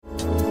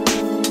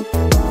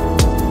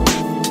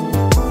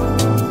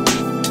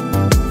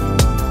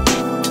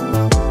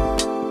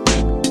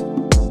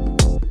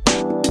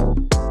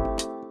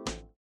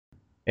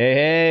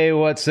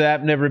What's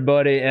happening,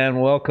 everybody,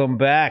 and welcome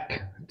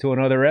back to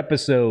another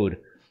episode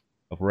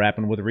of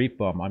Rappin With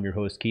ReefBum. I'm your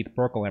host, Keith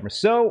Berkelhamer.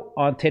 So,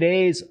 on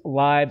today's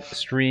live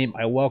stream,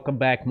 I welcome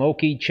back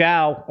Mok-Yi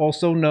Chow,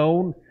 also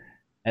known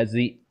as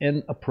the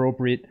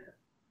Inappropriate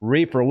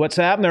Reefer. What's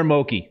happening there,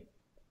 Mok-Yi?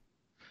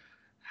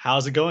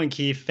 How's it going,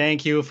 Keith?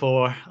 Thank you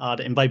for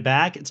the invite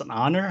back. It's an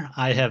honor.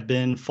 I have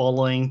been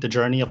following the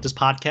journey of this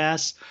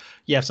podcast.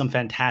 You have some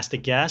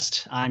fantastic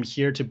guests. I'm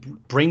here to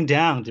bring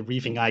down the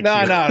reefing IQ.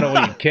 No,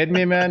 are you kidding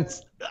me, man?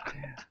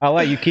 I'll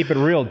let you keep it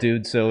real,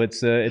 dude. So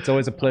it's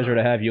always a pleasure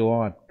to have you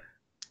on.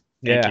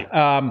 Thank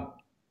you.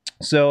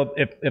 So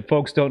if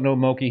folks don't know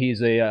Mok-Yi,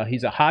 he's a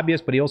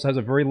hobbyist, but he also has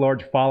a very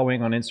large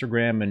following on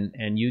Instagram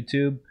and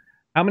YouTube.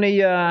 How many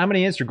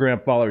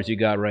Instagram followers you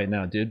got right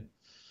now, dude?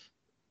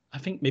 I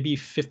think maybe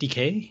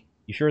 50K.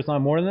 You sure it's not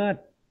more than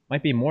that?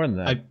 Might be more than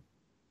that.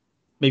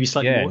 Maybe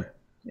slightly more.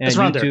 And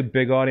YouTube, there.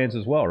 Big audience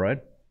as well, right?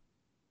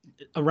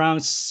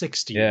 Around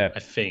 60, I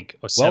think,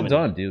 or 70. Well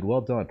done, dude.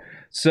 Well done.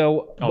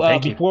 So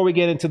before we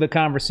get into the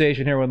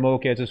conversation here with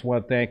Mok-Yi, I just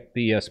want to thank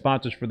the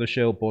sponsors for the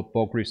show, both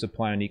Bulk Reef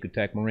Supply and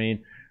Ecotech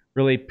Marine.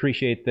 Really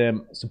appreciate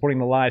them supporting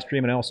the live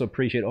stream, and I also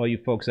appreciate all you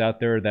folks out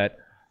there that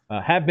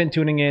have been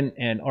tuning in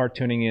and are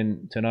tuning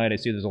in tonight. I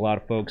see there's a lot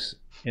of folks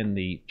in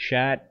the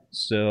chat,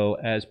 so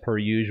as per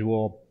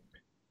usual,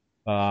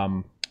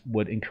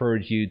 would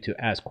encourage you to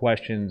ask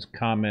questions,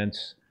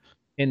 comments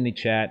in the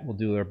chat. We'll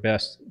do our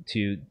best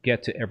to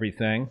get to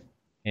everything.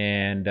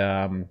 And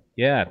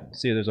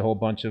see there's a whole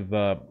bunch of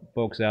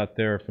folks out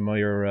there,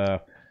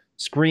 familiar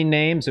screen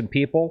names and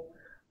people.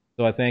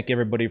 So I thank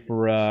everybody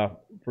for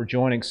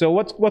joining. So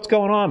what's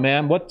going on,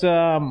 man? What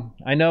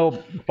I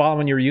know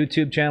following your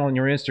YouTube channel and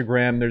your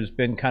Instagram, there's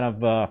been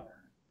kind of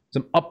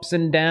some ups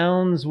and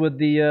downs with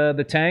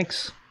the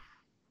tanks.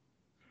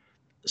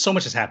 So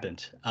much has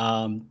happened.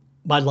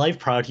 My life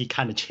priority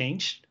kind of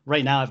changed.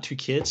 Right now I have two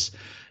kids.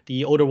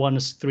 The older one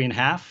is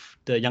 3.5.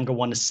 The younger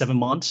one is 7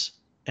 months.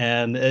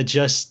 And it's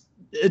just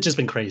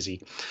been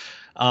crazy.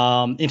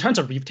 In terms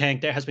of Reef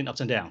Tank, there has been ups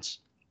and downs.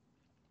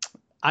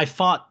 I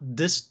thought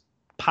this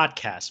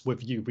podcast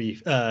with you,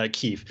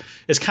 Keith,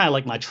 is kind of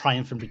like my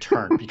triumphant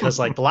return, because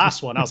like the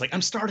last one, I was like,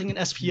 I'm starting an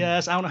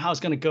SPS. I don't know how it's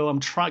going to go. I'm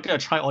going to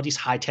try all these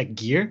high-tech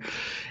gear.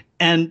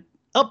 And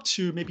up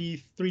to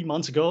maybe 3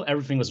 months ago,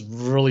 everything was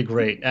really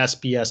great.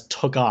 SPS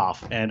took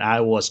off, and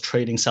I was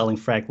trading, selling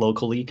frag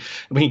locally.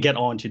 We can get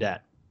on to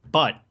that.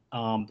 But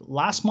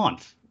last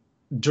month,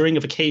 during a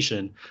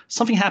vacation,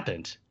 something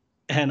happened,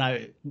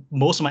 and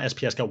most of my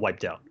SPS got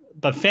wiped out.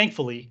 But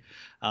thankfully,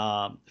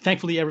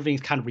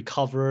 everything's kind of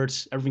recovered.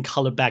 Everything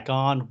colored back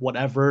on.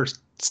 Whatever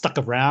stuck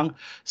around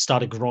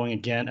started growing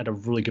again at a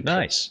really good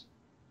pace.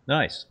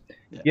 Nice.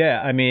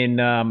 Yeah, I mean,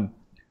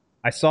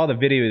 I saw the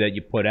video that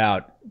you put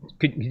out.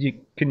 Can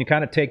you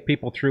kind of take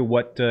people through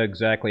what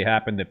exactly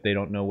happened if they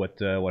don't know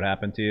what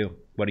happened to you?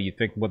 What do you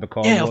think? What the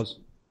cause was?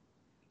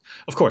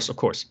 Of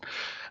course.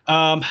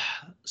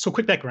 So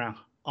quick background.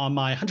 On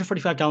my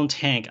 145-gallon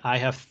tank, I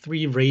have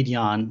 3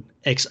 Radion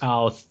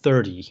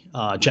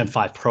XR30 Gen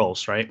 5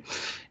 Pros, right?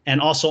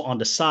 And also on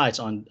the sides,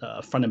 on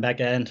front and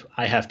back end,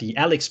 I have the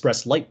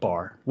AliExpress light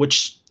bar,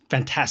 which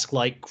fantastic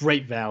light,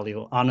 great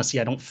value. Honestly,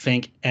 I don't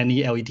think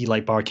any LED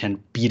light bar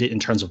can beat it in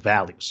terms of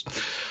values.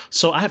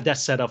 So I have that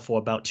set up for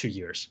about 2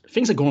 years.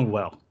 Things are going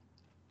well.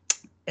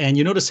 And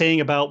you know the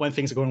saying about when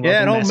things are going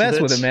well, don't mess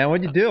with it, man.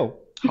 What'd you do?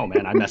 Oh,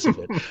 man, I mess with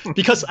it.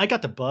 Because I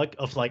got the bug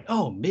of like,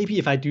 oh, maybe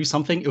if I do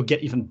something, it'll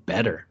get even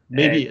better.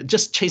 Maybe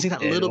just chasing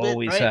that a little bit. It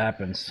always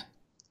happens.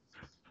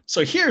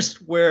 So here's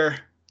where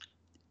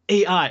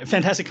AI,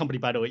 fantastic company,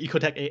 by the way,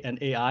 Ecotech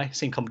and AI,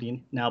 same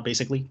company now,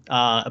 basically,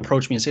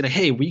 approached me and said,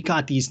 hey, we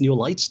got these new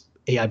lights,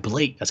 AI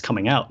Blade, that's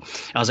coming out.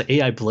 I was like,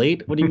 AI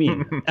Blade? What do you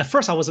mean? At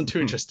first, I wasn't too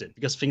interested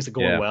because things are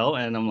going well.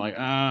 And I'm like,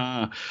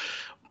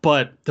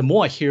 But the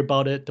more I hear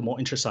about it, the more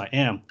interested I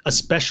am,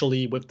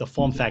 especially with the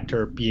form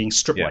factor being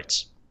strip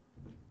lights.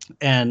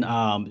 And,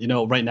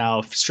 right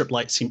now, strip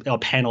lights,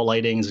 panel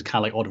lighting is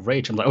kind of like all the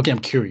rage. I'm like, okay, I'm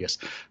curious.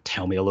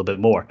 Tell me a little bit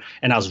more.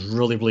 And I was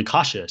really, really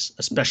cautious,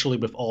 especially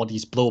with all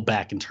these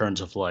blowback in terms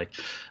of like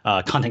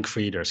content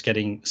creators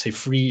getting, say,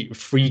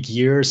 free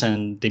gears,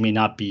 and they may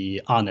not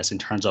be honest in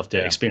terms of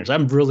their experience.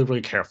 I'm really,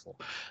 really careful.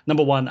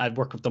 Number one, I've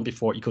worked with them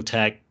before,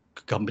 Ecotech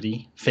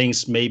company.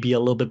 Things may be a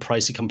little bit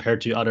pricey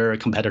compared to other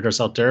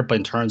competitors out there, but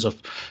in terms of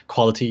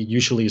quality,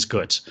 usually it's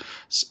good.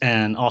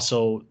 And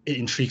also, it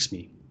intrigues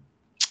me.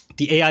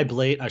 The AI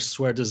Blade, I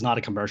swear this is not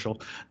a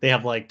commercial. They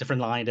have like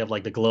different line. They have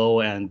like the glow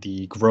and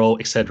the grow,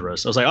 etc.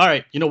 So I was like, all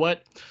right, you know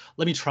what?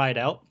 Let me try it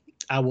out.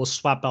 I will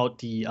swap out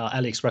the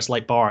AliExpress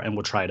light bar and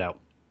we'll try it out.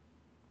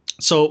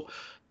 So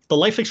the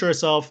light fixture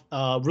itself,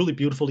 really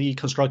beautifully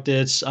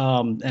constructed,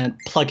 and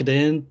plug it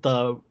in.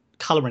 The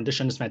color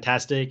rendition is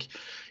fantastic.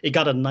 It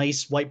got a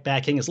nice white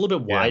backing. It's a little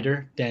bit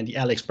wider than the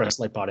AliExpress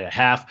light bar that I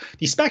have.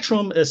 The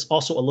spectrum is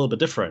also a little bit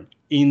different.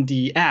 In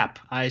the app,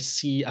 I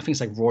think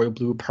it's like royal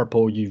blue,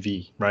 purple,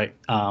 UV, right?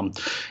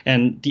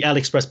 And the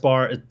AliExpress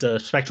bar, the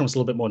spectrum is a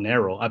little bit more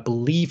narrow. I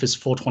believe it's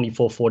 420,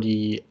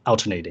 440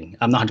 alternating.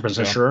 I'm not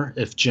 100% sure.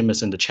 If Jim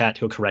is in the chat,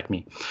 he'll correct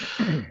me.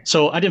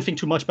 So I didn't think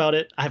too much about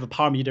it. I have a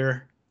power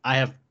meter. I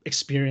have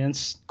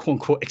experience, quote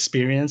unquote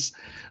experience.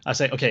 I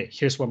say, okay,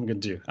 here's what I'm gonna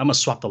do. I'm gonna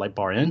swap the light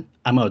bar in.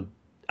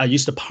 I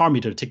use the power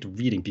meter to take the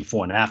reading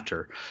before and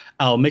after.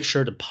 I'll make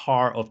sure the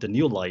power of the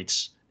new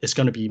lights is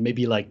gonna be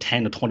maybe like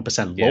 10 or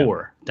 20%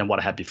 lower than what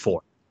I had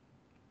before.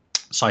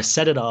 So I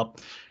set it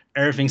up.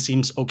 Everything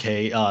seems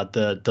okay.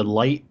 The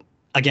light,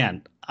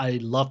 again, I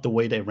love the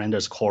way they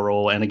renders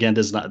coral. And again,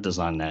 this is not a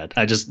design net.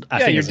 I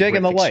think you're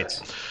digging the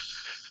lights.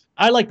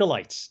 I like the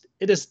lights.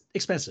 It is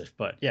expensive,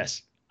 but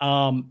yes.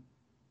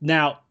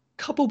 Now, a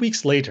couple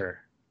weeks later,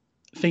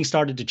 things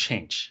started to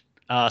change.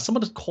 Some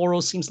of the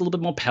coral seems a little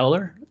bit more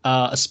paler,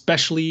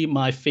 especially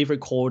my favorite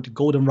coral, the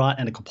goldenrod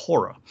and the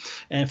copora.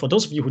 And for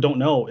those of you who don't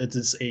know, it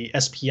is a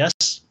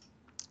SPS.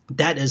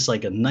 That is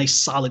like a nice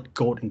solid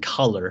golden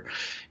color.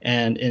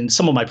 And in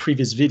some of my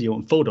previous video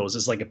and photos,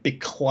 it's like a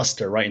big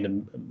cluster right in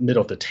the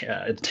middle of the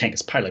tank.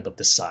 It's probably like about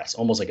this size,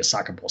 almost like a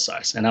soccer ball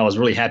size. And I was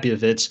really happy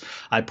with it.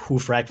 I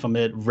proof rack from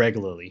it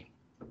regularly.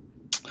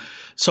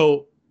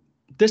 So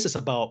this is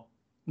about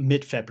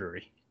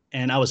mid-February,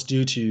 and I was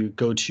due to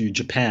go to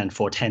Japan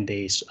for 10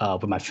 days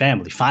with my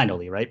family.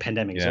 Finally, right?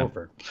 Pandemic is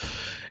over.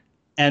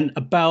 And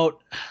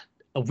about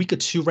a week or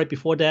two right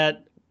before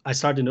that, I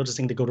started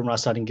noticing the goldenrod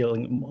starting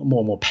getting more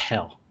and more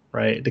pale,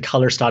 right? The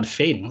color started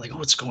fading. I'm like, oh,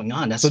 what's going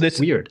on? That's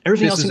weird.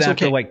 Everything else seems okay. This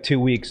is after like 2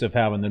 weeks of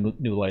having the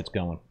new lights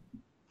going.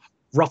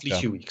 Roughly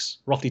 2 weeks.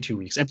 Roughly 2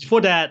 weeks. And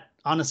before that,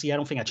 honestly, I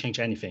don't think I changed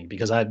anything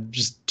because I'm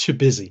just too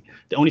busy.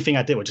 The only thing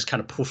I did was just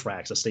kind of poof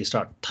racks as they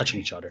start touching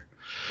each other.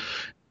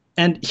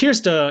 And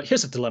here's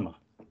the dilemma.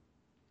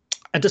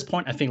 At this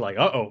point, I think like,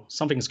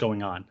 something's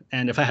going on.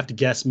 And if I have to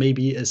guess,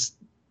 maybe it's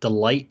the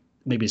light,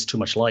 maybe it's too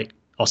much light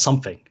or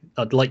something.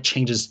 The light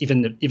changes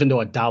even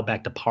though I dial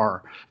back the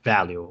par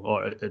value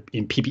or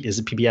in is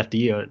it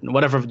PBFD or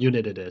whatever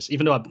unit it is.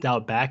 Even though I dial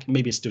it back,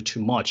 maybe it's still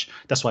too much.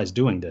 That's why it's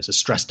doing this. It's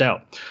stressed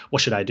out.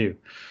 What should I do?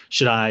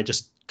 Should I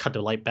just cut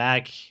the light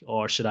back,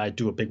 or should I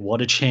do a big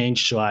water change?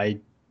 Should I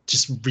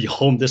just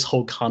rehome this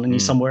whole colony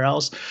somewhere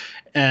else?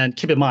 And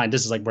keep in mind,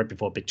 this is like right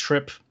before a big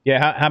trip.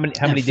 Yeah, how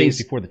many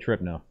days before the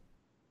trip now?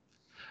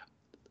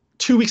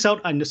 2 weeks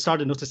out, I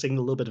started noticing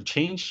a little bit of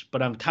change,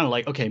 but I'm kind of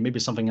like, okay, maybe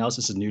something else.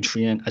 It's a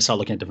nutrient. I started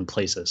looking at different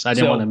places. I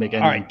didn't want to make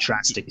any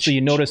drastic change. So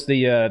you noticed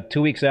the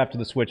 2 weeks after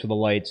the switch of the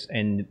lights,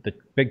 and the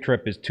big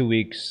trip is 2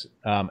 weeks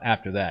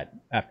after that,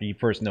 after you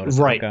first noticed.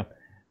 Right. Okay.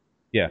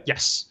 Yeah.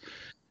 Yes.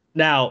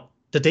 Now,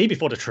 the day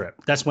before the trip,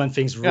 that's when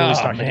things really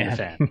start hitting the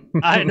fan.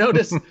 I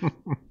noticed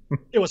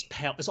it was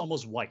pale. It's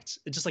almost white.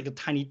 It's just like a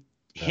tiny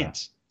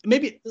hint.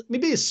 Maybe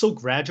it's so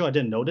gradual I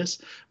didn't notice,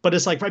 but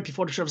it's like right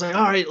before the trip, I was like,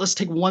 all right, let's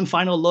take one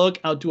final look.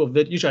 I'll do a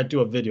video. Usually I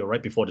do a video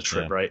right before the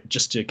trip, right?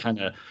 Just to kind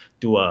of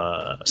do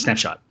a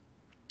snapshot.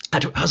 I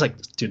was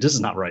like, dude, this is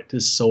not right.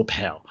 This is so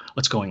pale.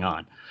 What's going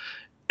on?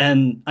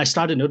 And I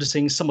started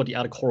noticing some of the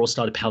outer corals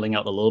started paling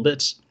out a little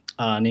bit,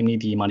 namely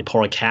the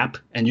Manipura cap.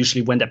 And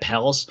usually when that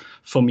pales,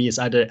 for me, it's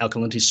either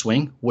alkalinity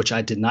swing, which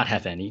I did not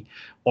have any,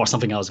 or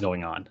something else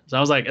going on. So I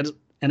was like,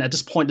 and at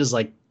this point, this is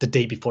like the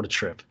day before the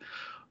trip.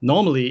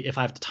 Normally, if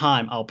I have the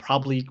time, I'll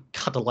probably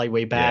cut the light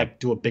way back,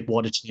 do a big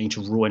water change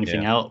to rule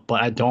anything out,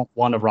 but I don't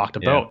want to rock the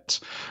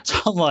boat. So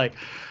I'm like,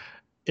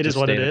 it is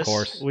what it is.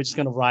 We're just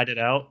going to ride it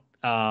out.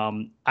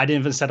 I didn't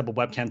even set up a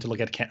webcam to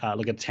look at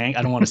the tank.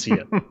 I don't want to see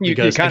it. You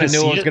kind of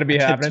knew what was going to be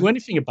happening. I can't do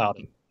anything about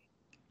it.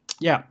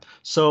 Yeah.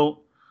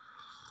 So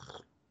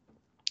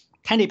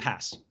 10 days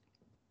passed.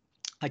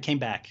 I came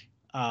back.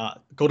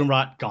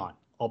 Goldenrod gone,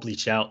 all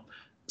bleached out.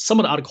 Some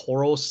of the outer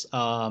corals,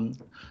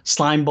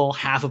 slime ball,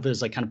 half of it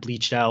is like kind of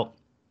bleached out.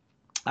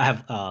 I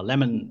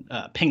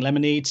have pink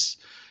lemonades.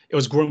 It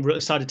was growing,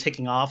 really started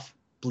taking off,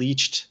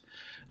 bleached.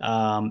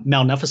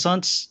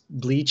 Malneficence,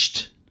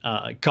 bleached.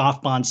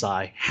 Golf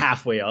bonsai,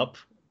 halfway up,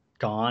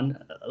 gone.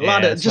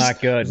 Not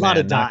good,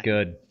 man. Not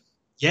good.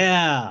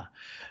 Yeah.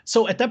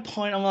 So at that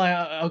point, I'm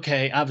like,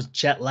 okay, I was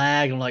jet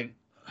lagged. I'm like,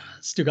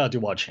 still got to do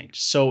water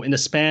change. So in the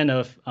span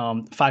of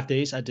 5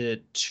 days, I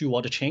did 2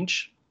 water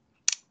change.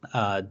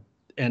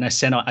 And I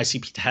sent out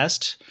ICP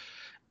test.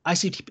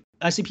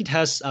 ICP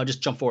test, I'll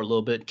just jump forward a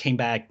little bit, came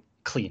back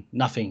clean,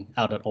 nothing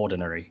out of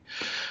ordinary.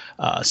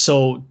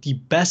 So the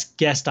best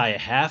guess I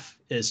have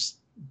is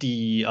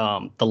the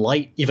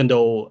light, even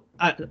though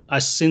I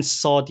since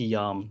saw the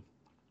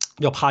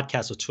your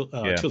podcast with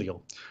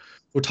Tulio,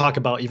 who talk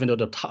about even though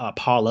the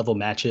power level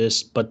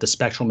matches, but the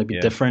spectrum may be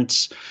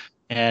different.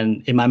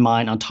 And in my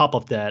mind, on top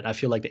of that, I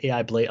feel like the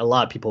AI blade, a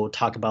lot of people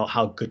talk about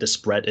how good the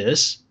spread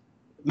is.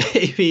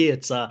 Maybe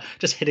it's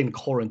just hitting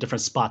core in a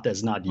different spot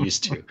that's not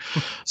used to.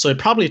 So it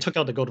probably took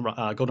out the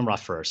goldenrod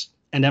first.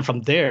 And then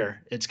from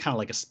there, it's kind of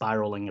like a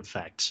spiraling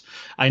effect.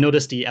 I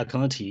noticed the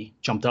alkalinity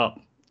jumped up.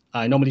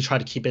 I normally try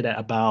to keep it at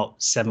about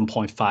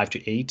 7.5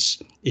 to 8.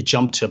 It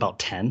jumped to about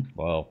 10.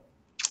 Whoa.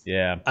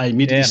 Yeah. I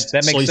immediately Yeah,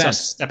 that makes slowly start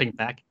sense. stepping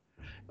back.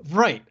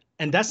 Right.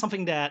 And that's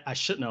something that I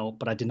should know,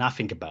 but I did not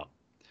think about.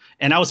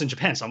 And I was in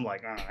Japan, so I'm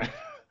like, ah.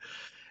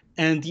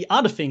 And the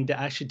other thing that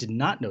I actually did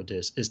not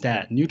notice is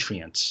that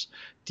nutrients,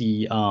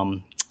 the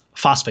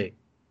phosphate,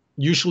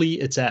 usually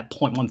it's at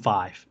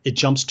 0.15. It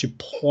jumps to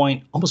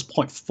almost zero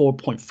point 0.4, zero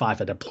point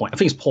 0.5 at that point. I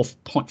think it's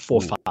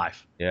 0.45.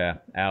 Yeah.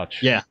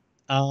 Ouch. Yeah.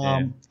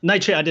 Yeah.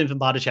 Nitrate, I didn't even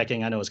bother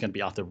checking. I know it's going to be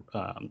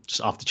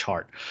just off the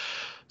chart.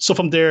 So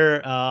from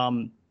there,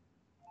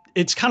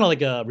 it's kind of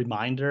like a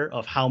reminder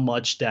of how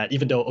much that,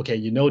 even though, okay,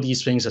 you know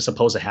these things are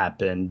supposed to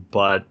happen,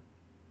 but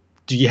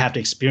do you have the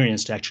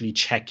experience to actually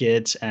check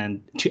it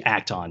and to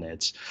act on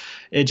it?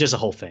 It's just a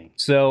whole thing.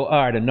 So,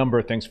 all right, a number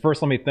of things.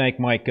 First, let me thank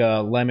Mike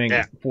Lemming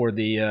for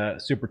the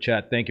super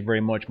chat. Thank you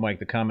very much, Mike.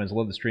 The comments,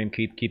 love the stream.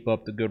 Keep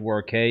up the good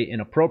work. Hey,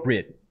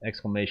 inappropriate!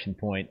 Exclamation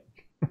point.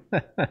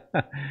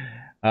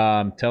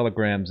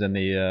 Telegrams in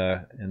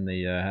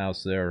the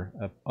house there.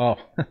 Oh,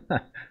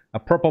 a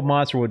purple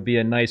monster would be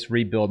a nice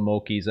rebuild.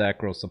 Mok-Yi's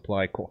Acro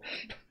Supply Corp.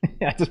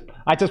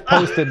 I just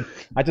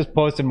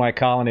posted my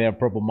colony of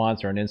purple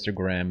monster on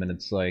Instagram, and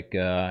it's like,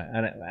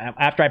 and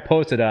after I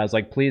posted it, I was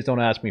like, please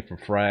don't ask me for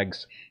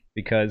frags,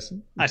 because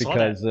that's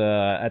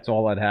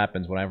all that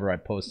happens whenever I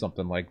post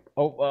something like,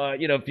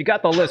 if you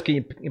got the list,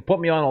 can you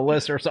put me on a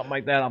list or something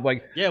like that? I'm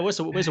like, yeah, where's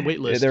the wait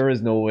list? There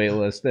is no wait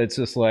list. It's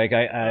just like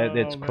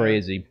it's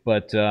crazy,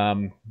 but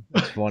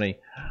it's funny.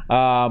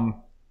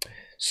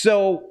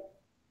 So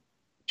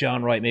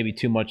John Wright, maybe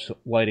too much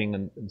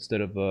lighting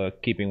instead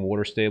of keeping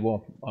water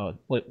stable.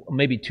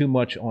 Maybe too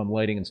much on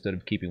lighting instead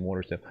of keeping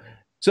water stable.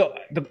 So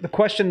the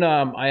question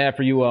I have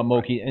for you,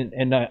 Mok-Yi,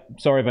 and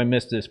sorry if I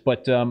missed this,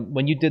 but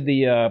when you did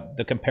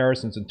the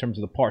comparisons in terms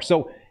of the par,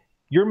 so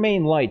your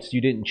main lights you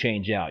didn't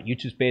change out. You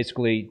just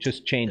basically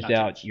changed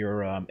out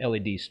your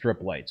LED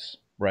strip lights,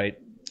 right?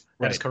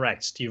 That is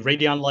correct. The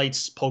Radeon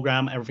lights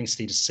program, everything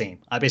stayed the same.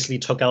 I basically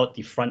took out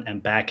the front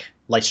and back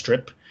light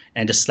strip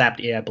and just slapped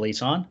the AI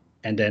blades on,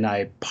 and then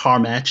I par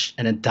match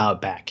and then dial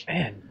it back.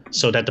 Man.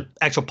 So that the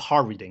actual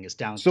par reading is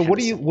down. So what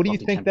do you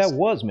think that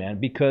was, man?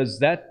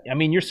 Because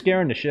you're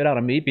scaring the shit out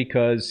of me,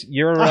 because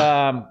you're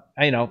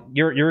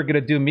you're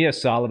gonna do me a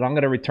solid. I'm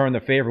gonna return the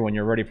favor when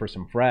you're ready for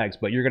some frags,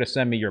 but you're gonna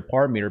send me your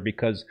par meter,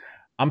 because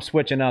I'm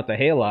switching out the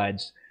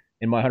halides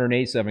in my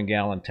 187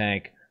 gallon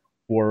tank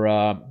for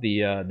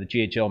the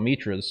GHL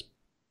Mitras.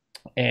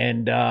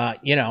 And I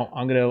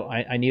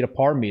need a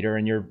par meter,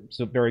 and you're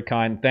so very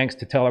kind. Thanks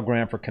to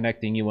Telegram for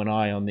connecting you and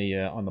I on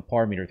the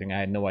par meter thing. I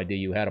had no idea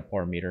you had a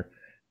par meter,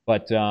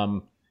 but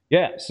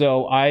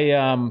so I'm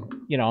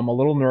a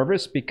little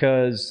nervous,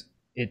 because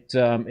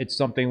it's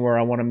something where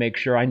I want to make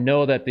sure. I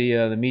know that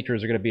the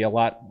meters are going to be a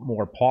lot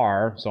more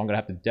par, so I'm going to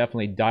have to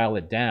definitely dial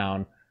it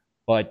down.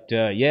 But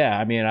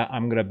I'm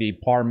going to be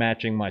par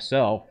matching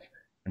myself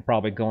and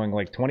probably going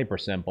like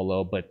 20%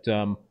 below. But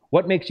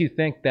what makes you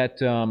think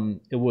that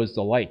it was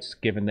the lights,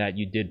 given that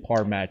you did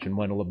par match and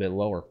went a little bit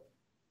lower?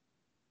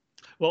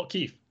 Well,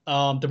 Keith,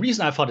 the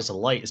reason I thought it's a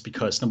light is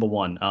because, number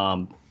one,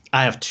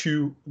 I have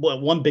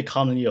one big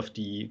colony of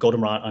the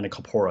goldenrod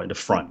onychopora in the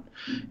front,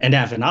 and I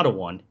have another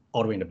one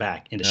all the way in the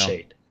back in the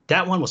shade.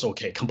 That one was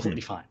okay, completely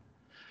fine.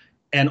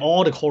 And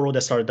all the coral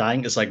that started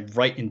dying is like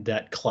right in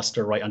that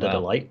cluster right under the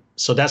light.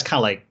 So that's kind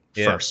of like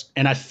first.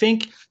 And I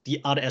think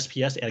the other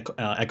SPS,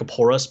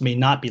 Echoporas, may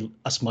not be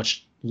as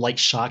much light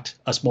shocked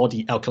as more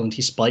the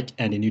alkalinity spike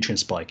and the nutrient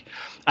spike.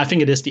 I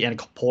think it is the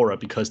Echopora,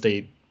 because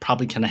they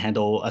probably cannot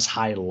handle as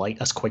high light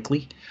as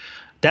quickly.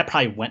 That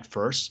probably went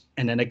first,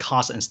 and then it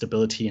caused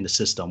instability in the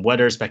system,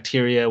 whether it's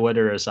bacteria,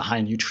 whether it's a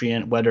high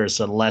nutrient, whether it's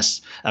a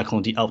less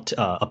alkalinity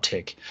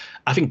uptake.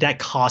 I think that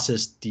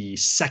causes the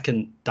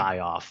second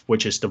die-off,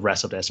 which is the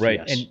rest of the SPS.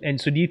 Right,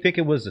 and so do you think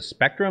it was the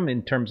spectrum,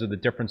 in terms of the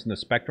difference in the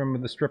spectrum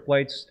of the strip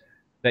lights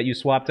that you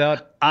swapped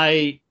out?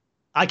 I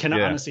cannot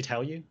honestly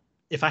tell you.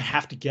 If I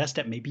have to guess,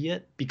 that may be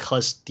it,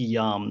 because the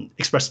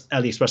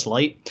AliExpress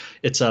light,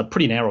 it's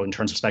pretty narrow in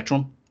terms of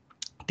spectrum.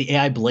 The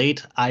AI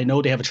blade, I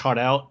know they have a chart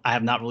out. I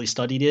have not really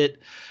studied it,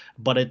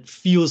 but it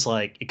feels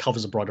like it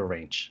covers a broader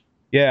range.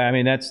 Yeah, I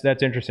mean that's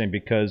interesting,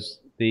 because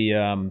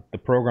the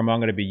program I'm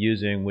going to be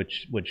using,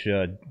 which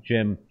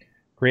Jim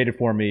created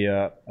for me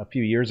a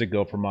few years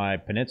ago for my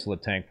Peninsula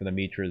tank for the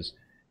Mitras,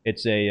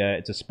 it's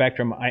a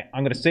spectrum.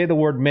 I'm going to say the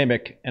word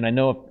mimic, and I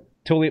know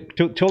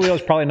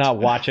Tulio's probably not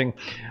watching,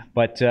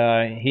 but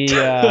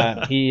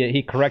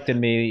he corrected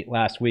me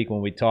last week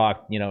when we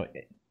talked.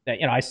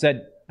 I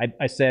said,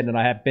 and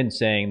I have been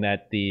saying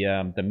that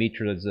the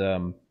Mitra's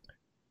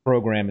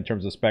program in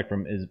terms of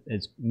spectrum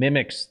is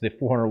mimics the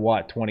 400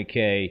 watt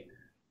 20K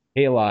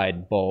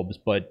halide bulbs,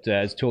 but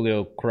as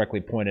Tulio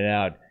correctly pointed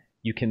out,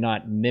 you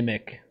cannot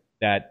mimic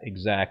that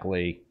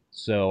exactly.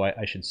 So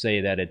I should say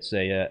that it's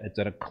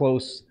at a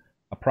close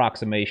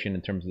approximation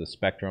in terms of the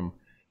spectrum.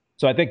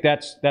 So I think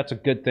that's a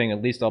good thing.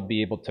 At least I'll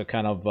be able to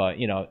kind of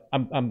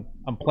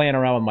I'm playing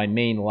around with my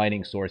main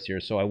lighting source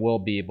here, so I will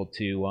be able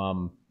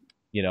to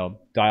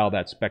dial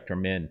that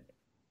spectrum in.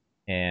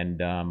 and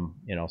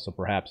you know, so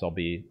perhaps I'll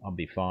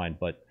be fine.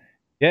 But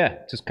yeah,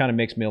 it just kind of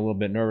makes me a little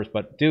bit nervous.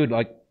 But dude,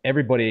 like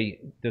everybody,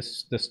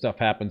 this stuff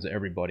happens to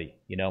everybody,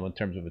 you know, in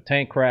terms of a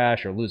tank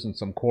crash or losing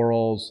some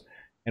corals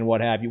and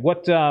what have you.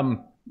 What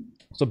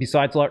so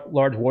besides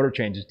large water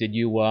changes, did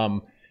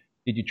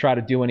you try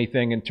to do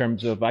anything in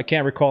terms of, I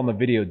can't recall in the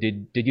video,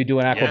 did you do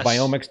an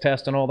aquabiomics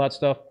test and all that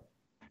stuff?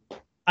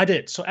 I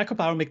did. So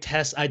aquabiomic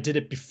test, I did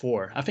it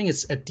before. I think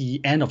it's at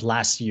the end of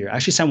last year. I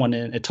actually sent one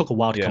in. It took a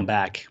while to come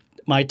back.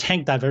 My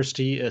tank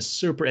diversity is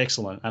super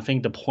excellent. I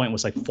think the point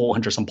was like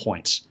 400 some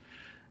points.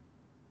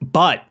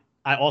 But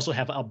I also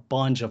have a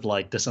bunch of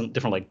like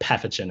different like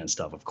pathogen and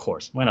stuff, of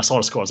course. When I saw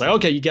the score, I was like,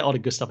 okay, you get all the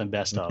good stuff and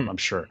bad stuff, I'm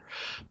sure.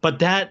 But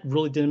that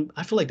really didn't,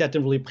 I feel like that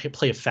didn't really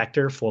play a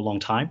factor for a long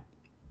time,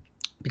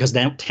 because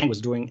the tank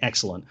was doing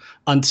excellent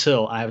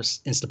until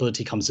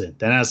instability comes in.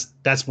 Then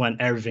that's when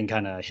everything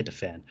kind of hit the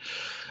fan.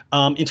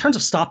 In terms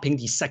of stopping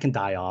the second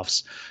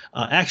die-offs,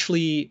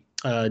 actually,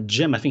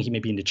 Jim, I think he may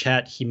be in the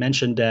chat, he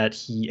mentioned that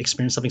he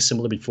experienced something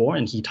similar before,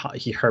 and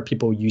he heard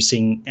people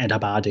using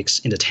antibiotics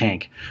in the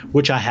tank,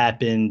 which I had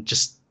been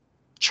just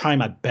trying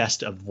my best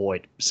to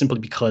avoid, simply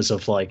because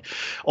of like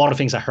all the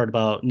things I heard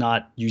about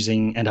not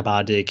using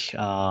antibiotic,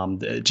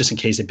 just in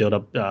case they build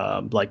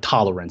up like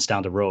tolerance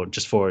down the road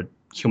just for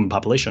human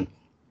population.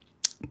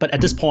 But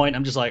at this point,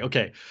 I'm just like,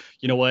 okay,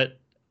 you know what?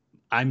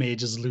 I may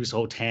just lose the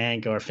whole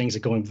tank, or things are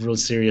going real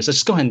serious. Let's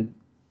just go ahead and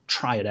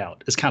try it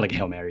out. It's kind of like a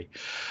Hail Mary.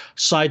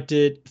 So I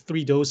did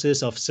 3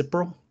 doses of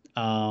Cipro.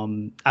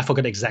 I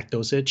forgot the exact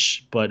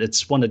dosage, but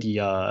it's one of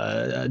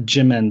the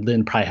Jim and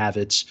Lynn probably have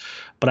it.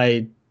 But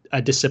I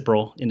did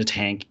Cipro in the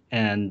tank,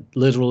 and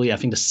literally, I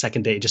think the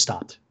second day it just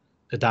stopped.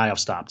 The die-off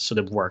stopped, so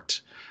it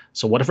worked.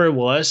 So whatever it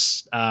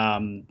was,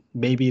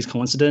 maybe it's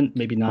coincident,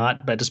 maybe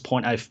not. But at this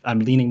point, I'm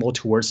leaning more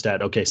towards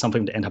that. Okay,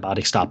 something the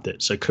antibiotic stopped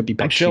it, so it could be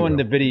bacteria. I'm showing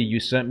the video you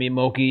sent me,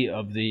 Mok-Yi,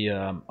 of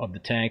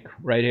the tank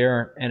right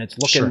here, and it's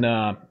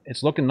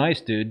looking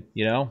nice, dude.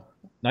 You know,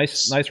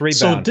 nice rebound.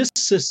 So this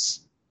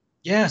is,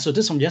 yeah. So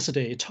this from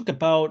yesterday, it's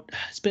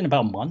been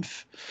about a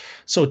month.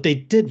 So they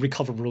did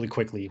recover really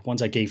quickly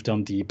once I gave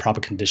them the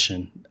proper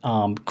condition.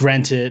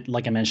 Granted,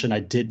 like I mentioned, I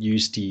did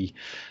use the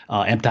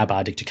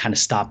antibiotic to kind of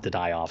stop the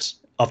die-offs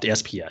of the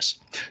SPS.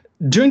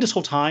 During this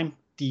whole time,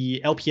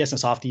 the LPS and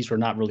softies were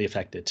not really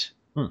affected.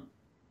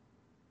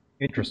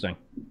 Interesting.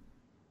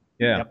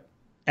 Yeah. Yep.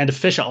 And the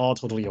fish are all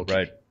totally okay.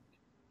 Right.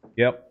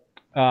 Yep.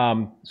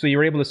 So you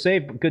were able to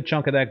save a good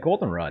chunk of that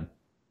goldenrod.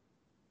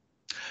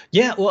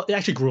 Yeah, well, it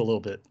actually grew a little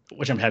bit,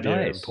 which I'm happy to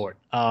report.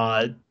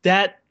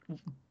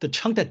 The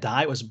chunk that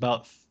died was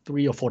about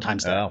 3 or 4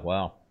 times that. Oh,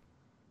 wow.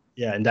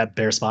 Yeah, in that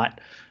bare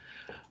spot.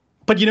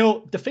 But, you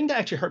know, the thing that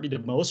actually hurt me the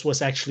most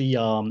was actually,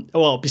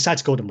 well,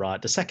 besides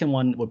goldenrod, the second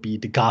one would be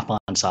the Goth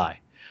bonsai.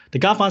 The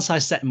Goth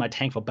bonsai sat in my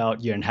tank for about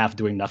 1.5 years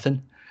doing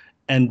nothing.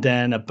 And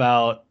then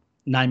about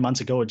 9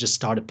 months ago, it just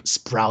started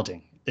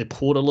sprouting. It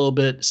pulled a little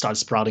bit, started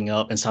sprouting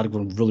up, and started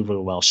growing really,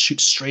 really well, shoot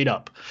straight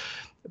up.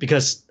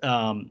 Because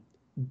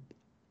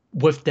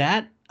with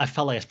that, I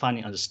felt like I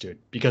finally understood.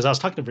 Because I was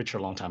talking to Richard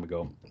a long time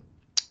ago.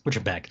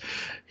 Richard Beck,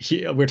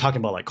 we were talking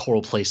about like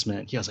coral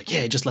placement. He was like,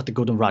 yeah, just let the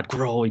goldenrod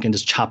grow. You can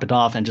just chop it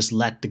off and just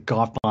let the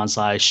Goth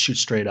bonsai shoot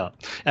straight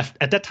up.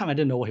 At that time, I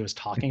didn't know what he was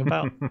talking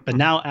about. But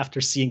now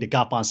after seeing the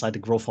Goth bonsai, the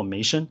grow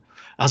formation,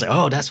 I was like,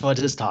 oh, that's what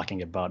it is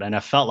talking about. And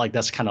I felt like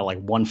that's kind of like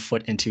 1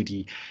 foot into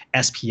the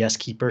SPS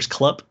Keepers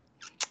Club.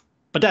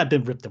 But that had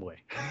been ripped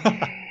away.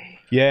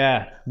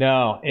 Yeah,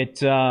 no,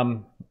 it's,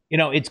 you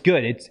know, it's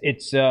good.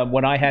 It's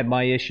when I had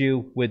my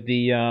issue with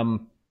the,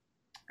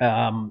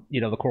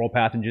 you know, the coral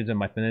pathogens in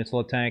my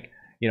peninsula tank,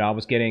 you know, I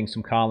was getting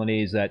some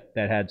colonies that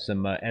had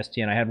some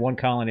STN. I had one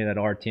colony that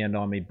RTN'd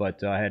on me,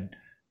 but I had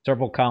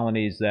several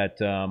colonies that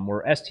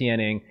were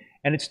STNing,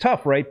 and it's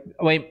tough, right?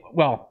 I mean,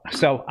 well,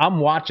 so I'm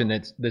watching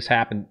this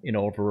happen, you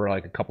know, over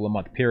like a couple of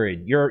month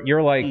period.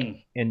 You're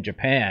like in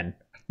Japan,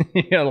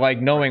 you know,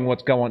 like knowing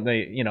what's going,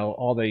 you know,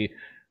 all the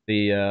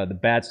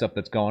bad stuff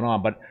that's going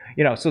on. But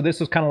you know, so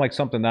this is kind of like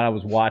something that I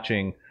was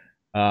watching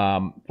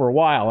for a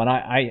while, and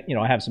I you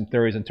know, I have some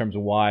theories in terms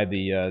of why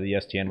the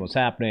STN was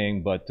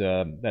happening, but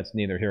that's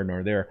neither here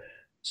nor there.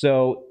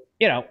 So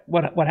you know,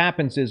 what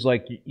happens is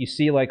like you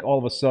see like all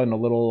of a sudden a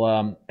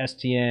little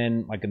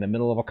STN like in the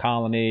middle of a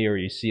colony, or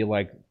you see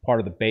like part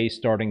of the base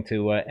starting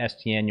to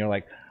STN. You're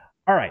like,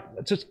 all right,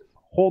 let's just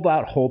hold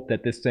out hope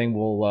that this thing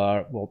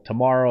will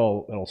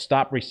tomorrow it'll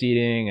stop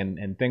receding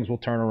and things will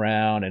turn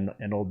around and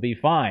it'll be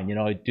fine. You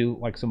know, do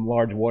like some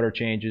large water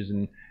changes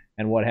and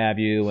what have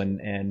you,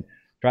 and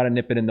try to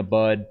nip it in the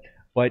bud.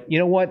 But you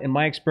know what? In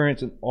my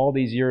experience in all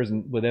these years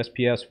with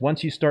SPS,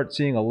 once you start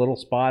seeing a little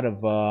spot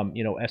of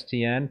you know,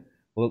 STN,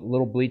 a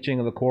little bleaching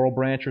of the coral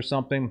branch or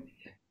something,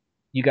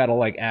 you got to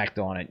like act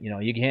on it. You know,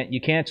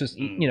 you can't just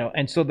you know.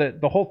 And so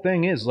the whole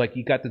thing is like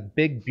you got this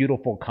big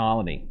beautiful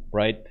colony,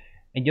 right?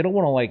 And you don't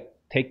want to like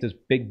take this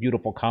big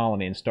beautiful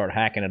colony and start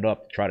hacking it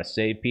up to try to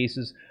save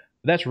pieces.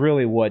 But that's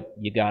really what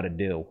you got to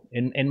do,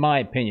 in my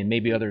opinion.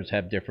 Maybe others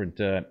have different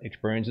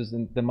experiences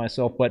than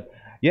myself, but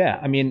yeah,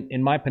 I mean,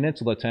 in my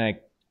peninsula tank,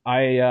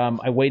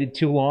 I waited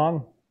too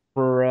long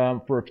for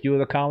a few of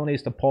the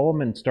colonies to pull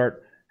them and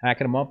start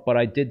hacking them up. But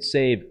I did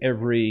save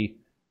every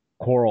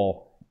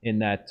coral in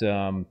that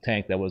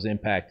tank that was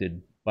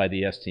impacted by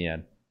the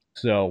STN.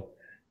 So,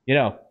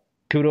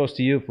 kudos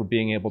to you for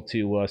being able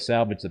to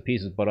salvage the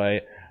pieces. But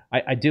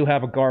I do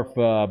have a Garf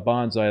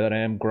bonsai that I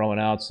am growing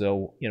out,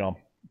 so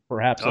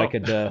perhaps I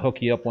could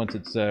hook you up once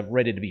it's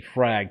ready to be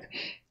fragged.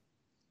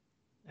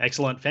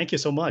 Excellent, thank you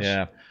so much.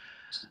 Yeah,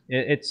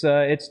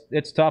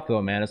 it's tough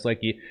though, man. It's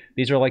like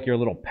these are like your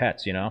little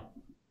pets,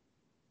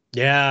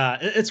 Yeah,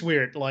 it's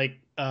weird. Like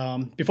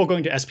before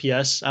going to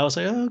SPS, I was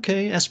like, oh,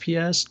 okay,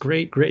 SPS,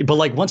 great. But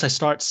like once I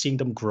start seeing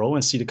them grow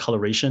and see the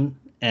coloration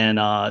and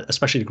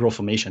especially the growth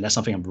formation, that's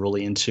something I'm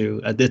really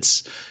into.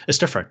 It's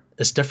different.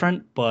 It's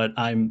different, but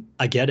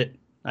I get it.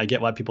 I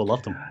get why people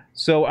love them.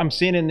 So I'm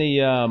seeing in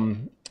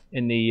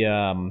the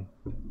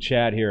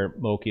chat here,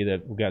 Mok-Yi,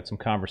 that we've got some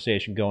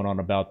conversation going on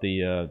about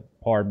the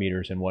par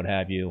meters and what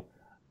have you.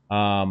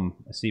 I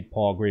see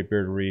Paul, Great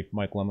Bearded Reef,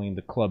 Mike Lemling.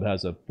 The club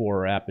has a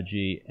 4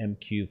 Apogee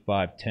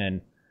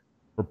MQ510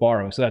 for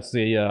borrowing. So that's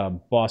the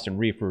Boston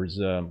Reefers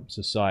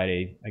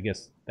Society. I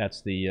guess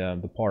that's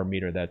the par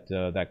meter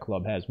that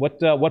club has.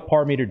 What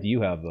par meter do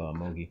you have,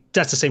 Mok-Yi?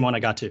 That's the same one I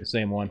got too. The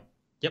same one.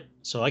 Yep.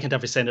 So I can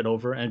definitely send it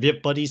over. And if you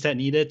have buddies that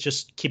need it,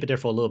 just keep it there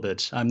for a little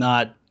bit. I'm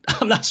not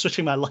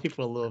switching my life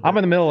for a little bit. I'm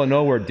in the middle of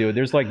nowhere, dude.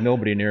 There's like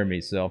nobody near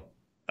me, so.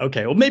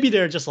 Okay. Well, maybe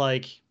they're just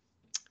like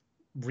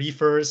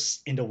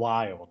reefers in the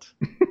wild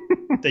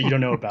that you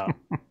don't know about.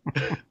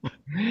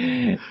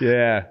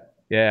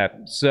 Yeah.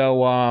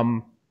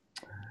 So,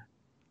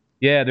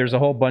 yeah, there's a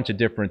whole bunch of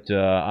different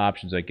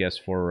options, I guess,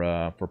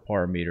 for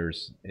par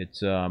meters.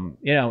 It's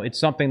it's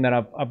something that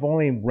I've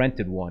only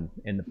rented one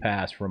in the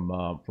past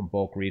from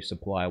Bulk Reef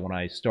Supply when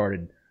I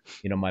started,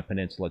 my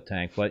Peninsula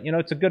tank. But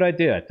it's a good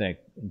idea, I think,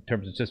 in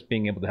terms of just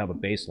being able to have a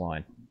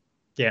baseline.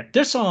 Yeah,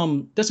 there's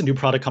a new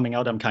product coming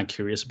out I'm kind of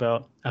curious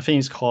about. I think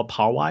it's called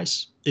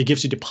PowerWise. It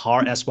gives you the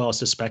power as well as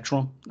the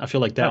spectrum. I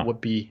feel like that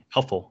would be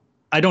helpful.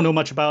 I don't know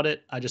much about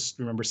it. I just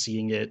remember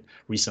seeing it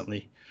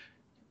recently,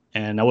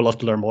 and I would love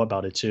to learn more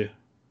about it too.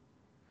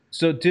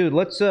 So, dude,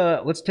 let's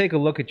take a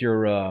look at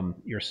your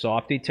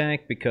softy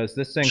tank, because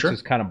this thing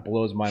just kind of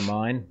blows my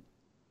mind,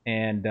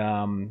 and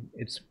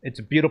it's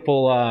a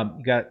beautiful.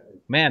 The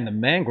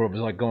mangrove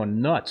is like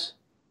going nuts.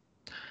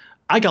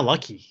 I got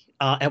lucky.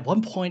 At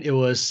one point, it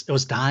was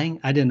dying.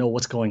 I didn't know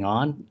what's going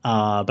on,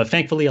 but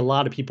thankfully, a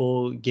lot of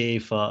people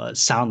gave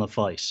sound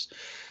advice,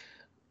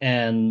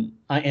 and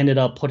I ended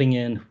up putting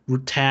in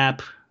root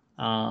tap.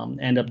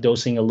 End up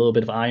dosing a little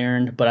bit of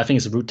iron, but I think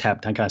it's root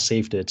tap that kind of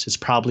saved it. It's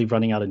probably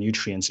running out of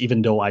nutrients,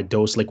 even though I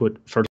dose liquid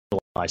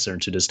fertilizer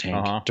into this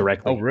tank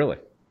directly. Oh, really?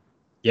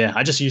 Yeah,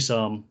 I just use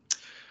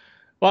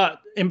well,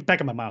 in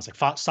back of my mind,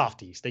 it's like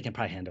softies. They can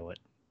probably handle it,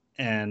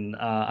 and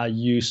I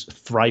use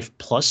Thrive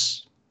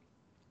Plus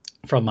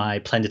from my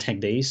planted tank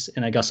days,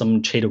 and I got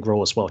some Chaeto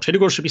Grow as well. Chaeto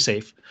Grow should be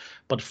safe,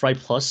 but Thrive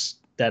Plus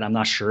that I'm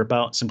not sure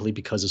about simply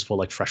because it's for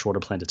like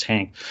freshwater planted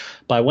tank.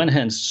 But I went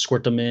ahead and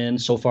squirt them in.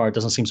 So far, it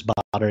doesn't seem to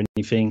bother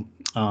anything.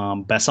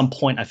 But at some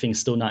point, I think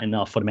it's still not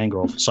enough for the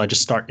mangrove. So I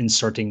just start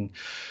inserting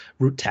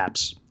root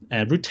taps.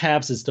 And root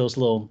taps is those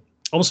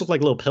almost look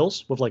like little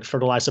pills with like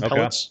fertilizer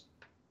pellets.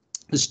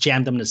 Just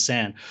jam them in the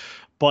sand.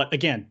 But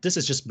again, this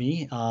is just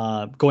me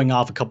going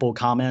off a couple of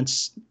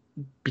comments,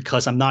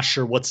 because I'm not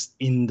sure what's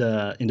in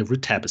the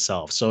root tap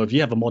itself. So if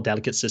you have a more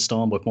delicate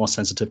system with more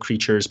sensitive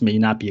creatures, may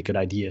not be a good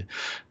idea.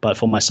 But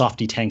for my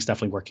softy tanks,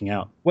 definitely working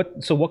out.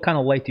 So what kind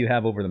of light do you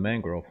have over the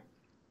mangrove?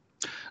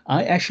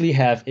 I actually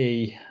have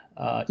a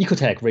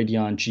Ecotech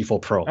Radeon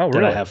G4 Pro. Oh,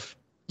 really? I have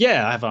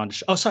on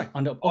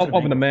the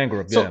over the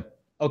mangrove. Yeah.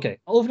 Okay,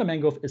 over the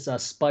mangrove is a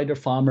Spider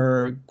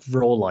Farmer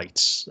grow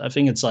lights. I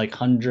think it's like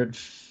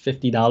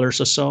 $150 or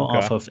so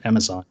off of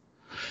Amazon.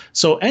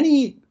 So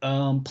any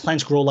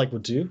plants grow light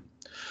would do.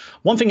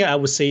 One thing I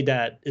would say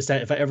is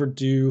that if I ever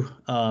do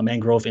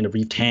mangrove in a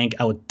reef tank,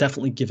 I would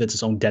definitely give it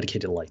its own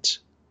dedicated light.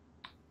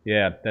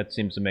 Yeah, that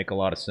seems to make a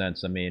lot of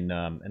sense. I mean,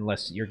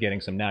 unless you're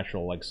getting some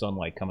natural like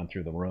sunlight coming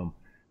through the room,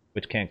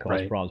 which can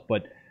cause problems.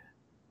 But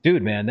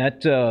dude, man,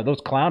 that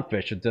those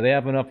clownfish, do they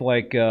have enough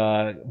like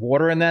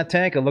water in that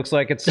tank? It looks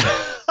like it's.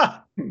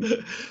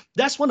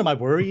 That's one of my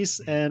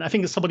worries, and I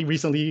think somebody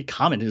recently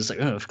commented, it's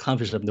like, oh,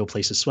 clownfish have no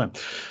place to swim.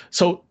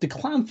 So the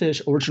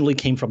clownfish originally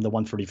came from the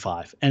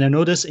 135, and I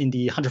noticed in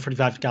the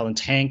 135-gallon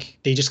tank,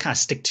 they just kind of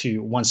stick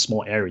to one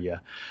small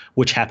area,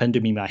 which happened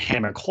to be my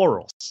hammer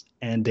corals,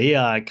 and they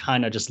are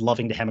kind of just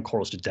loving the hammer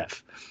corals to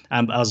death.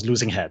 I was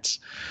losing heads.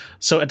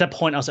 So at that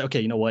point, I was like, okay,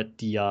 you know what?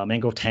 The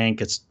mangrove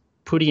tank, it's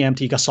pretty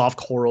empty, got soft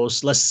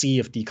corals. Let's see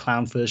if the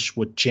clownfish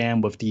would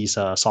jam with these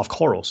soft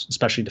corals,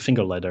 especially the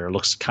finger leather. It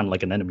looks kind of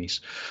like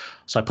anemones.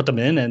 So I put them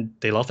in, and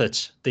they love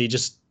it. They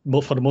just,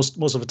 for the most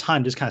of the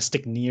time, just kind of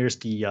stick near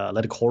the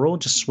leather coral,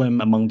 just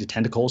swim among the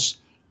tentacles.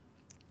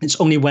 It's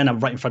only when I'm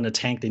right in front of the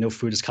tank, they know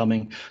food is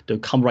coming. They'll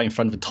come right in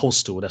front of the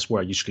toadstool. That's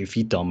where I usually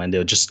feed them, and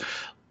they'll just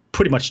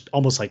pretty much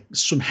almost like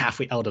swim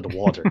halfway out of the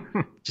water,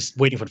 just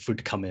waiting for the food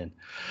to come in.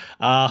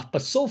 But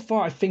so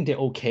far, I think they're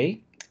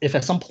okay. if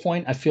at some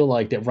point I feel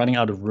like they're running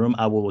out of room,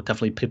 I will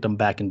definitely put them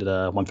back into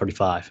the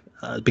 135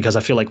 because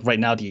I feel like right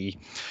now the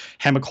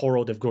hammer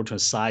coral, they've grown to a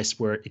size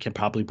where it can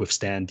probably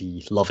withstand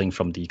the loving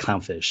from the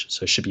clownfish,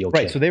 so it should be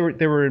okay. Right. So they were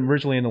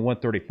originally in the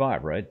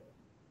 135, right?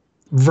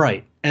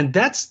 Right. And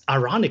that's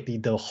ironically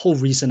the whole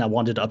reason I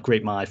wanted to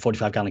upgrade my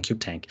 45-gallon cube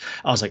tank.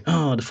 I was like,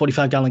 oh, the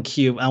 45-gallon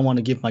cube, I want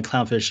to give my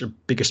clownfish a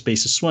bigger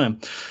space to swim.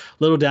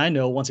 Little did I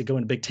know, once they go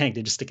in a big tank,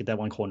 they just stick it that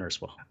one corner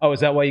as well. Oh, is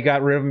that why you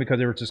got rid of them? Because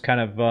they were just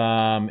kind of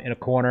in a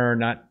corner,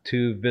 not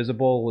too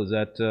visible? Is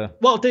that...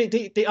 Well,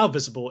 they are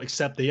visible,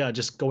 except they are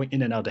just going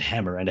in and out of the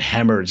hammer, and the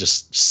hammer is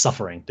just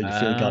suffering. The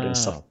euphyllia garden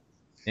is suffering.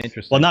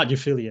 Interesting. Well, not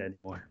euphyllia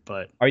anymore,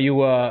 but... Are you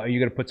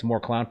going to put some more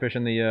clownfish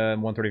in the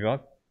 135?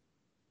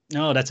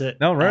 No, that's it.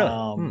 No,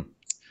 really?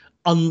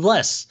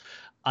 Unless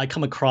I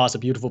come across a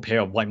beautiful pair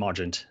of white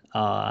margin.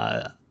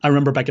 I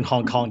remember back in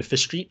Hong Kong, the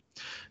fish street,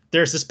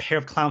 there's this pair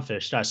of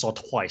clownfish that I saw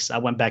twice. I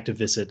went back to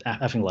visit,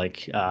 I think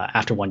like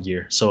after 1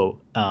 year.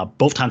 So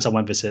both times I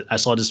went visit, I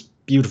saw this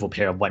beautiful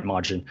pair of white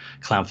margin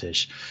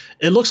clownfish.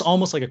 It looks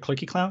almost like a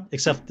quirky clown,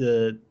 except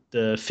the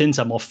fins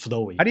are more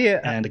flowy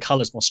and the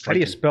color is more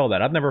striking. How do you spell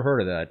that? I've never heard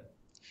of that.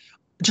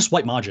 Just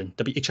white margin,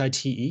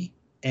 WHITE.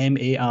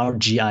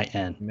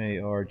 Margin.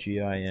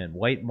 Margin.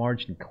 White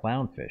margin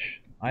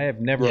clownfish. I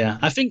have never. Yeah,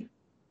 I think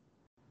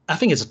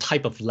it's a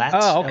type of lat.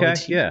 Oh, okay.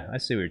 Yeah, I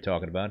see what you're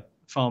talking about.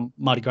 From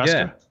Madagascar.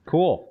 Yeah,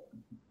 cool.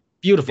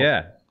 Beautiful.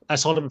 Yeah. I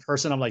saw them in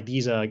person. I'm like,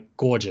 these are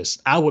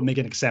gorgeous. I would make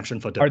an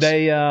exception for those.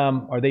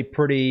 Are they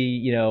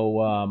pretty,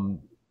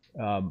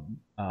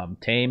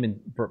 tame and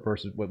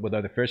versus with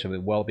other fish? Are they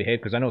well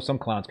behaved? Because I know some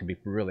clowns can be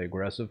really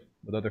aggressive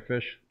with other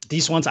fish.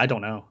 These ones, I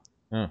don't know.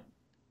 Huh.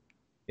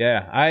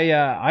 Yeah,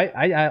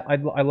 I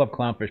love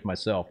clownfish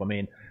myself. I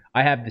mean,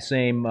 I have the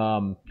same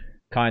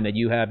kind that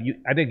you have.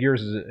 I think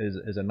yours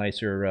is a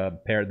nicer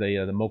pair.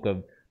 The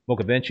Mocha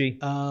Vinci.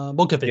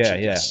 Mocha Vinci. Yeah,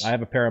 yes. I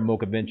have a pair of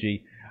Mocha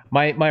Vinci.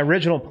 My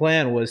original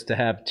plan was to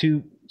have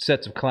 2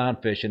 sets of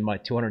clownfish in my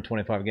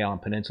 225-gallon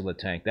Peninsula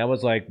tank. That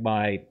was like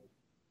my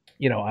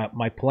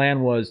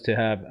plan was to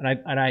have,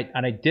 and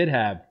I did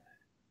have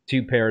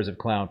 2 pairs of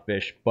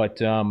clownfish,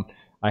 but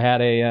I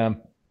have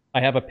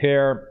a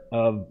pair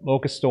of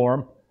Mocha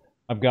Storm.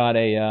 I've got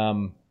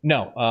I've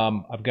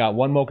got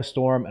 1 Mocha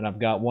Storm and I've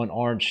got 1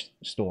 Orange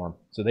Storm.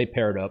 So they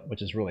paired up,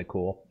 which is really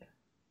cool.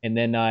 And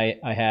then I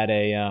had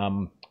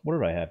what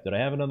did I have? Did I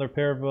have another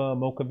pair of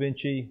Mocha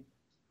Vinci?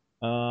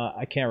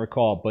 I can't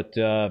recall, but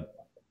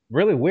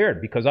really weird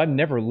because I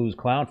never lose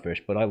clownfish,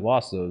 but I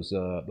lost those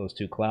 2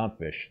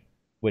 clownfish,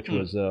 which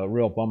was a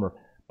real bummer.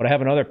 But I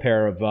have another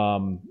pair of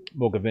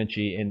Mocha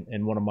Vinci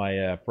in one of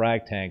my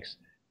frag tanks,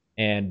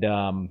 and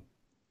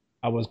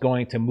I was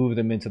going to move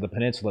them into the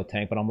Peninsula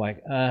tank, but I'm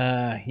like,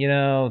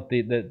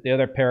 the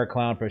other pair of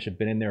clownfish have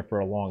been in there for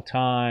a long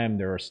time.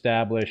 They're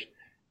established.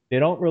 They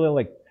don't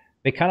really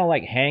they kind of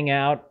hang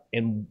out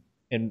in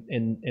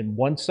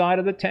one side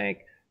of the tank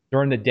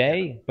during the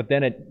day, but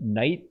then at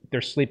night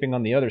they're sleeping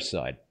on the other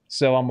side.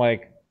 So I'm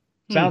like,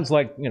 sounds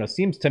like,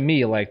 seems to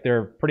me like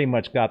they're pretty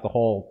much got the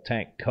whole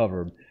tank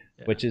covered,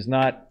 which is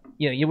not,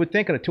 you would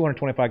think in a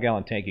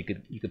 225-gallon tank you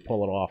could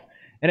pull it off.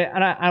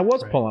 And I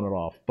was pulling it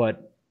off,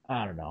 but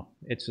I don't know.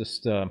 It's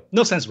just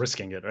no sense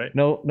risking it, right?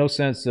 No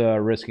sense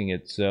risking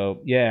it. So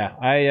yeah,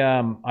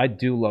 I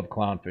do love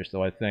clownfish,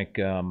 though. I think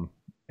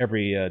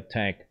every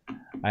tank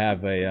I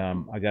have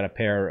I got a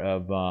pair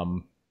of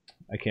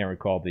I can't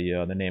recall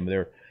the name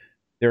of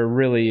they're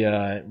really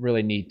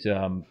really neat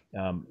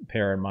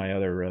pair in my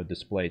other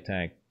display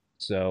tank.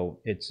 So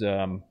it's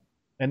and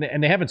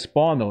they haven't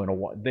spawned though in a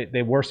while.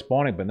 They were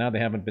spawning, but now they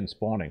haven't been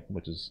spawning,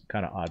 which is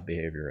kind of odd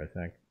behavior, I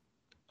think.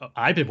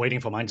 I've been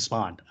waiting for mine to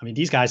spawn. I mean,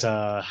 these guys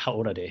are, how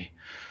old are they?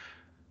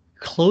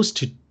 Close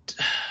to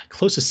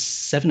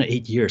 7 or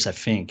 8 years, I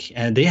think,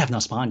 and they have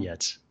not spawned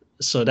yet.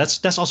 So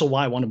that's also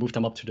why I want to move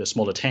them up to the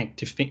smaller tank.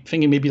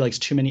 Thinking maybe like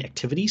too many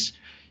activities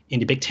in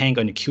the big tank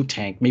or in the cube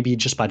tank. Maybe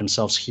just by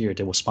themselves here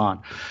they will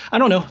spawn. I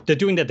don't know. They're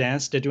doing their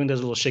dance. They're doing their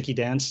little shaky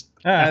dance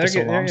after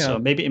so long. So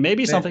maybe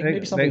something.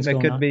 Maybe something's going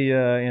on. They could be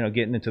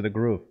getting into the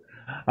groove.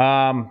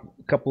 A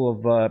couple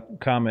of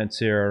comments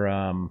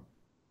here.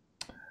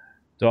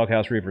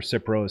 Doghouse Reefer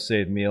Cipro has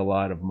saved me a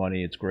lot of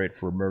money. It's great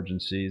for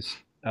emergencies.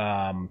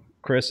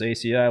 Chris,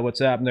 ACI, what's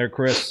happening there,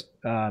 Chris?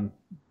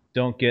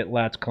 Don't get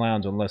Lats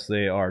clowns unless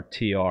they are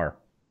TR.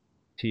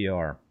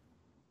 TR.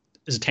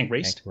 Is it tank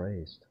raised? Tank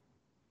raised.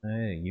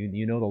 Hey,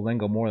 you know the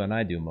lingo more than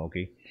I do,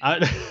 Mok-Yi.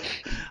 I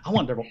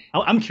wonder.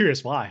 I'm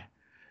curious why.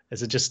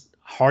 Is it just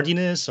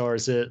hardiness or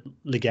is it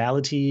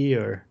legality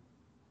or?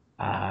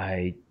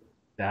 I'll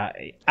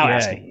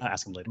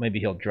ask him later. Maybe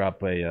he'll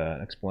drop a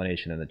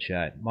explanation in the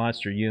chat.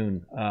 Monster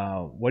Yoon,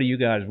 what are you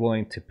guys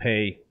willing to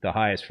pay the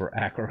highest for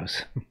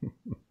acros?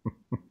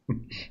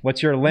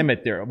 What's your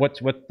limit there? What's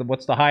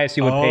the highest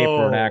you would pay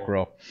for an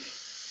acro?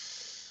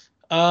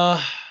 At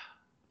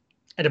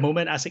the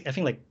moment, I think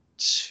like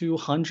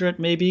 200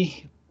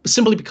 maybe.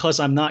 Simply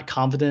because I'm not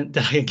confident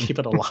that I can keep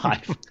it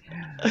alive.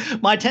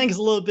 My tank is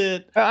a little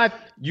bit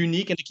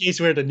unique in the case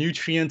where the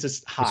nutrients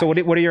is high. So what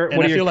are you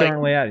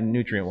currently at in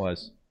nutrient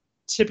wise?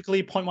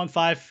 typically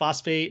 0.15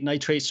 phosphate,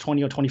 nitrates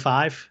 20 or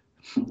 25.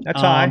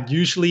 That's high.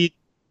 Usually,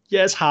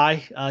 yeah, it's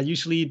high.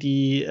 Usually,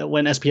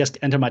 when SPS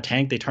enter my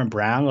tank, they turn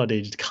brown or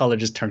the color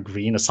just turn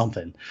green or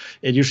something.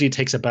 It usually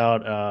takes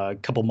about a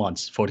couple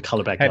months for the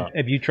color back up.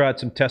 Have you tried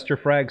some tester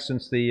frags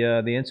since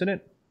the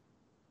incident?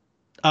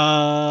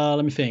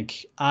 Let me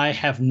think. I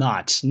have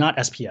not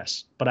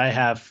SPS, but I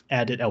have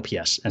added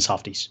LPS and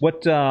softies.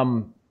 What?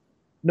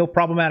 No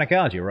problematic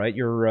algae, right?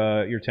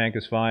 Your tank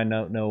is fine.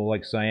 No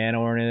like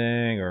cyano or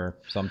anything, or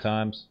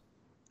sometimes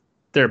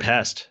they're a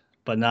pest,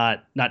 but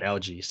not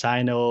algae.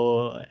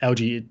 Cyano,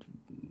 algae,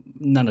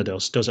 none of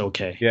those. Those are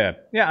okay. Yeah.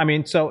 I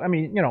mean,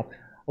 a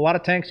lot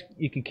of tanks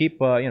you can keep.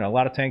 A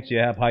lot of tanks you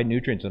have high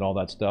nutrients and all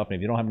that stuff. And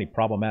if you don't have any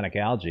problematic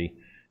algae,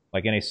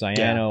 like any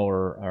cyano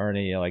or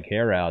any like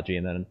hair algae,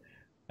 and then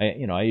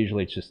I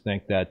usually just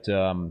think that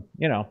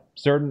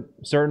certain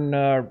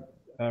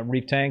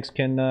reef tanks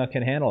can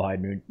handle high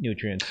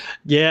nutrients.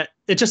 Yeah,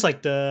 it's just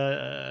like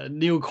the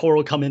new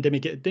coral come in, they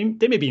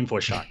may be in for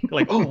a shock.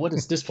 Like, oh, what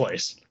is this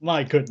place?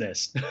 My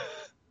goodness.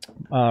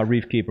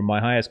 Reef Keeper, my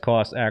highest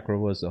cost acro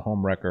was a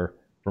home wrecker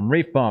from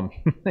ReefBum.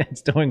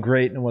 It's doing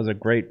great and was a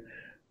great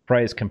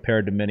price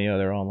compared to many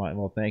other online.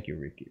 Well, thank you,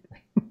 Reef Keeper.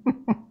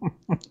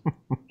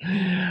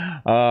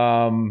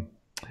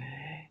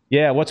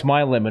 Yeah, what's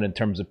my limit in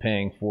terms of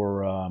paying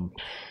for an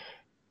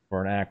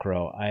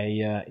acro?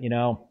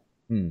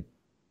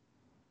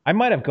 I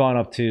might have gone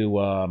up to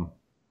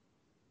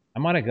I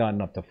might have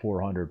gotten up to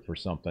 400 for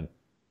something.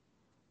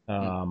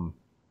 It's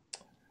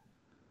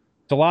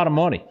a lot of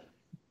money.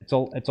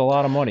 It's a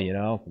lot of money,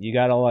 You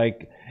gotta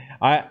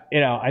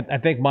I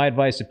think my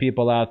advice to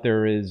people out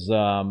there is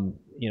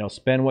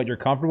spend what you're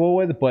comfortable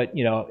with, but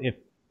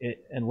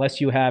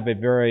unless you have a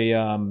very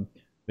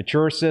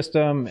mature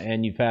system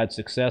and you've had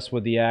success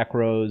with the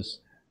acros,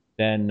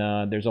 then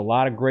there's a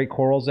lot of great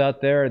corals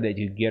out there that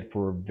you get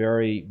for a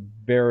very,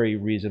 very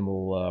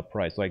reasonable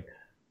price. Like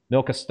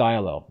Milka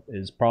Stylo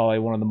is probably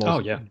one of the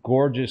most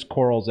gorgeous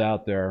corals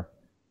out there.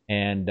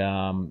 And,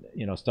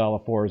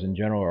 stylophores in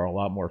general are a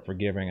lot more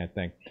forgiving, I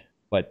think.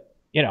 But,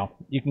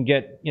 you can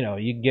get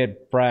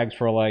frags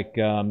for like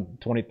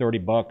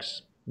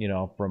 $20-30,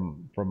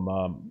 from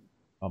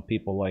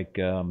people like,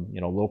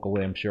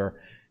 locally, I'm sure.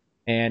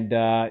 And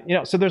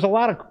so there's a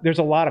lot of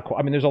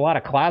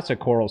classic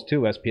corals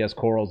too, SPS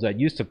corals that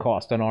used to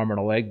cost an arm and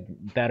a leg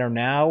that are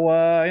now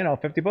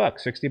 $50,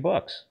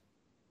 $60.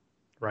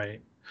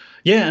 Right.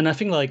 Yeah, and I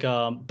think like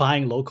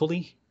buying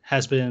locally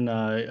has been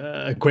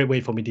a great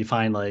way for me to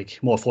find like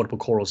more affordable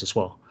corals as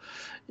well.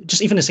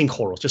 Just even the same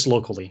corals, just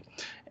locally.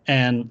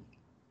 And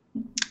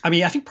I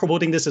mean, I think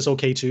promoting this is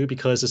okay too,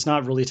 because it's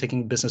not really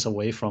taking business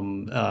away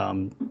from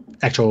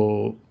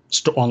actual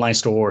online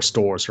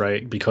stores,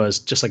 right? Because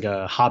just like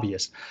a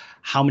hobbyist,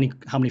 how many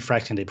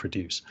frags can they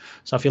produce?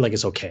 So I feel like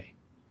it's okay.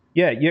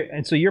 Yeah,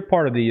 and so you're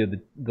part of the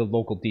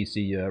local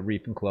DC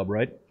reefing club,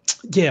 right?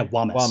 Yeah,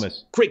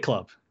 WAMIS. Great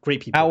club,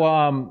 great people.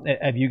 How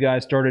have you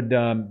guys started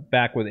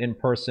back with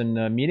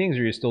in-person meetings,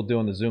 or are you still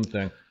doing the Zoom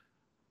thing?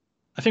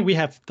 I think we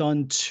have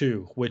done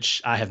 2,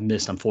 which I have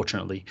missed,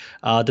 unfortunately.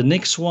 The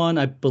next one,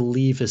 I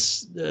believe,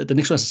 is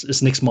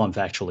next month,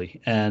 actually.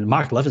 And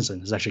Mark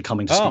Levinson is actually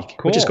coming to speak,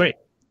 cool. Which is great.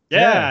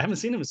 Yeah, I haven't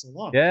seen him in so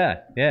long. Yeah.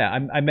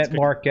 I met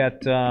Mark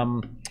at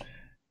the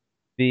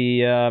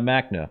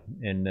MACNA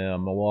in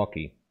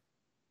Milwaukee.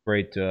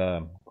 Great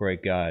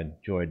guy.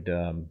 Enjoyed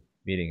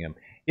meeting him.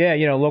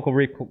 Yeah, local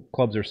reef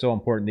clubs are so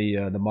important.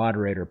 The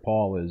moderator,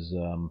 Paul, is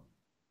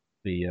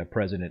the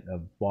president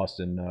of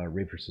Boston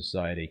Reefer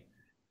Society.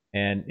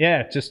 And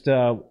yeah, just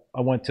I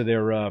went to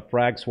their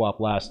frag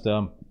swap last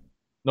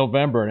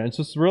November, and it's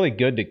just really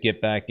good to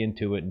get back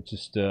into it and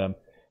just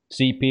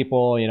see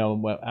people,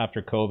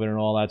 after COVID and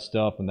all that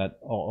stuff, and that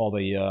all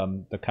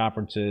the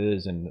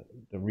conferences and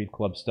the reef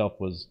club stuff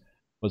was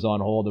on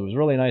hold. It was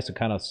really nice to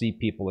kind of see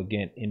people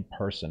again in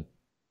person.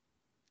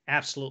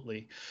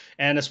 Absolutely.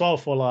 And as well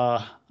for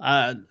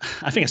I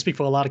think I speak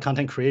for a lot of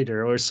content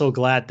creators. We're so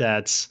glad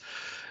that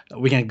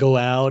we can go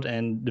out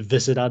and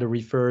visit other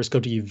reefers, go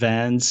to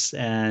events,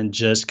 and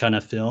just kind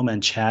of film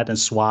and chat and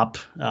swap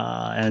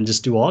and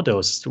just do all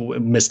those. We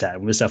missed that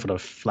for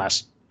the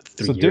last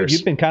 3 years. So, dude,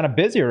 you've been kind of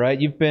busy, right?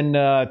 You've been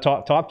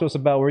talk to us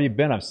about where you've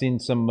been. I've seen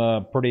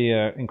some pretty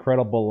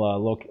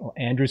incredible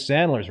Andrew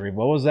Sandler's reef.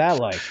 What was that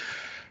like?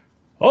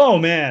 Oh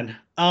man,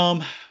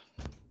 mind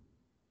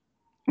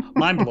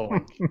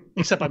blowing.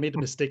 Except I made the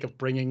mistake of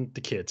bringing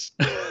the kids.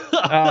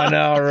 Oh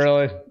no,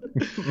 really?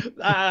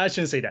 I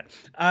shouldn't say that.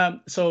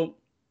 So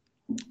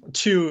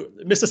to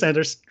Mr.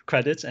 Sanders'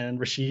 credits and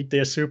Rashid,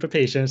 they're super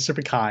patient,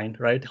 super kind,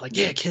 right? They're like,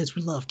 yeah, kids,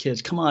 we love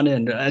kids. Come on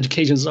in,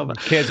 education's over.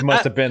 Kids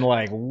must have been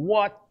like,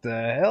 what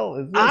the hell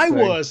is this?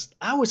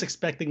 I was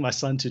expecting my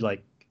son to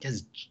like get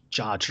his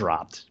jaw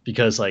dropped,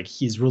 because like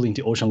he's really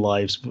into ocean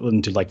lives,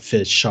 into like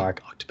fish,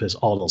 shark, octopus,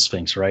 all those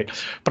things, right?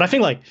 But I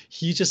think like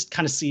he just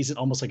kind of sees it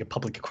almost like a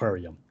public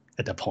aquarium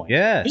at that point.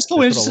 Yeah. He's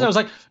so interested. I was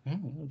like,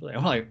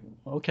 I'm like,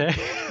 okay.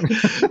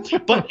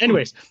 But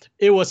anyways,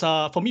 it was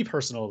for me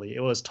personally,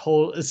 it was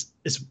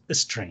it's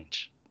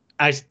strange.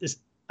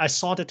 I I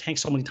saw the tank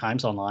so many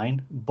times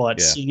online, but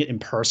Yeah. seeing it in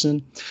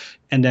person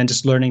and then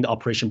just learning the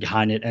operation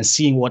behind it and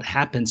seeing what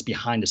happens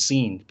behind the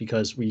scene,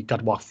 because we got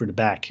to walk through the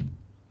back.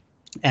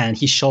 And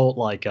he showed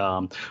like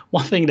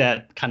one thing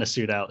that kind of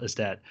stood out is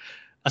that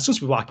as soon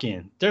as we walk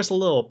in, there's a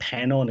little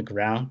panel on the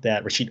ground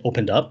that Rashid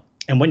opened up.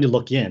 And when you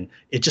look in,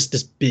 it's just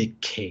this big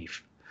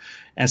cave.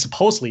 And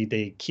supposedly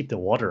they keep the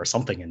water or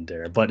something in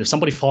there. But if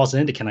somebody falls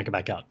in, they cannot get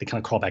back out. They kind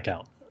of crawl back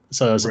out.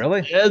 So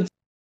Really?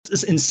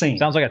 it's insane.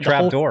 Sounds like a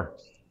trap door.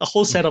 The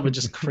whole setup is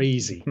just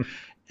crazy.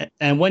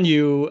 And when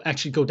you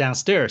actually go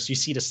downstairs, you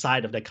see the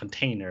side of that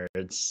container.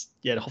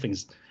 The whole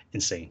thing's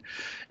insane.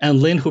 And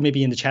Lynn, who may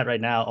be in the chat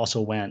right now, also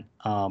went.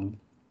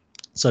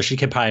 So she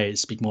can probably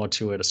speak more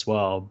to it as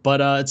well.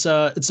 But it's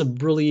a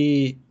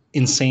really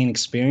insane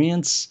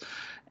experience,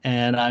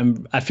 and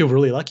I feel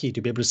really lucky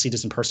to be able to see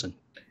this in person.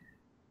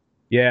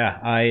 Yeah,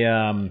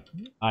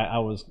 I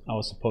was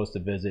supposed to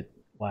visit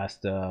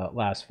last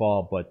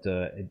fall, but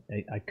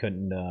I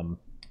couldn't.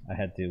 I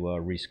had to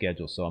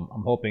reschedule, so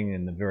I'm hoping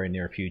in the very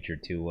near future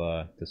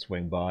to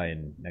swing by,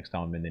 and next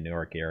time I'm in the New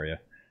York area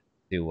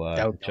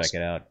to check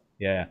it out.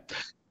 Yeah.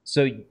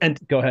 So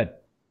go ahead.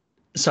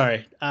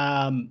 Sorry.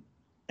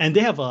 And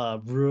they have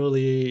a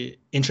really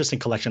interesting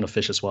collection of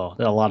fish as well.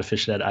 There are a lot of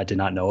fish that I did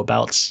not know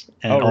about,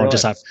 and really?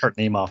 just I've heard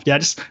name off. Yeah, I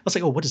was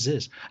like, oh, what is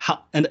this?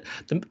 How? And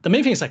the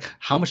main thing is like,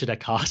 how much did that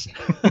cost?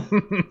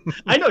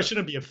 I know it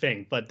shouldn't be a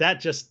thing, but that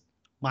just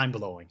mind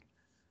blowing.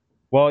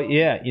 Well,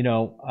 yeah,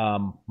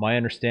 my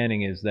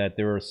understanding is that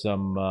there are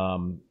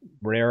some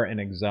rare and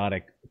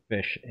exotic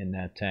fish in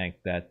that tank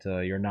that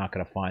you're not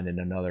going to find in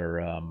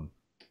another,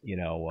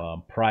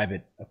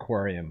 private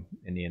aquarium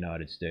in the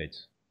United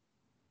States.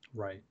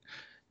 Right.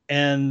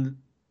 And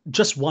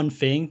just one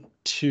thing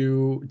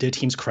to their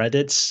team's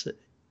credits,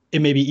 it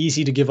may be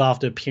easy to give off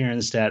the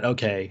appearance that,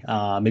 okay,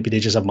 maybe they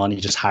just have money,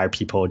 just hire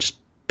people, just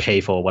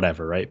pay for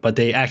whatever, right? But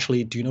they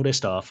actually do know their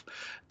stuff.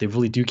 They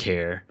really do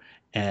care.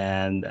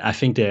 And I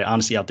think they're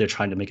honestly out there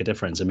trying to make a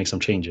difference and make some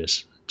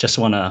changes. Just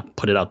want to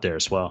put it out there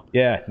as well.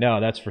 Yeah,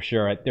 no, that's for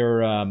sure.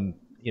 They're,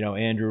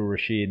 Andrew,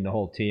 Rashid, and the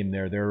whole team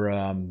there.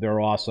 They're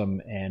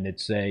awesome, and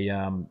it's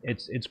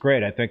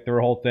great. I think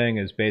their whole thing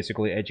is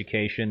basically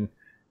education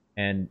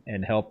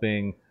and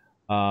helping,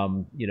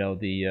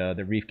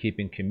 the reef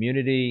keeping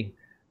community,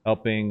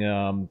 helping,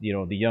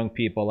 the young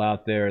people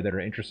out there that are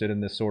interested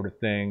in this sort of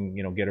thing,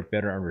 get a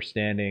better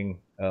understanding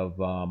of,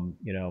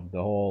 the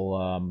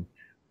whole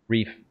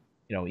reef,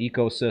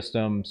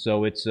 ecosystem.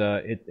 So it's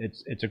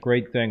a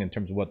great thing in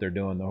terms of what they're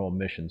doing, their whole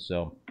mission.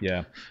 So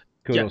yeah,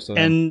 kudos to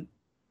them.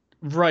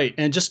 Right.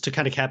 And just to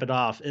kind of cap it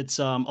off, it's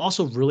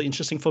also really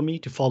interesting for me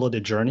to follow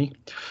the journey,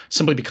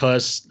 simply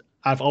because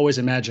I've always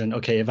imagined,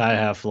 okay, if I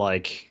have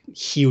like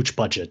huge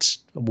budgets,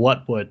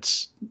 what would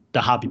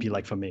the hobby be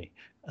like for me?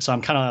 So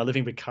I'm kind of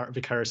living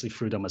vicariously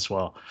through them as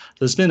well.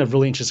 So it's been a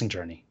really interesting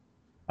journey.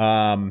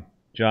 John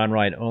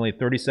Wright, only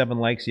 37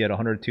 likes, yet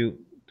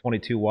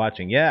 122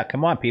 watching. Yeah,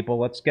 come on, people,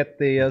 let's get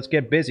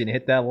busy and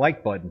hit that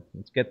like button.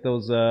 Let's get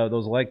those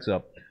likes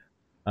up.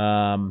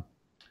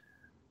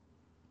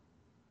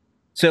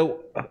 So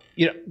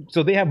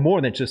so they have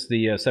more than just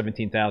the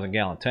 17,000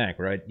 gallon tank,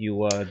 right?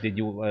 Did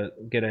you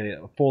get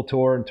a full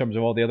tour in terms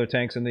of all the other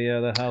tanks in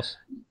the house?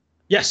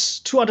 Yes,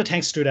 2 other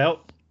tanks stood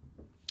out.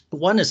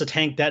 One is a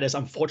tank that is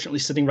unfortunately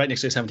sitting right next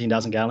to a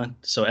 17,000 gallon,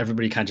 so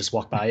everybody kind of just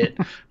walk by it.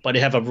 But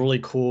they have a really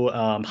cool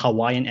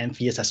Hawaiian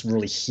amphias that's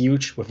really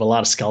huge with a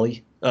lot of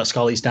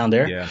scullies down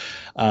there. Yeah.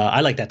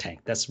 I like that tank.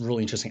 That's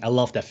really interesting. I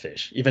love that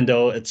fish, even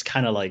though it's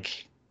kind of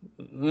like,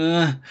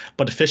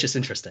 but the fish is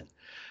interesting.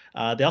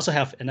 They also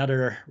have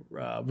another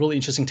really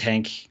interesting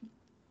tank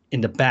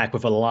in the back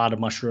with a lot of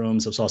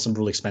mushrooms. I saw some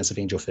really expensive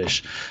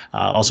angelfish.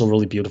 Also,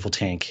 really beautiful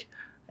tank.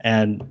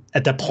 And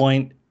at that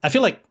point, I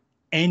feel like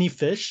any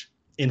fish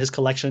in his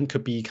collection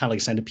could be kind of like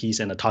a centerpiece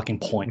and a talking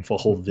point for a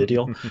whole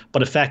video. But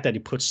the fact that he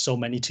puts so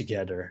many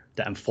together,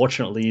 that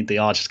unfortunately they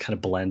all just kind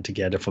of blend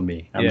together for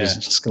me. I'm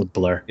just going to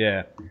blur.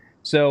 Yeah.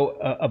 So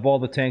of all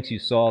the tanks you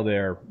saw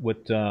there,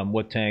 what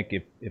tank,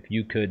 if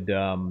you could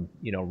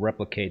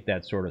replicate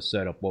that sort of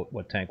setup,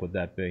 what tank would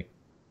that be?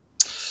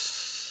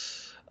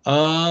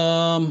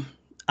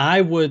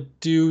 I would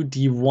do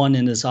the one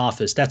in his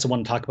office. That's the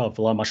one to talk about with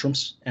a lot of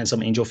mushrooms and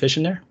some angelfish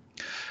in there,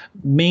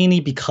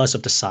 mainly because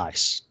of the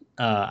size.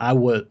 I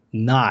would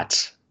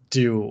not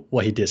do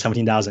what he did,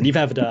 17,000.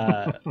 Even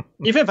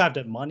if I have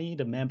the money,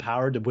 the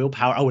manpower, the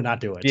willpower, I would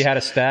not do it. You had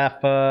a staff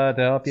to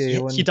help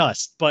you? He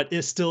does, but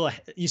you still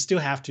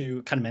have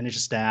to kind of manage the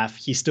staff.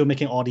 He's still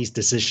making all these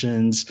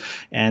decisions,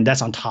 and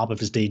that's on top of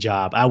his day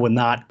job. I would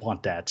not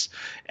want that.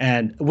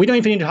 And we don't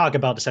even need to talk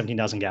about the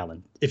 17,000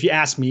 gallon. If you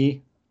ask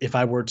me if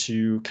I were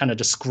to kind of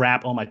just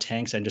scrap all my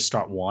tanks and just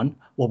start one,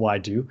 what would I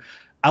do?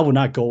 I would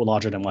not go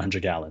larger than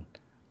 100 gallon.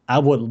 I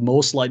would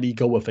most likely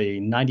go with a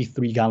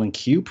 93 gallon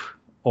cube,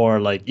 or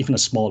like even a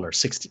smaller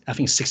 60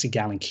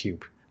 gallon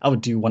cube. I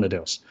would do one of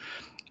those.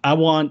 I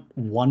want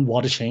one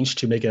water change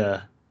to make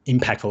a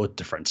impactful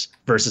difference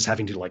versus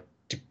having to like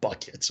do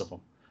buckets of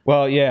them.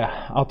 Well,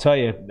 yeah, I'll tell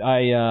you,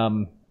 I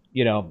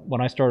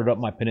when I started up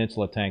my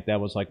Peninsula tank, that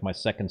was like my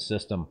second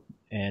system,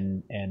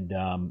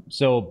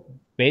 So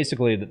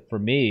basically, for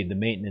me, the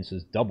maintenance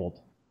has doubled,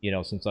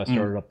 since I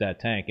started up that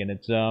tank, and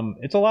it's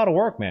a lot of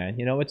work, man.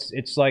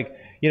 It's like,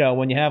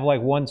 when you have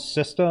like one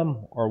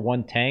system or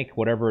one tank,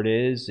 whatever it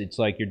is, it's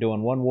like you're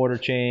doing one water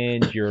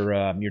change,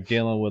 you're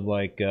dealing with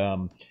like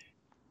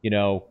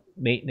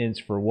maintenance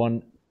for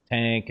one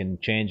tank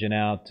and changing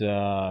out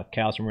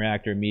calcium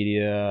reactor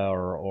media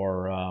or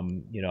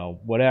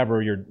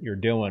whatever you're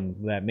doing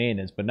with that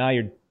maintenance. But now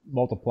you're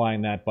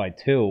multiplying that by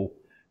two,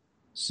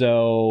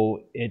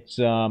 so it's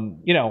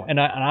and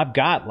I've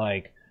got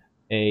like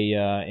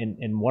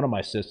in one of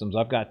my systems,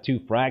 I've got two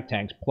frag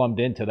tanks plumbed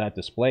into that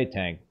display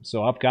tank.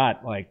 So I've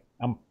got like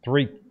I'm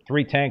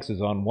three tanks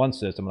is on one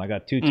system, and I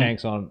got two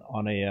tanks on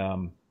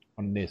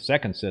the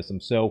second system.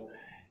 So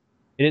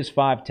it is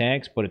 5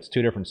 tanks, but it's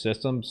 2 different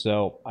systems.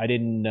 So I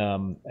didn't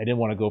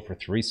want to go for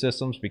 3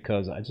 systems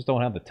because I just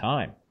don't have the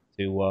time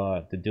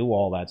to do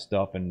all that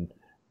stuff and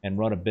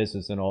run a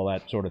business and all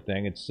that sort of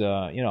thing. It's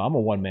I'm a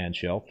one-man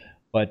show,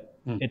 but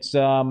it's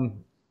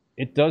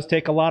it does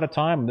take a lot of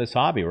time in this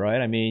hobby,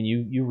 right? I mean,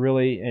 you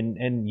really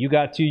and you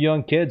got 2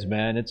 young kids,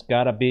 man. It's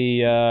got to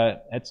be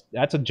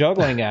that's a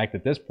juggling act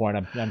at this point.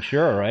 I'm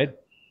sure, right?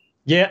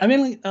 Yeah, I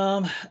mean,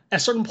 at a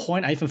certain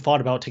point, I even thought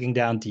about taking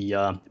down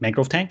the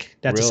mangrove tank.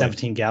 That's a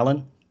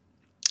 17-gallon,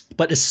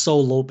 but it's so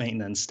low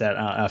maintenance that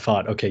I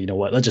thought, okay, you know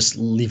what? Let's just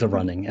leave it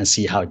running and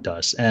see how it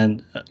does.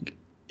 And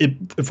it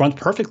runs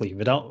perfectly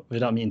without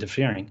me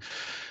interfering.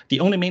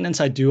 The only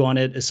maintenance I do on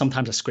it is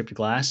sometimes I scrape the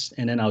glass,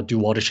 and then I'll do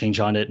water change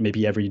on it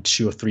maybe every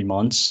 2 or 3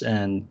 months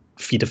and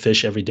feed the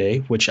fish every day,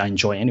 which I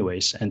enjoy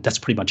anyways. And that's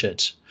pretty much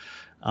it.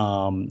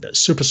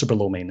 Super, super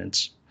low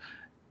maintenance.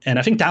 And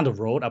I think down the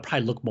road, I'll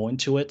probably look more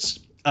into it.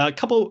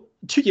 2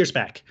 years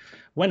back,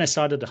 when I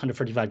started the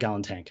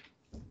 135-gallon tank,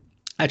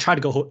 I tried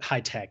to go high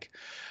tech,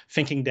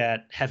 thinking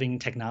that having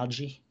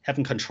technology,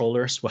 having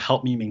controllers will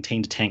help me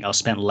maintain the tank. I'll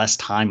spend less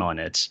time on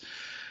it.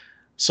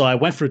 So I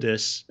went through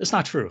this. It's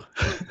not true.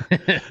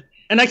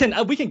 And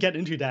we can get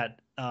into that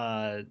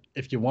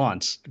if you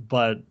want,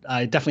 but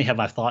I definitely have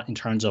my thought in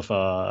terms of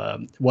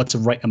what's the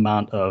right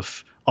amount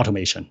of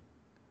automation.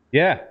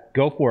 Yeah,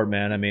 go for it,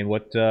 man. I mean,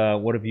 what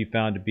have you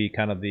found to be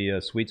kind of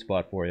the sweet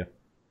spot for you?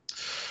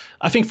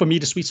 I think for me,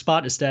 the sweet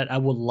spot is that I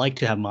would like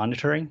to have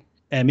monitoring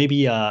and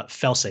maybe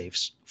fail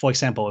safes. For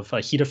example, if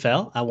a heater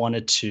fell, I want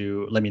it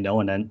to let me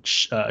know and then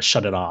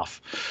shut it off.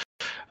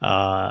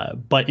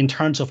 But in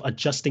terms of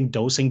adjusting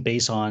dosing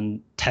based on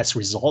test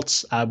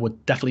results, I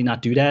would definitely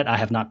not do that. I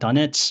have not done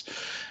it.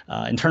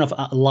 In terms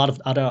of a lot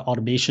of other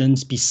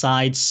automations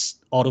besides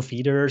auto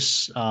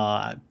feeders,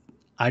 I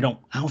don't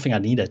think I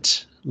need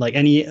it. Like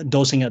any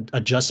dosing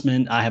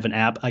adjustment, I have an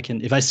app. I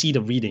can, if I see the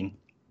reading.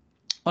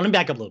 Let me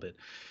back up a little bit.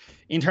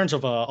 In terms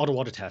of auto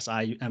water tests,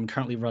 I am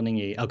currently running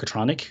a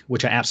Algotronic,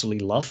 which I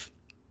absolutely love.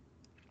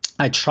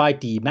 I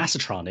tried the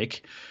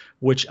Mastertronic,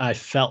 which I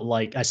felt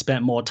like I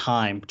spent more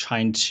time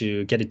trying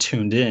to get it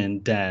tuned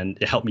in than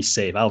it helped me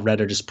save. I'll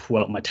rather just pull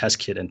out my test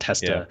kit and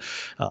test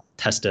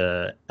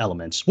the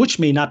elements, which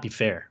may not be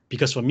fair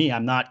because for me,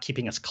 I'm not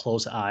keeping as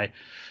close a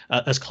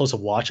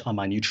watch on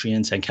my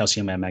nutrients and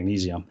calcium and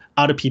magnesium.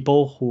 Other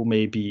people who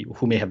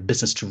may have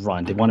business to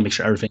run, they want to make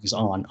sure everything is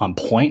on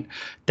point.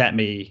 That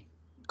may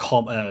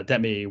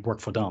work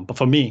for them, but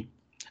for me,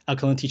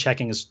 alkalinity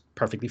checking is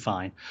perfectly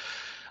fine.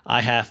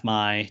 I have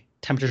my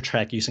temperature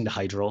check using the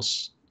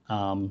hydros.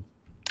 I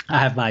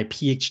have my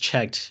pH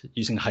checked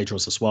using the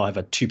hydros as well. I have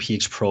a 2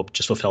 pH probe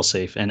just for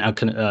fail-safe, and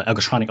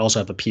Algotronic also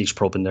have a pH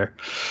probe in there.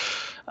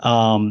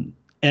 And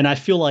I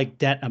feel like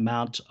that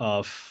amount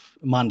of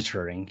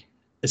monitoring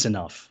is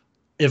enough.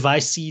 If I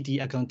see the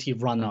alkalinity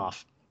run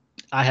off,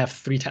 I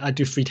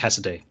do 3 tests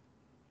a day.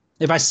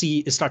 If I see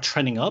it start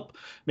trending up,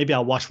 maybe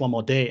I'll watch one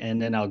more day,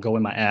 and then I'll go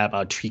in my app,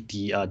 I'll tweak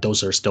the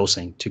doser's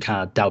dosing to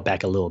kind of dial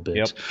back a little bit.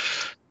 Yep.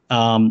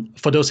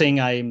 For dosing,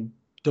 I'm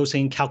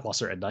dosing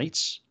Kalkwasser at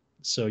nights.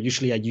 So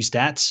usually I use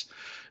that.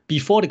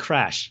 Before the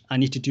crash, I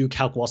need to do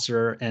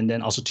Kalkwasser and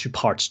then also 2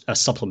 parts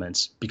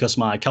supplements because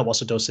my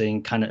Kalkwasser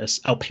dosing kind of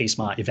outpaced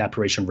my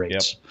evaporation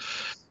rates. Yep.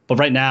 But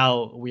right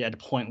now, we're at a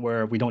point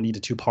where we don't need the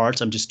 2 parts.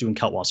 I'm just doing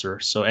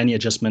Kalkwasser. So any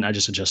adjustment, I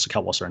just adjust the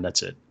Kalkwasser and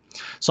that's it.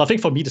 So I think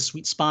for me, the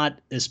sweet spot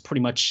is pretty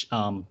much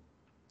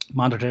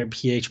monitor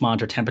pH,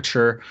 monitor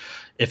temperature.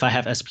 If I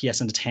have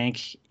SPS in the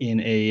tank in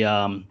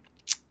a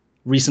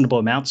reasonable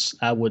amounts,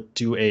 I would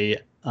do a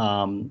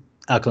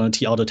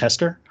alkalinity auto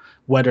tester,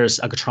 whether it's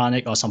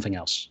Algotronic or something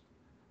else.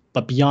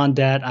 But beyond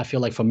that, I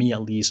feel like for me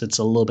at least, it's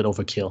a little bit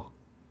overkill.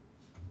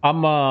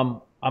 I'm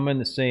in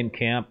the same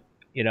camp.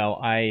 If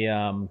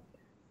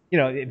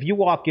you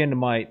walk into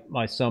my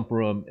sump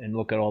room and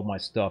look at all my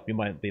stuff, you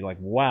might be like,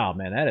 wow,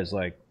 man, that's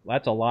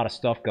a lot of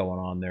stuff going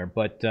on there.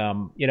 But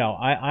I'm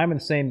in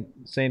the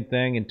same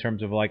thing in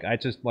terms of like I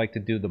just like to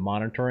do the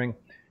monitoring.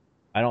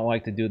 I don't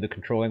like to do the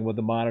controlling with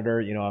the monitor.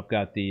 I've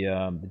got the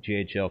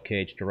GHL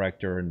KH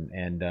director,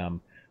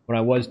 and when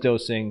I was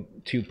dosing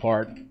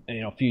 2-part,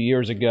 a few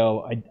years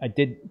ago, I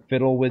did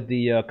fiddle with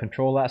the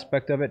control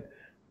aspect of it,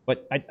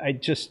 but I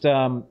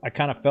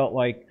kind of felt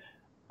like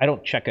I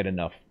don't check it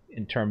enough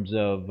in terms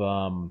of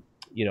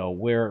you know,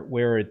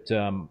 where it,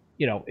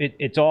 you know,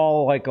 it's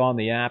all like on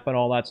the app and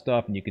all that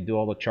stuff, and you can do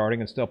all the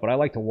charting and stuff. But I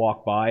like to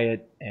walk by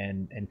it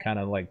and kind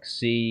of like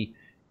see,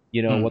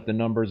 you know, what the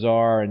numbers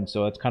are, and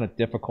so it's kind of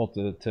difficult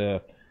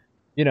to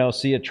you know,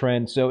 see a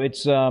trend. So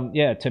it's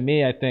yeah, to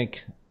me, I think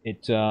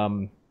it's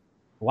a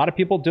lot of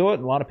people do it,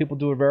 and a lot of people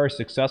do it very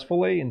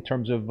successfully in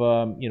terms of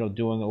you know,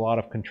 doing a lot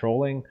of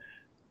controlling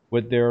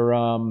with their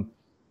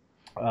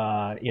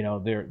you know,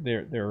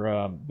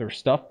 their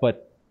stuff.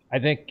 But I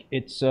think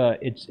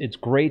it's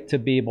great to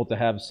be able to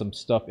have some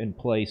stuff in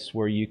place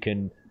where you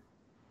can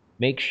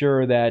make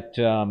sure that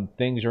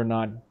things are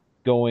not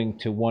going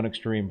to one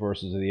extreme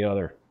versus the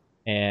other,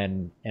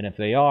 and if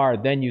they are,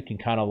 then you can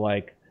kind of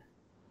like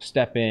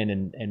step in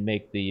and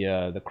make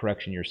the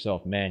correction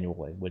yourself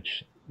manually,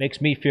 which makes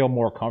me feel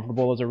more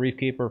comfortable as a reef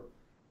keeper.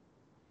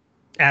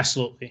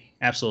 Absolutely,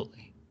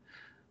 absolutely.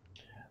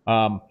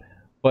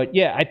 But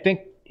yeah, I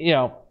think, you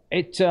know,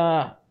 it's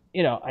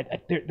you know,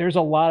 there's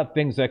a lot of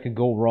things that could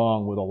go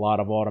wrong with a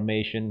lot of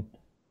automation.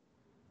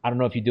 I don't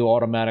know if you do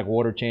automatic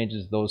water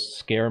changes; those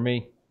scare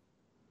me.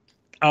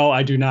 Oh,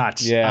 I do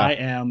not.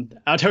 Yeah.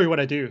 I'll tell you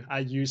what I do. I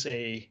use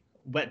a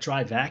wet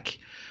dry vac.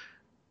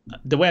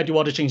 The way I do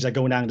water change is I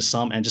go down to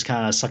some and just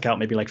kind of suck out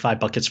maybe like 5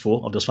 buckets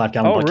full of those 5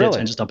 gallon Oh, buckets really?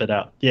 and just dump it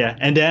out. Yeah.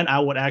 And then I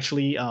would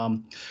actually, I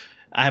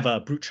have a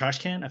brute trash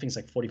can. I think it's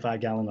like 45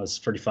 gallon or it's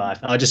 35.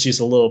 I just use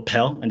a little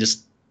pail and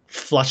just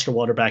flush the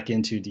water back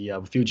into the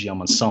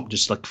refugium on sump,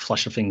 just like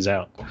flush the things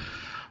out.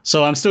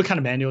 So I'm still kind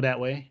of manual that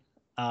way.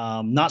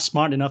 Not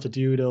smart enough to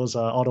do those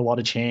auto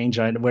water change,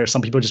 right, where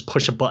some people just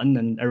push a button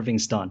and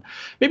everything's done.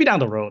 Maybe down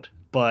the road,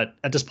 but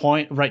at this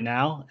point, right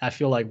now, I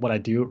feel like what I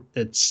do,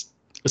 it's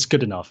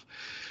good enough.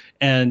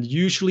 And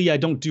usually I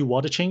don't do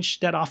water change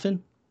that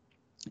often.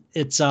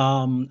 It's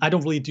I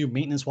don't really do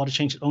maintenance water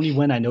change only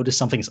when I notice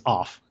something's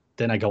off.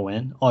 Then I go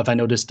in. Or if I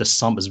notice the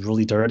sump is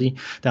really dirty,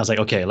 then I was like,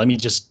 okay, let me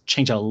just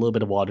change out a little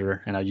bit of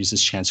water, and I'll use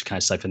this chance to kind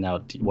of siphon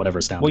out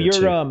whatever's down Well, there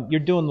too. you're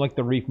doing like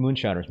the Reef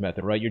Moonshiners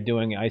method, right? You're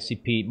doing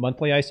ICP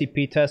monthly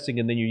ICP testing,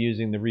 and then you're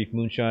using the Reef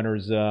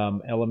Moonshiners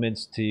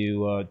elements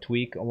to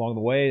tweak along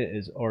the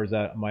way. Or is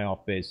that, am I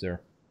off base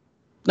there?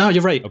 No,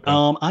 you're right. Okay.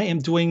 I am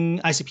doing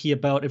ICP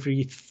about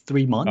every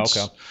 3 months.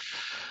 Okay.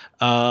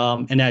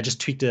 And then I just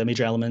tweak the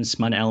major elements,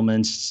 minor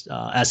elements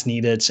as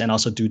needed, and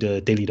also do the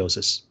daily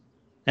doses.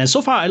 And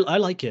so far, I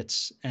like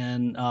it.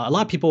 And a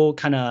lot of people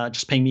kind of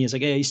just ping me as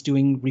like, hey, he's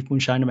doing Reef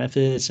Moonshiner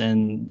methods.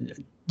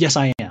 And yes,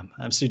 I am.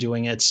 I'm still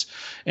doing it.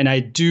 And I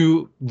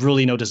do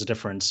really notice a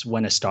difference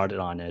when I started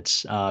on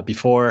it.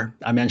 Before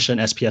I mentioned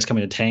SPS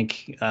coming in the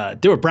tank,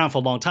 they were brown for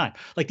a long time.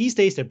 Like these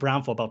days, they're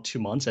brown for about 2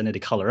 months and then they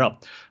color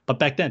up. But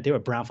back then, they were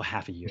brown for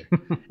half a year.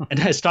 And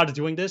then I started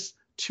doing this.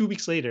 2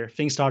 weeks later,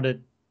 things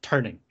started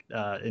turning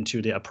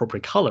into the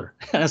appropriate color.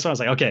 And that's when I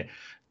was like, okay,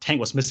 tank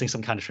was missing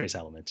some kind of trace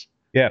element.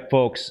 Yeah,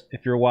 folks,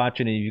 if you're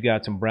watching and you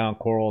got some brown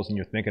corals and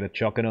you're thinking of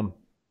chucking them,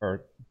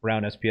 or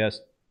brown SPS,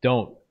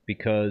 don't,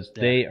 because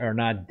they are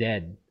not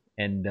dead,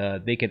 and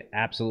they can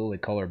absolutely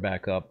color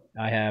back up.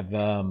 I have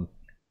a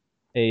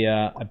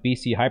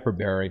BC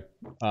hyperberry.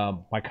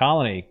 My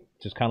colony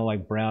just kind of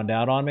like browned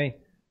out on me,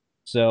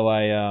 so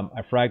I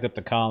fragged up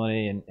the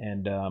colony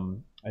and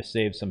I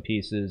saved some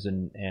pieces,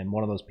 and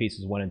one of those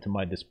pieces went into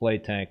my display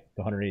tank,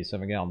 the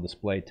 187 gallon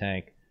display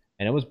tank.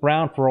 And it was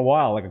brown for a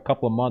while, like a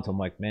couple of months. I'm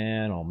like,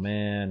 man, oh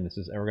man, this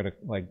is ever gonna,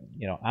 like,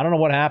 you know, I don't know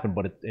what happened,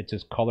 but it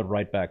just colored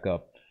right back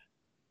up.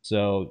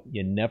 So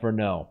you never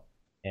know.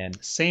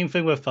 And same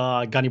thing with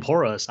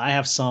Goniporus. I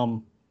have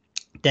some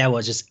that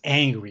was just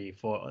angry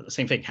for the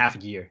same thing, half a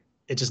year.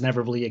 It just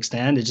never really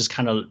extended. It just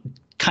kind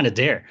of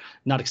there,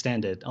 not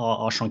extended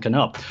or shrunken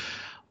up.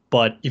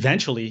 But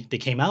eventually they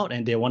came out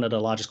and they're one of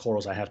the largest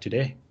corals I have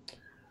today.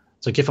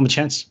 So give them a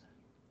chance.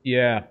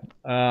 yeah,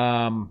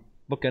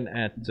 looking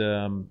at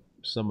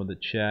some of the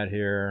chat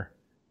here.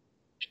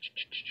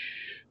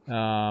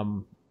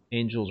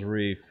 Angel's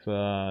Reef,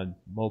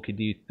 Mok-Yi,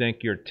 do you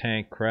think your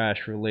tank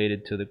crash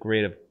related to the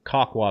grade of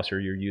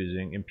cockwasser you're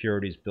using,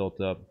 impurities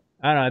built up?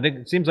 I don't know. I think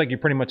it seems like you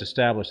pretty much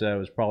established that it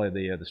was probably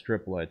the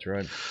strip lights,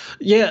 right?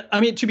 Yeah, I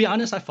mean, to be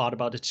honest, I thought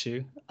about it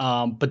too.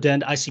 But then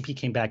the ICP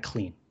came back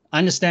clean. I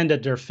understand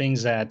that there are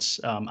things that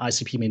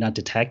ICP may not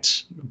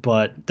detect,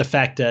 but the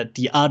fact that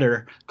the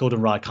other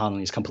goldenrod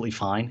colony is completely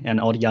fine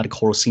and all the other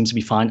corals seems to be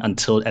fine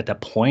until at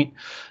that point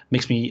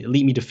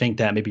lead me to think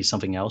that maybe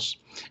something else.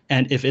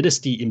 And if it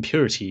is the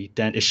impurity,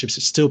 then it should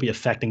still be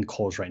affecting the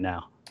corals right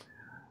now.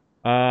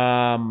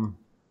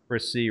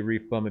 Chris C.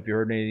 ReefBum, if you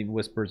heard any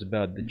whispers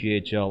about the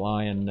GHL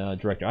Ion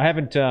director, I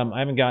haven't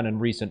gotten a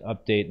recent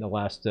update in the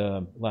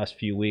last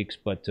few weeks,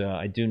 but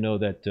I do know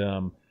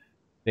that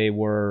they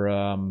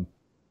were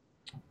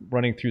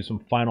running through some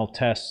final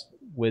tests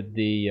with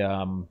the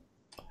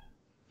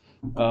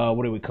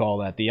what do we call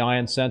that? The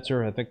ion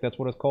sensor, I think that's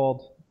what it's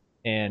called,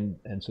 and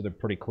so they're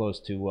pretty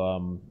close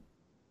to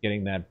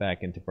getting that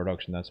back into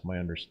production. That's my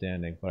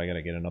understanding, but I got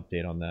to get an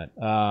update on that.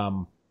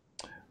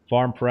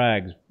 Farm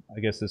Frags, I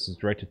guess this is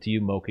directed to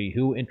you, Mok-Yi.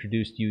 Who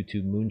introduced you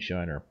to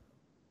Moonshiner?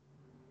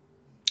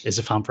 Is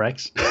it Farm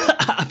Frags?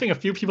 I think a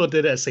few people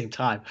did it at the same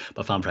time,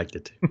 but Farm Frag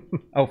did too.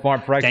 Oh,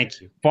 Farm Frag.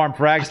 Thank you. Farm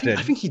Frags did.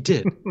 I think he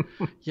did.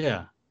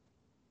 Yeah.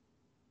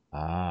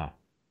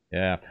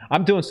 Yeah.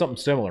 I'm doing something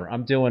similar.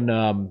 I'm doing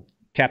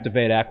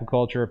Captivate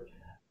Aquaculture.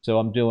 So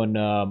I'm doing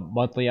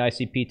monthly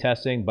ICP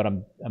testing, but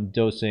I'm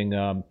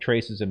dosing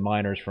traces and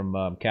minors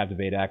from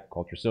Captivate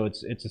Aquaculture. So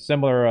it's a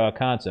similar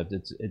concept.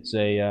 It's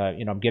a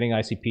I'm getting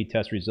ICP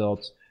test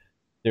results.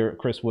 There,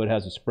 Chris Wood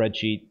has a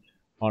spreadsheet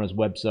on his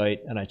website,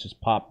 and I just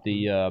pop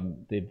the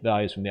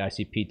values from the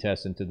ICP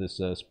test into this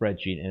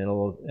spreadsheet, and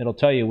it'll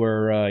tell you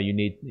where you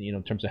need,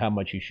 in terms of how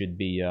much you should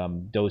be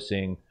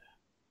dosing.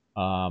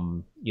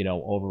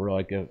 Over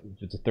like if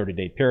it's a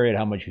 30-day period,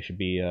 how much you should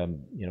be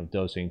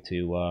dosing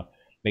to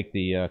make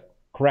the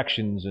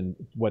corrections, and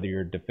whether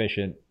you're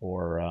deficient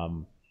or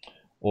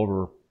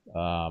over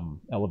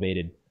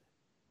elevated.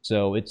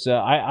 So it's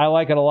I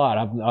like it a lot.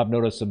 I've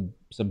noticed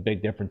some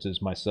big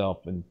differences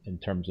myself in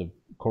terms of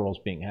corals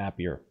being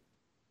happier.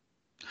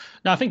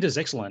 No, I think this is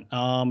excellent.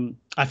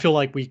 I feel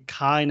like we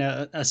kind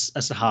of, as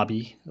a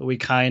hobby, we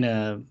kind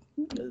of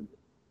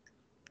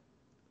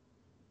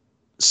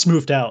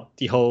smoothed out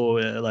the whole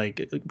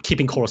like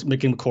keeping corals,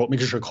 making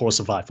sure corals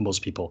survive for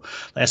most people.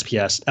 Like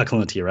SPS,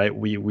 alkalinity, right?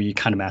 We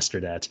kind of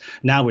mastered that.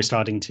 Now we're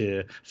starting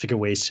to figure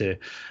ways to,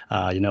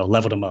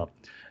 level them up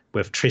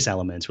with trace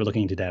elements. We're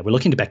looking into that. We're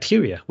looking into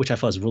bacteria, which I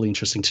thought is really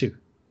interesting too.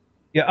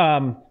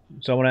 Yeah.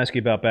 So I want to ask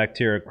you about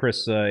bacteria.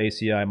 Chris,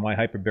 ACI, my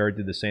hyperberry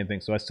did the same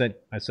thing. So I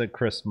sent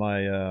Chris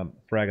my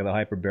frag of the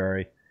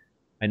hyperberry.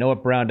 I know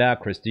it browned out,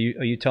 Chris. Are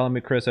you telling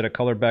me, Chris, that it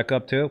colored back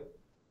up too?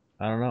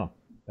 I don't know.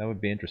 That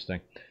would be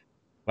interesting.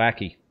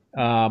 Wacky.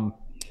 Go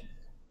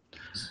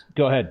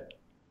ahead.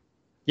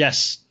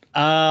 Yes.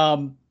 I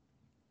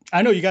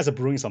know you guys are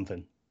brewing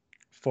something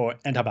for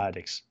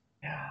antibiotics.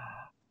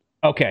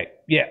 Okay.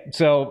 Yeah.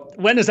 So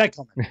when is that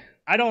coming?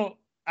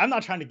 I'm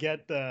not trying to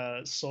get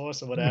the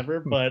source or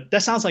whatever, but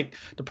that sounds like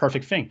the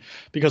perfect thing.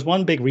 Because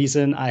one big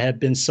reason I have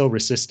been so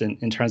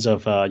resistant in terms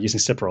of using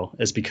Cipro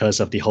is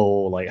because of the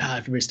whole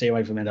everybody stay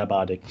away from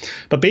antibiotic.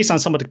 But based on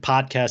some of the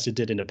podcasts you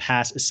did in the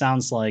past, it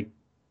sounds like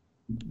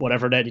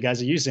whatever that you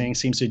guys are using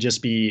seems to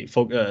just be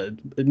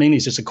mainly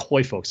it's just the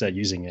koi folks that are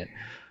using it.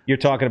 You're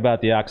talking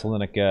about the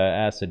oxalinic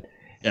acid.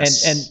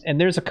 Yes. And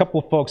there's a couple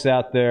of folks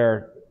out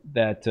there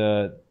that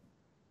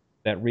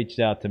reached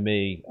out to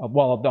me.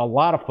 Well, a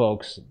lot of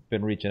folks have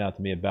been reaching out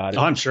to me about it.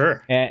 Oh, I'm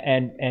sure.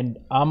 And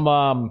I'm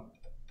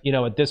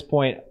at this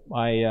point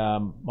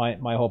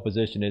my whole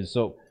position is,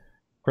 so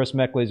Chris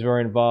Meckley is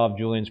very involved,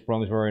 Julian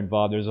Sprung's very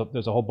involved.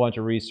 There's a whole bunch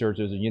of research.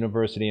 There's a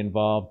university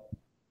involved.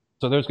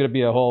 So there's going to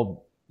be a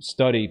whole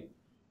study,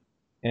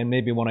 and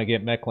maybe when I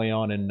get Meckley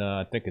on, and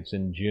I think it's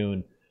in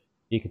June,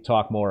 he could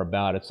talk more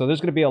about it. So there's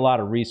going to be a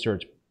lot of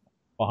research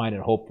behind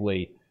it,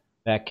 hopefully,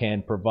 that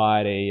can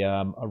provide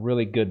a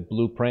really good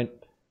blueprint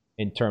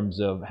in terms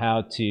of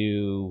how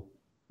to,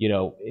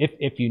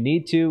 if you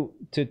need to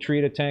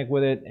treat a tank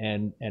with it,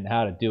 and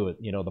how to do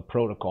it, the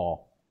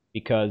protocol.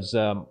 Because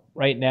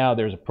right now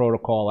there's a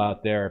protocol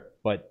out there,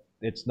 but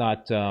it's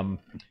not,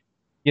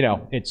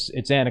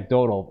 it's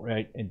anecdotal,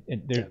 right? And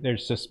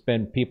there's just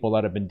been people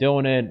that have been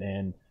doing it,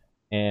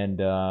 and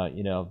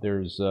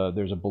there's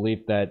a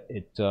belief that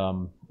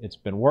it's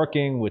been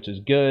working, which is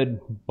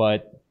good,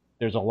 but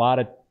there's a lot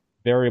of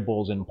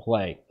variables in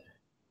play.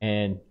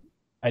 And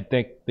I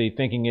think the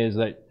thinking is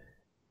that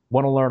you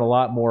want to learn a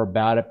lot more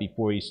about it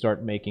before you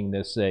start making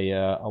this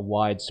a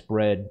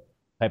widespread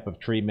type of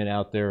treatment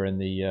out there in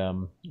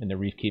the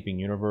reef keeping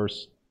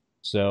universe.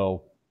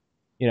 So,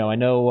 I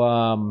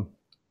know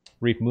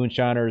Reef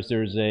Moonshiners,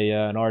 there's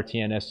an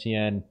RTN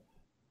STN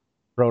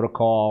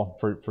protocol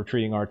for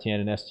treating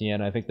RTN and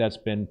STN. I think that's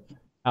been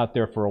out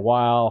there for a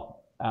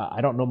while.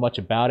 I don't know much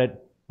about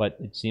it, but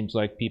it seems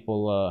like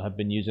people have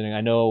been using it.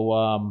 I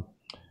know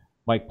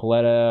Mike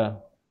Paletta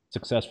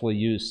successfully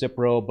used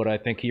Cipro, but I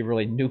think he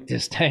really nuked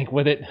his tank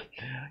with it.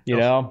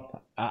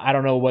 I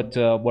don't know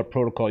what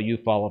protocol you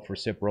follow for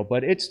Cipro,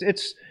 but it's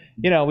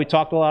we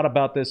talked a lot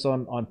about this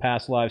on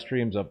past live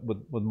streams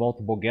with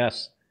multiple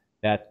guests,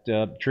 that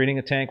treating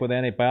a tank with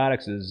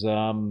antibiotics is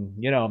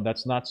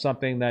that's not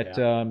something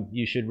that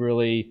you should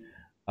really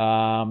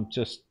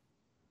just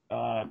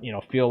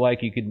feel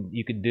like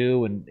you could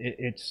do, and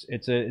it's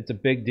a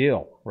big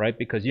deal, right?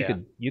 Because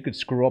you could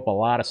screw up a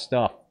lot of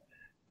stuff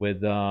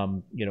with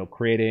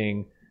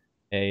creating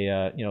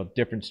a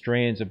different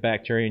strains of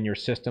bacteria in your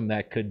system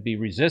that could be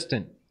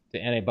resistant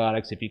to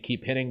antibiotics if you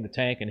keep hitting the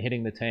tank and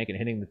hitting the tank and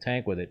hitting the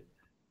tank with it.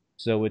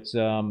 So it's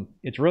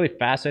really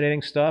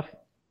fascinating stuff,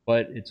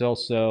 but it's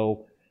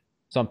also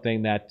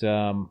something that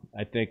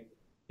I think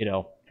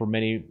for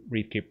many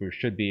reef keepers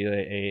should be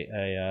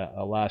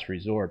a last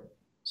resort.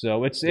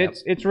 So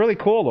it's really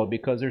cool though,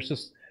 because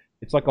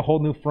it's like a whole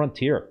new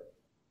frontier.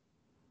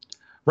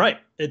 Right.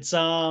 It's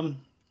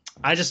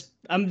I just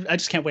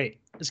can't wait.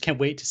 I just can't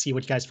wait to see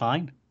what you guys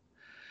find.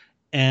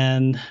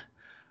 And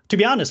to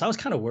be honest, I was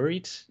kind of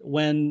worried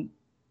when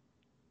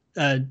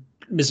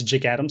Mr.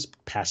 Jake Adams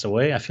passed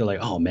away. I feel like,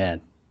 oh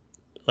man,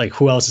 like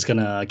who else is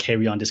gonna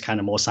carry on this kind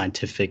of more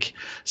scientific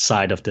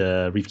side of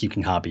the reef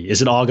keeping hobby?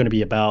 Is it all gonna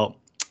be about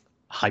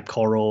hype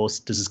corals?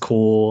 This is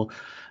cool,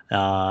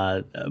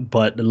 but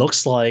it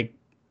looks like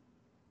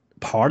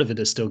part of it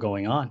is still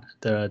going on.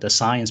 The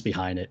science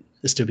behind it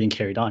is still being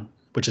carried on,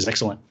 which is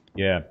excellent.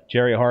 Yeah,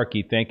 Jerry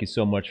Harkey, thank you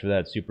so much for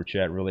that super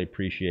chat. Really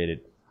appreciate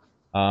it.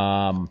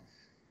 Mark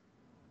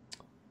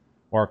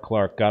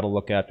Clark, got to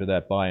look after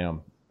that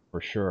biome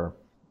for sure.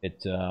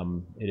 It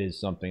is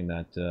something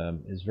that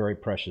is very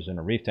precious in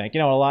a reef tank. A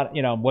lot.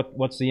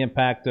 What's the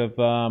impact of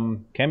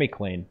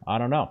ChemiClean? I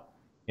don't know.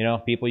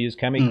 People use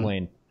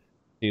ChemiClean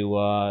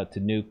to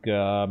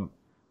nuke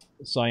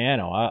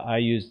cyano.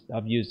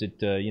 I've used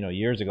it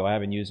years ago. I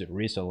haven't used it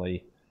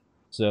recently.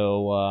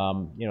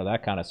 So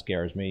that kind of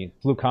scares me.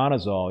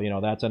 Fluconazole,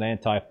 that's an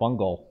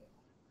antifungal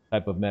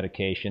type of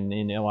medication.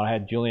 And when I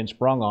had Julian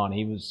Sprung on,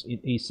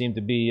 he seemed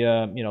to be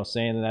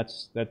saying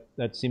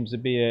that seems to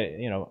be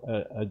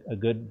a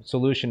good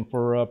solution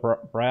for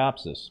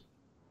bryopsis.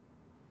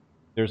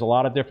 There's a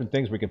lot of different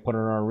things we can put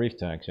in our reef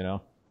tanks.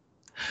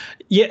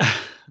 Yeah,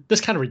 this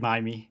kind of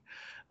remind me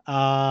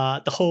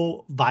the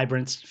whole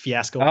Vibrance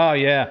fiasco. Oh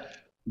yeah,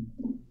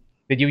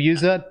 did you use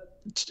that?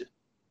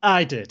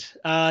 I did.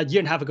 A year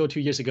and a half ago, 2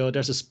 years ago,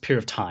 there's this period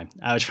of time.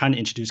 I was trying to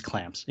introduce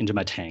clams into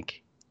my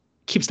tank.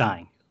 Keeps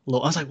dying. I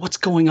was like, what's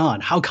going on?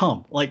 How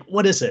come? Like,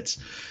 what is it?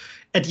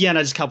 At the end,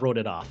 I just kind of wrote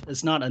it off.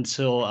 It's not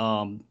until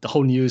the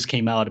whole news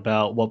came out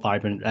about what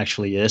Vibrant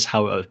actually is,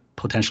 how it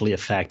potentially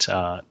affect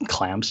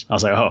clams. I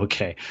was like, oh,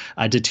 okay.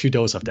 I did 2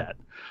 doses of that.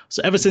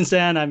 So ever since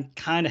then, I'm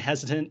kind of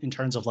hesitant in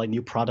terms of like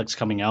new products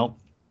coming out.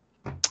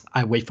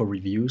 I wait for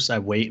reviews. I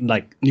wait,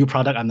 like new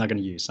product I'm not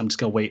going to use. I'm just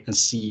going to wait and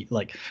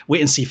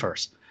see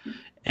first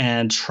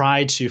and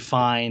try to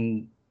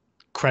find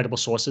credible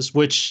sources,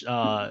 which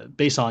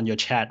based on your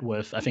chat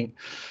with, I think,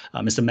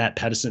 Mr. Matt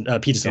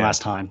Peterson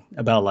last time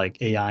about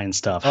like AI and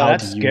stuff. Oh, how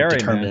do you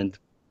determine? Man.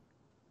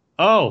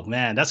 Oh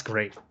man, that's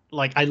great.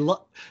 Like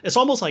it's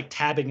almost like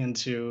tapping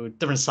into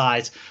different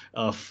sides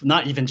of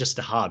not even just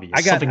the hobby.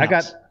 It's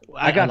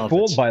I got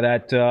fooled by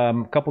that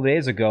a couple of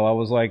days ago. I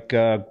was like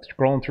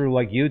scrolling through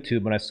like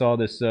YouTube, and I saw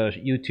this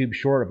YouTube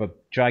short of a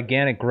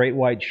gigantic great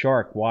white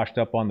shark washed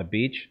up on the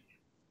beach,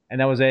 and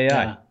that was AI.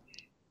 Yeah.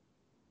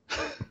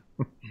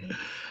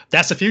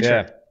 That's the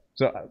future. Yeah.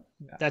 So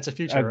that's a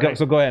future. Right?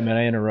 So go ahead, man.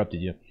 I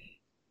interrupted you.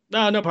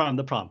 No problem.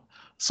 No problem.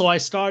 So I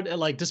started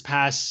like this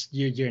past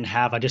year and a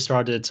half. I just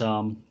started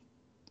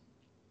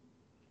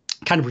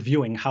kind of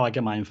reviewing how I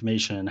get my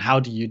information. How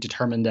do you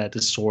determine that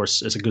this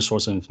source is a good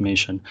source of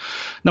information?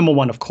 Number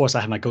one, of course,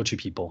 I have my go-to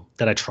people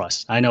that I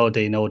trust. I know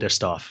they know their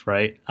stuff,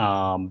 right?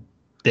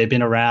 They've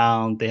been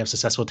around. They have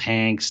successful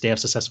tanks. They have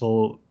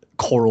successful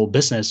coral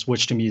business,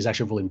 which to me is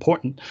actually really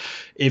important.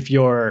 If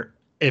you're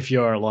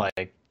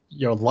like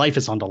your life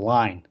is on the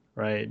line,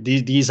 right?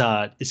 These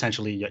are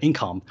essentially your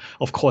income.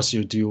 Of course,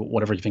 you do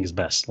whatever you think is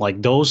best.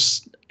 Like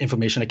those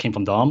information that came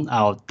from them,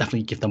 I'll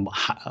definitely give them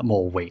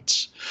more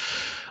weight.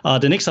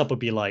 The next up would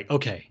be like,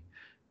 okay,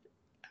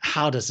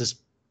 how does this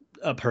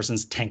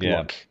person's tank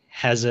look?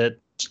 Is it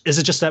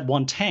just that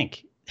one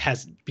tank?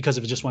 Because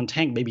if it's just one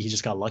tank, maybe he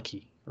just got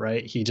lucky,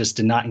 right? He just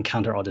did not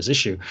encounter all this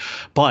issue.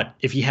 But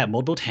if you have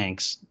multiple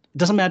tanks, it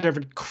doesn't matter if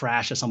it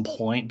crashed at some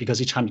point,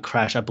 because each time you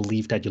crash, I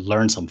believe that you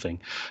learn something.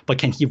 But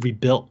can he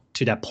rebuild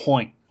to that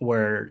point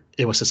where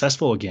it was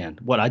successful again,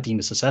 what I deem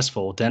is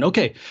successful? Then,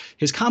 okay,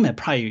 his comment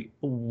probably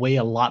weigh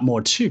a lot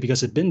more too,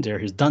 because it's been there.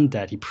 He's done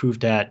that. He proved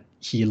that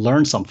he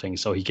learned something,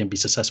 so he can be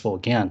successful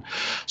again.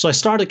 So I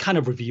started kind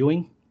of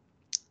reviewing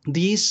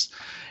these.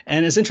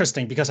 And it's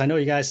interesting because I know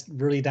you guys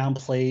really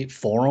downplay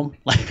forum,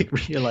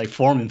 like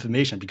forum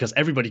information, because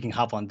everybody can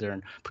hop on there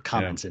and put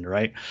comments in,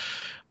 right?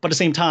 But at the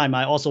same time,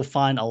 I also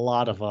find a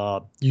lot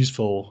of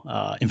useful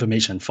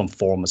information from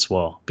forum as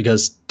well,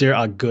 because there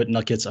are good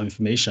nuggets of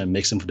information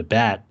mixed in with the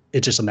bad.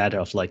 It's just a matter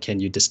of like, can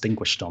you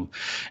distinguish them?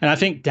 And I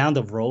think down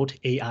the road,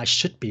 AI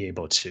should be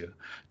able to,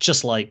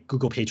 just like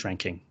Google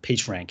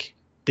PageRank.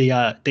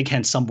 They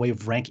can some way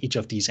rank each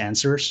of these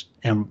answers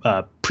and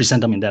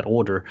present them in that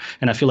order.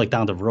 And I feel like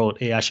down the road,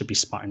 AI should be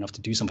smart enough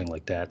to do something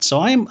like that. So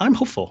I'm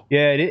hopeful.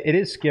 Yeah, it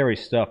is scary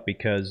stuff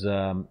because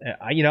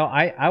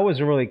I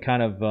was really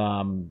kind of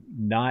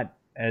not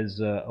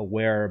as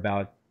aware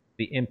about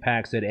the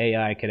impacts that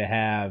AI could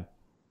have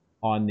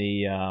on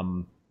the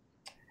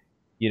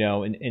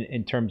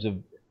in terms of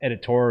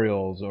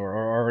editorials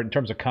or in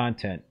terms of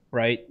content.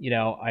 Right,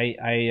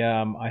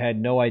 I had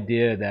no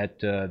idea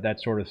that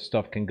that sort of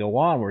stuff can go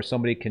on, where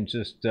somebody can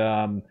just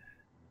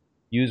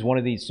use one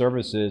of these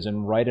services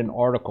and write an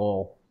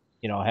article,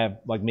 have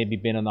like maybe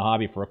been in the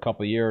hobby for a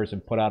couple of years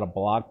and put out a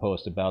blog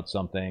post about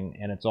something,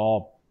 and it's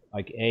all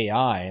like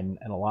AI, and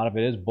a lot of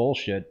it is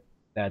bullshit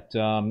that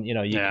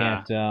you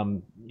can't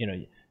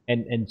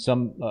and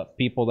some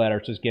people that are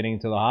just getting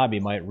into the hobby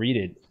might read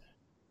it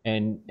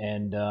and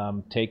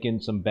take in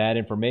some bad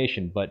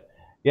information, but.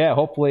 Yeah,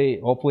 hopefully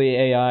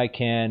AI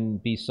can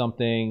be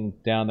something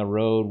down the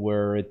road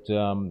where it,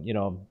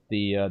 the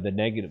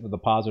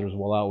positives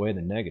will outweigh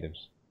the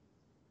negatives.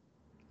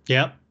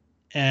 Yep,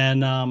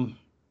 and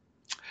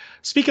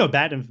Speaking of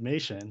bad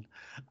information,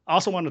 I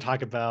also want to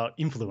talk about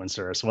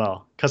influencer as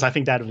well, because I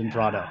think that has been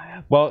brought up.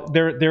 Well,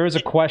 there is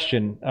a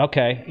question.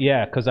 Okay,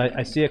 yeah, because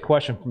I see a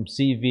question from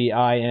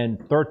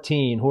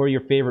CVIN13. Who are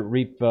your favorite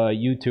reef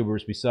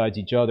YouTubers besides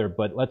each other?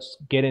 But let's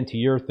get into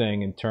your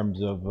thing in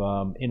terms of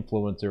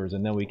influencers,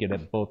 and then we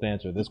could both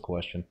answer this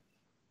question.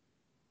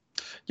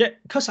 Yeah,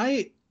 because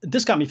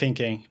this got me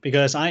thinking,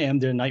 because I am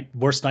the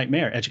worst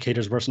nightmare,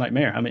 educator's worst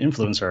nightmare. I'm an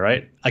influencer,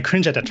 right? I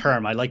cringe at the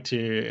term. I like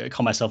to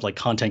call myself like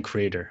content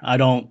creator. I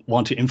don't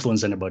want to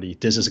influence anybody.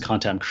 This is the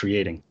content I'm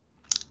creating.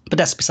 But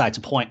that's besides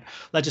the point.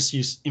 Let's just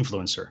use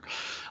influencer.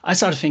 I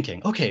started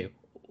thinking, okay,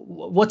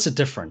 what's the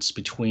difference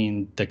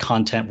between the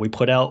content we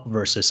put out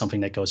versus something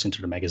that goes into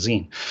the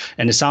magazine?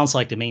 And it sounds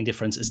like the main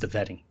difference is the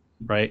vetting,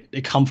 right?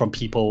 It come from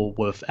people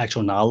with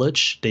actual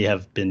knowledge. They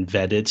have been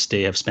vetted.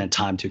 They have spent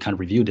time to kind of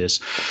review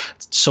this.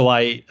 So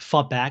I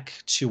thought back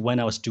to when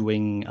I was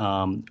doing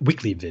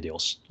weekly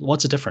videos.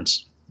 What's the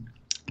difference?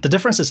 The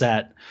difference is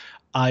that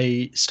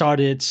I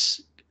started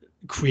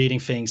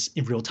creating things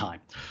in real time.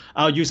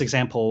 I'll use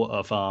example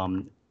of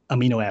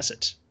amino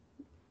acid.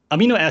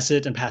 Amino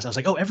acid in past, I was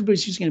like, oh,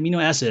 everybody's using an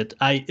amino acid.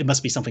 It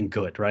must be something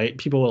good, right?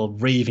 People are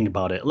raving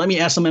about it. Let me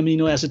add some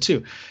amino acid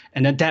too.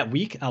 And then that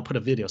week, I'll put a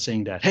video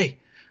saying that, hey,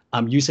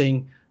 I'm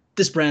using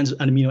this brand's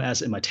amino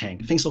acid in my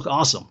tank. Things look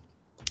awesome.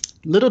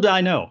 Little did I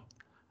know,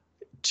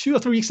 2 or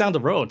 3 weeks down the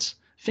road,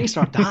 things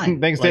start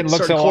dying. Things didn't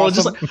look so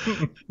awesome.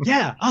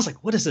 Yeah, I was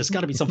like, what is this?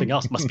 Got to be something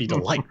else. Must be the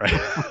light,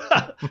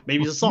 right?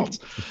 Maybe it's the salt.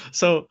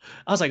 So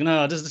I was like,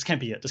 no, this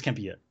can't be it. This can't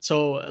be it.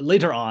 So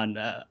later on,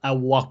 I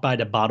walked by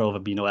the bottle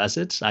of amino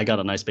acids. I got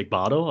a nice big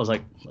bottle. I was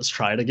like, let's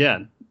try it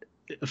again.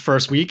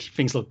 First week,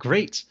 things look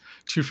great.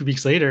 2 or 3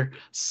 weeks later,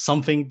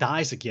 something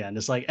dies again.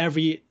 It's like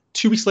every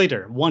 2 weeks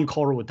later, one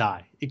coral would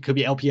die. It could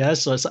be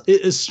LPS. So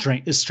it's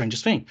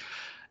strangest thing.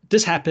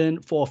 This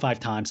happened 4 or 5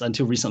 times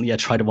until recently I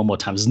tried it one more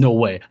time. There's no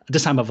way.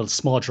 This time I have a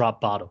small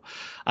drop bottle.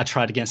 I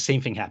tried again,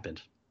 same thing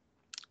happened.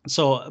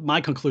 So my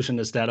conclusion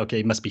is that, okay,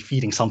 it must be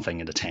feeding something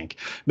in the tank.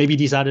 Maybe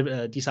these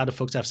other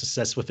folks have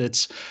success with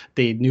it.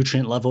 The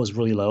nutrient level is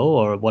really low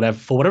or whatever.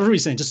 For whatever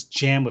reason, just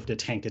jam with the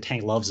tank. The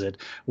tank loves it.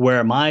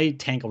 Where my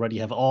tank already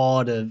have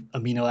all the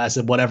amino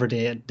acid, whatever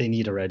they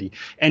need already.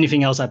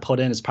 Anything else I put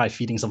in is probably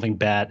feeding something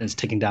bad and it's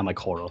taking down my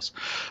corals.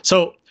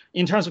 So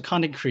in terms of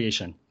content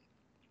creation,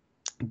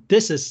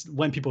 this is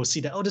when people see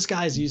that, oh, this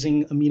guy is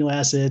using amino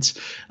acids.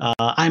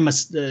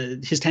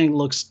 His tank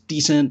looks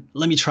decent.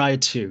 Let me try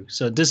it too.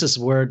 So this is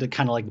where the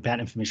kind of like bad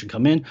information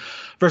come in.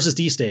 Versus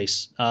these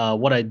days,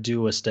 what I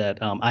do is that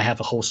I have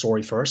a whole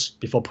story first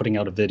before putting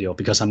out a video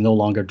because I'm no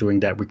longer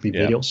doing that weekly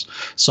videos.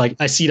 So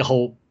I see the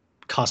whole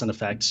cause and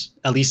effects,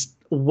 at least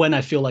when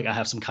I feel like I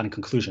have some kind of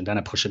conclusion, then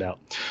I push it out.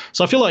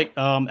 So I feel like,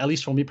 at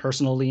least for me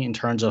personally, in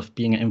terms of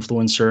being an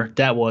influencer,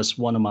 that was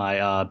one of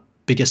my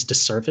biggest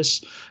disservice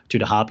to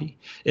the hobby,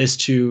 is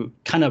to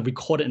kind of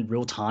record it in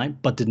real time,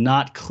 but did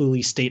not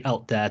clearly state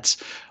out that,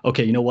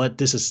 okay, you know what,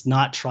 this is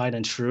not tried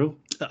and true.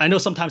 I know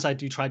sometimes I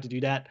do try to do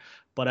that,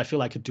 but I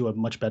feel I could do a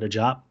much better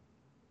job.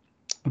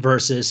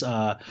 Versus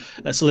so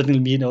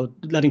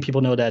letting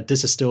people know that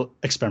this is still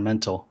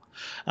experimental.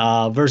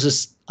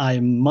 Versus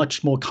I'm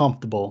much more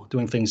comfortable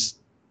doing things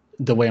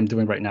the way I'm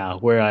doing right now,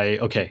 where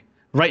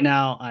right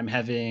now, I'm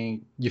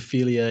having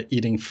Euphilia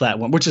eating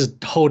flatworm, which is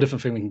a whole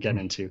different thing we can get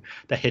into,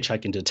 that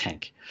hitchhike into the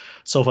tank.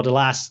 So for the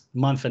last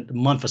month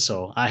or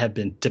so, I have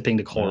been dipping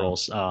the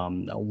corals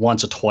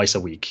once or twice a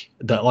week,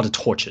 all the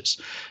torches.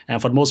 And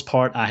for the most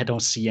part, I don't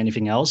see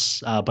anything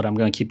else, but I'm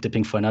going to keep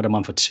dipping for another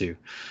month or 2.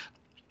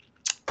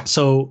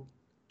 So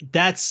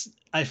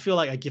I feel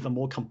like I give a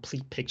more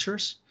complete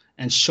pictures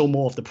and show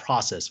more of the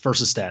process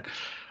versus that,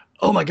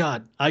 oh my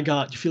God, I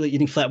got Euphilia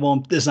eating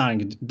flatworm. This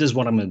is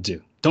what I'm going to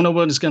do. Don't know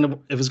if it's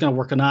gonna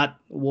work or not.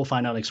 We'll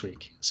find out next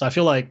week. So I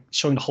feel like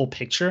showing the whole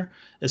picture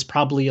is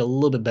probably a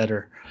little bit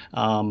better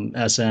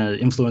as an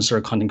influencer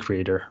or content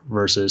creator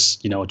versus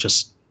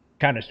just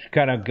kind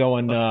of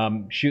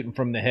going shooting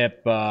from the hip.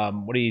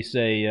 What do you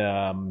say?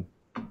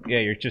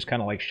 You're just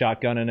kind of like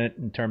shotgunning it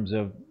in terms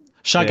of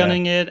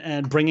shotgunning it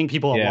and bringing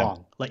people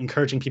along, like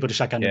encouraging people to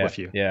shotgun it with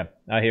you. Yeah,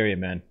 I hear you,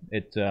 man.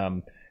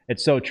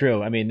 It's so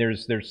true. I mean,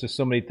 there's just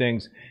so many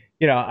things.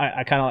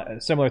 I kind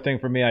of similar thing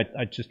for me.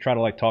 I just try to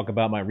like talk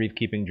about my reef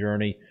keeping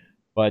journey,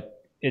 but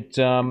it's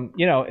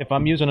if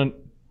I'm using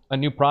a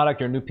new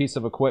product or a new piece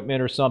of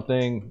equipment or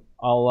something,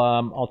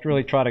 I'll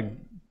really try to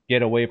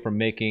get away from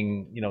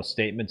making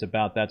statements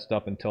about that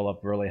stuff until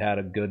I've really had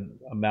a good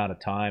amount of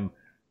time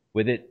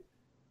with it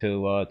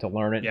to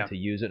learn it and to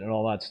use it and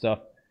all that stuff.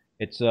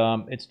 It's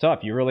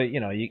tough. You really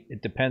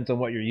it depends on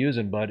what you're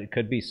using, but it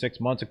could be 6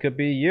 months, it could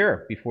be a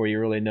year before you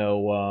really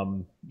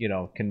know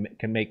can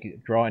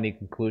draw any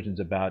conclusions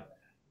about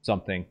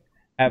something.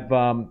 Let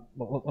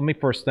me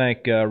first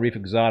thank Reef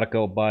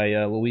Exotico by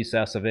Luis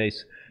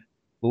Aceves.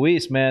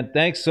 Luis, man,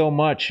 thanks so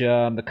much.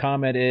 The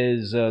comment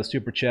is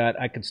super chat.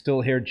 I can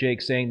still hear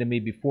Jake saying to me,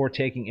 before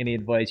taking any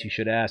advice, you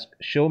should ask,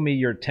 show me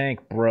your tank,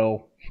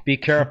 bro. Be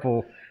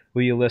careful who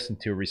you listen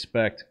to.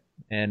 Respect.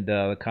 And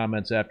the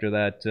comments after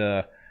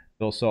that.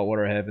 Bill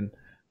Saltwater Heaven.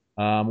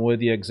 With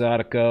the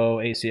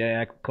Exotico,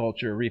 ACA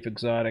Aquaculture, Reef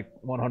Exotic,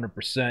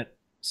 100%.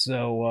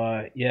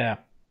 So yeah, I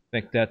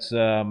think that's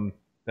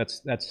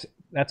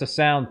a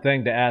sound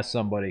thing to ask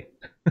somebody.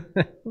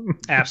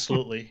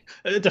 Absolutely.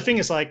 The thing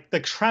is, like, the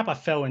trap I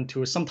fell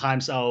into is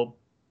sometimes I'll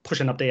push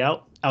an update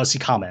out, I'll see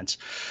comments.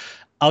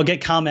 I'll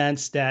get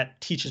comments that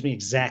teaches me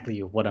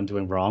exactly what I'm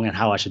doing wrong and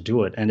how I should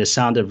do it, and it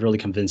sounded really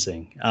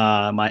convincing.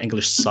 My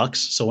English sucks,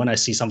 so when I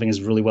see something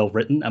is really well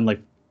written, I'm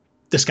like,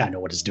 this guy know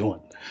what he's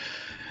doing.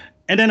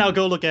 And then I'll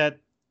go look at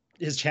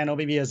his channel,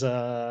 maybe as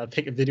a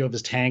pick a video of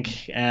his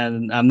tank,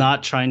 and I'm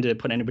not trying to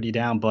put anybody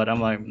down, but I'm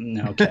like,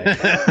 okay,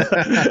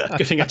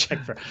 good thing I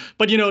checked for.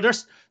 But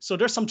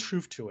there's some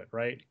truth to it,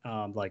 right?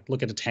 Like,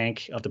 look at the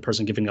tank of the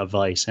person giving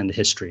advice and the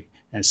history,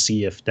 and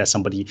see if that's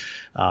somebody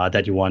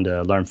that you want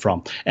to learn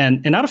from.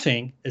 And another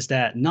thing is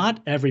that not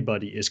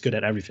everybody is good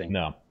at everything.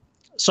 No.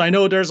 So I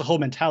know there's a whole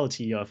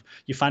mentality of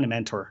you find a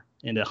mentor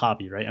in the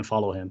hobby, right, and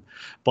follow him.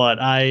 But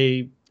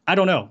I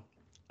don't know.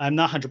 I'm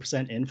not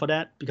 100% in for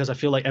that, because I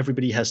feel like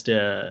everybody has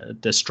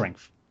the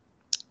strength.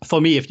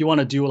 For me, if you want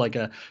to do like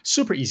a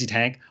super easy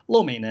tank,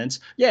 low maintenance,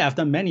 yeah, I've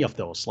done many of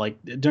those. Like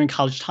during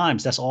college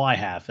times, that's all I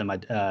have in my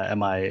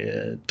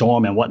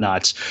dorm and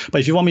whatnot. But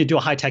if you want me to do a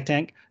high tech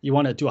tank,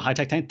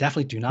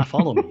 definitely do not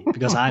follow me,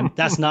 because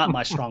that's not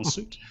my strong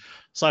suit.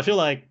 So I feel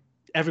like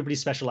everybody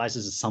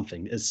specializes in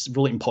something. It's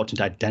really important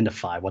to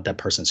identify what that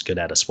person's good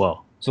at as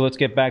well. So let's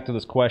get back to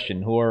this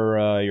question. Who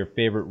are your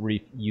favorite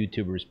reef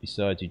YouTubers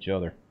besides each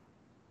other?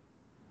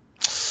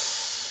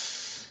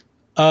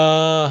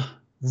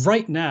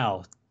 Right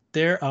now,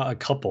 there are a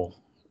couple.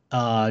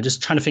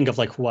 Just trying to think of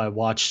like who I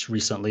watched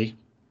recently.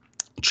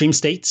 Dream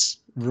State's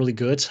really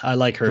good. I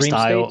like her Dream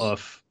style States?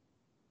 of,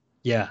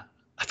 yeah,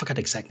 I forgot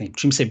the exact name.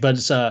 Dream State, but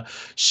it's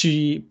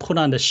she put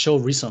on the show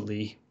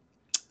recently.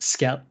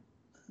 Scout,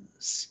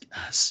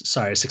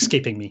 sorry, it's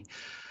escaping me.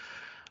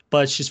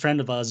 But she's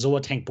friend of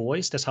Zoa Tank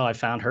Boys. That's how I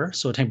found her.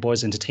 Zoa Tank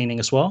Boys entertaining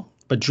as well.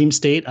 But Dream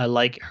State, I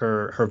like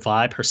her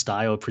vibe, her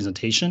style of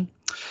presentation.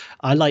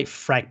 I like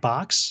Frag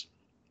Box,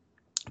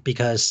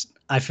 because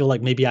I feel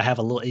like maybe I have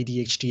a little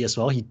ADHD as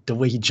well. The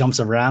way he jumps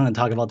around and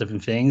talk about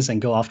different things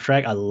and go off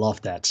track, I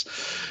love that.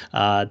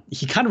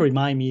 He kind of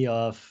remind me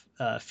of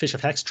Fish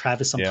FX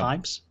Travis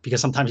sometimes, because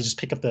sometimes you just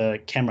pick up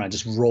the camera and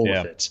just roll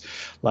with it.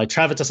 Like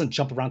Travis doesn't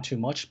jump around too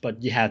much, but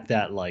you have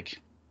that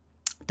like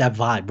that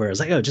vibe where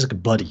it's like, oh, just like a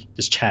buddy,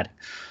 just chatting.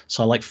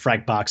 So I like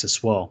Frag Box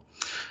as well.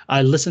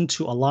 I listen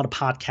to a lot of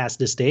podcasts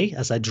this day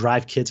as I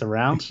drive kids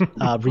around.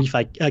 Reef,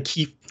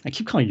 Keith, I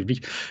keep calling you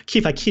Reef.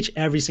 Keith, I catch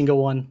every single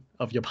one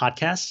of your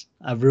podcasts.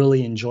 I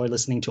really enjoy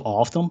listening to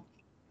all of them.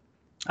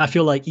 I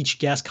feel like each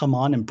guest come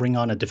on and bring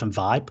on a different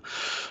vibe.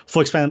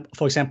 For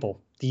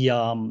example, the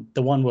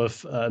one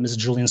with Mr.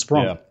 Julian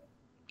Sprung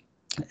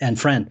and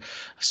friend.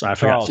 So I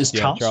forgot. It's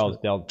Charles.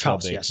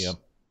 Charles, yes. Yep.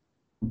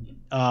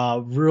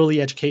 Really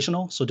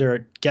educational. So there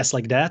are guests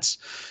like that.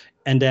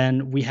 And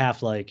then we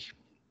have like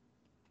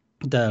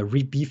the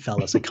Reef Beef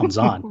fellas that comes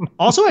on.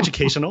 Also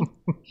educational,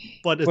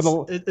 but it's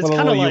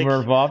kind of like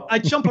I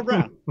jump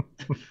around.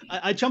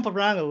 I jump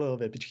around a little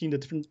bit between the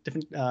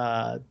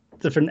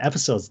different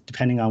episodes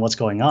depending on what's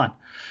going on.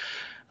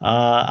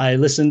 I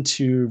listen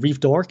to Reef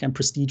Dork and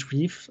Prestige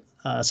Reef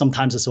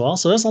sometimes as well.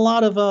 So there's a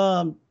lot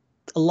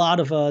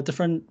of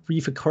different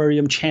reef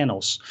aquarium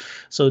channels.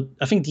 So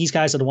I think these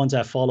guys are the ones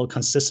that I follow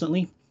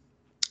consistently.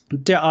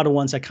 There are the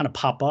ones that kind of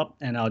pop up,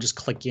 and I'll just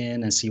click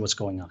in and see what's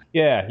going on.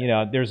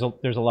 Yeah, there's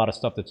a lot of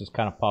stuff that just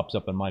kind of pops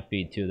up in my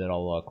feed too that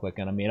I'll click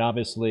on. I mean,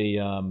 obviously,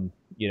 I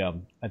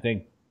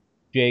think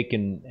Jake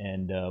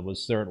and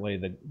was certainly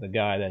the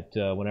guy that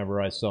whenever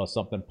I saw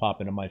something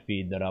pop into my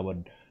feed that I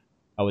would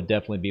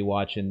definitely be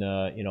watching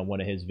one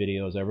of his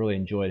videos. I really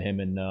enjoyed him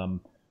and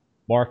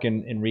Mark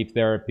in Reef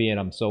Therapy, and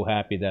I'm so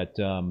happy that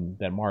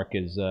that Mark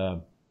is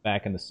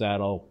back in the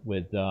saddle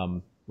with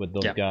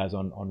those guys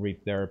on Reef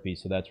Therapy.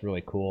 So that's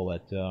really cool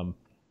that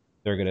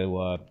they're going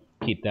to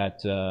keep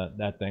that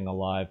thing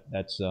alive.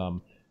 That's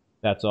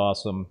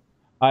awesome.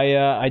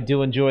 I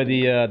do enjoy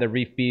the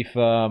Reef Beef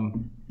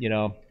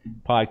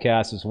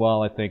podcast as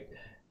well. I think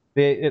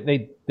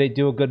they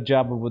do a good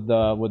job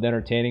with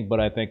entertaining, but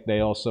I think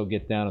they also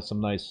get down to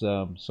some nice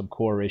some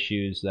core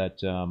issues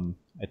that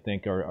I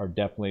think are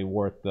definitely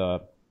worth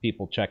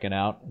people checking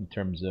out in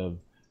terms of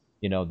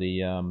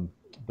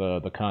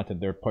the content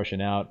they're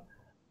pushing out.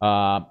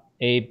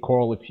 Abe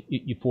Coral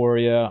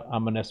Euphoria.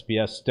 I'm an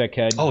SBS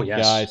stickhead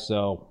guy,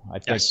 so I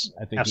think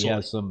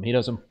absolutely. He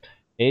has some.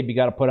 Abe, you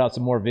got to put out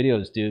some more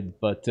videos, dude.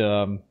 But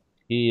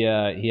he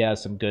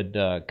has some good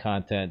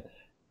content,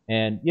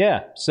 and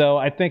so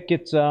I think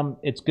it's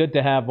good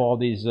to have all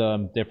these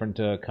different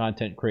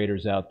content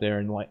creators out there,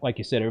 and like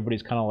you said,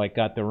 everybody's kind of like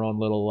got their own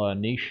little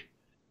niche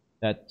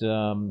that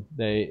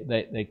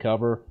they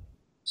cover.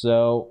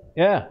 So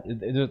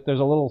there's a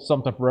little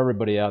something for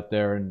everybody out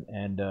there,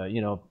 and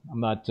I'm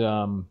not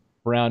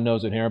brown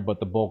nosing here, but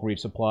the Bulk Reef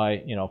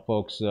Supply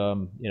folks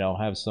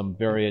have some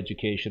very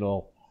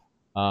educational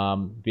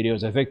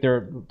videos. I think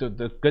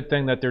the good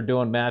thing that they're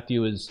doing,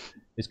 Matthew, is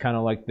kind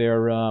of like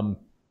their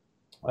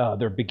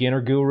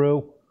beginner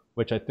guru,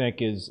 which I think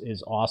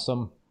is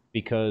awesome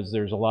because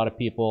there's a lot of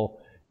people,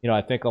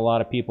 I think a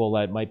lot of people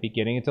that might be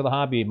getting into the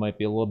hobby might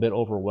be a little bit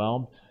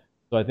overwhelmed.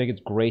 So I think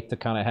it's great to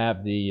kind of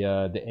have the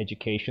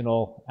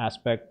educational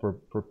aspect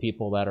for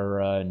people that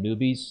are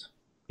newbies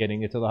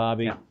getting into the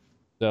hobby. Yeah.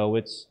 So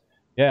it's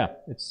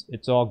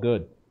all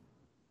good.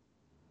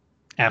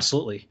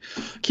 Absolutely.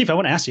 Keith, I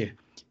want to ask you,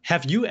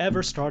 have you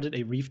ever started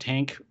a reef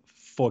tank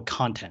for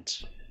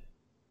content?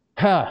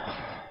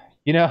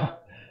 You know,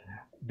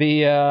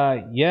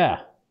 the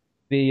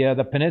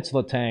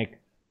Peninsula tank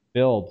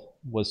build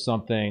was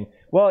something.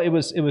 Well, it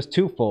was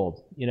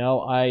twofold.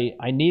 I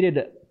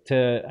needed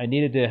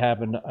to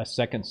have a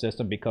second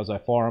system because I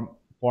farm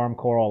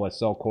coral, I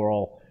sell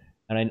coral,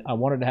 and I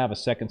wanted to have a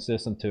second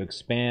system to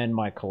expand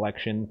my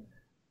collection,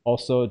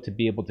 also to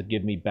be able to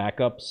give me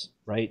backups,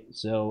 right?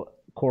 So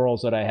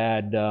corals that I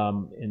had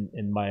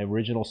in my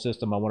original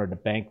system, I wanted to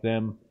bank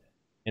them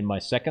in my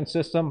second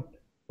system,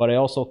 but I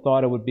also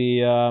thought it would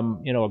be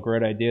a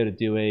great idea to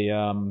do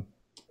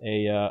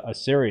a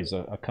series,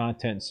 a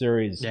content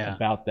series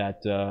about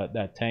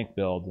that tank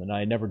build, and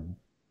I never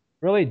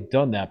really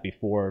done that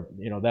before,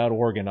 that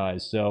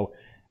organized. So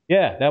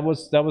yeah, that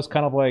was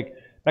kind of like,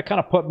 that kind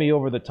of put me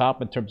over the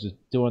top in terms of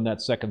doing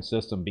that second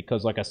system,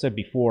 because like I said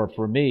before,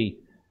 for me,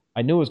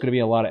 I knew it was going to be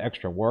a lot of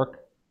extra work,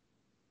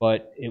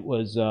 but it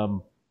was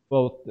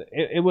both.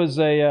 It was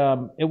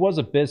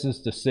a business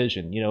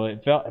decision.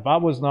 If I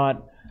was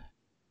not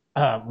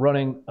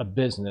running a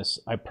business,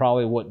 I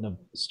probably wouldn't have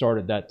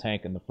started that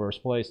tank in the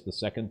first place, the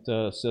second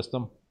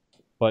system.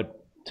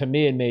 But to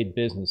me, it made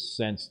business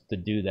sense to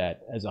do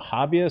that. As a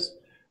hobbyist,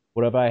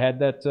 would have I had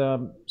that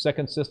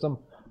second system?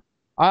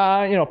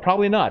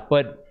 Probably not.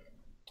 But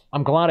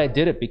I'm glad I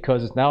did it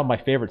because it's now my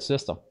favorite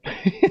system.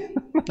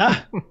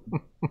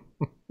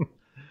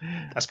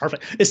 That's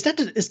perfect. Is that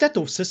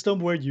the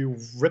system where you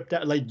rip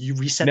that, like you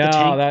reset the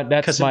tank? No,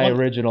 that's my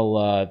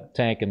original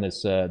tank in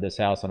this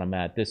house that I'm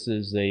at. This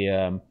is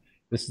the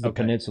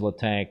Peninsula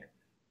tank,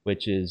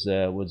 which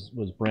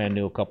was brand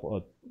new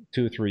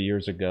 2 or 3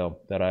 years ago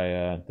that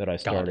I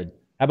started.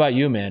 How about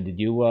you, man? Did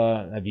you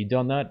have you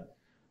done that?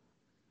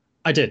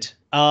 I did.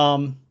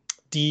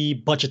 The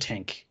budget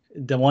tank,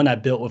 the one I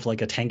built with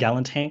like a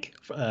 10-gallon tank,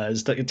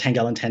 is the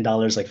 10-gallon,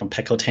 $10, like from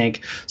Petco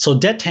Tank. So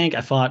that tank,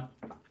 I thought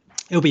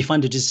it would be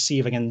fun to just see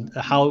if I can,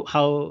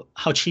 how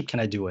cheap can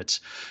I do it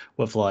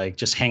with like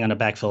just hang on a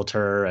back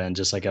filter and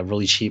just like a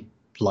really cheap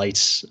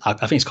lights. I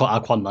think it's called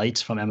Aqua Light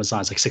from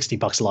Amazon. It's like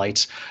 $60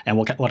 lights, and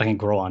what I can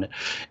grow on it.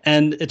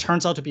 And it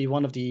turns out to be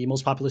one of the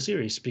most popular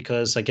series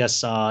because I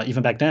guess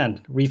even back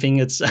then, reefing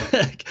it's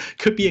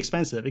could be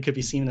expensive. It could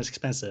be seen as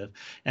expensive,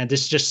 and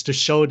this just to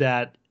show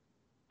that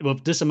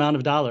with this amount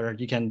of dollar,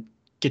 you can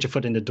get your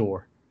foot in the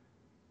door.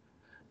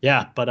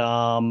 Yeah, but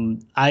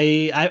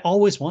I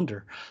always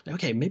wonder,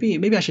 okay,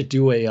 maybe I should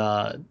do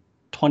a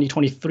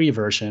 2023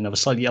 version of a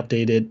slightly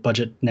updated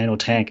budget nano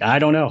tank. I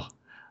don't know.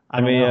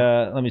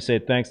 Let me say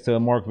thanks to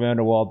Mark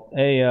Vanderwald.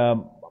 Hey,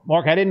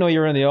 Mark, I didn't know you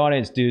were in the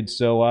audience, dude.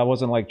 So I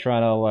wasn't like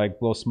trying to like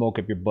blow smoke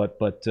up your butt,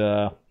 but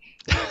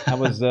I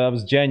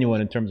was genuine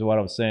in terms of what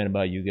I was saying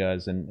about you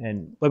guys.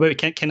 And wait,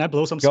 can I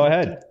blow some go smoke? Go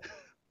ahead.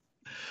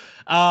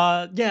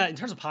 Yeah, in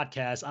terms of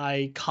podcasts,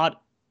 I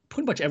caught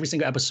pretty much every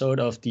single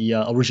episode of the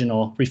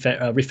original Reef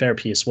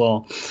Therapy as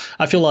well.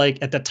 I feel like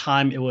at that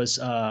time it was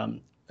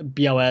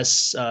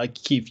BLS,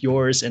 Keith,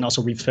 yours, and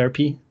also Reef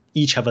Therapy.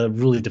 Each have a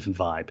really different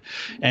vibe,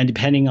 and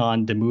depending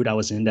on the mood I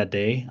was in that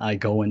day, I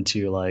go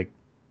into like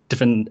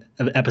different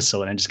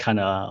episode and just kind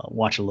of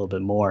watch a little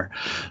bit more.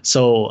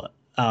 So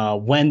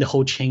when the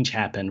whole change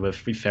happened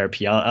with Reef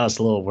Therapy, I was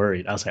a little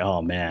worried. I was like,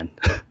 oh man,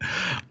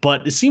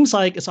 but it seems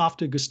like it's off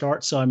to a good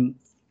start. So I'm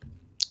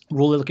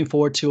really looking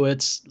forward to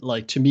it.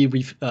 Like to me,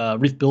 reef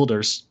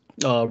builders,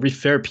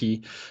 reef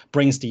therapy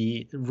brings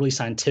the really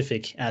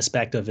scientific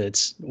aspect of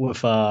it with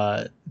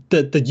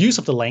the use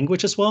of the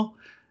language as well.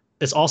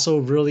 It's also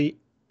really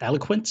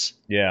eloquent.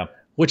 Yeah.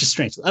 Which is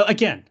strange.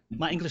 Again,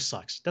 my English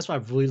sucks. That's why I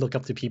really look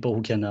up to people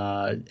who can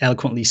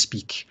eloquently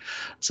speak.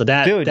 So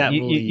that Dude, that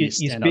you, really you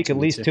speak at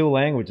least 2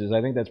 languages.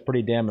 I think that's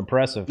pretty damn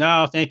impressive.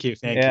 No, thank you.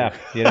 Yeah,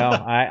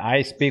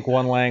 I speak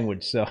 1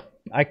 language, so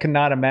I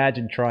cannot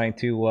imagine trying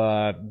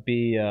to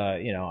be,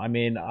 I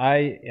mean,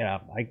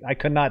 I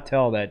could not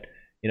tell that,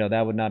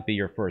 that would not be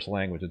your first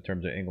language in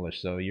terms of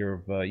English. So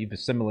you've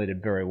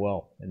assimilated very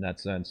well in that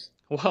sense.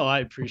 Well, I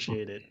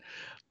appreciate it.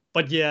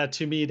 But yeah,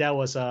 to me that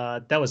was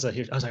a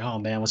huge. I was like, oh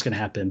man, what's gonna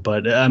happen?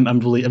 But I'm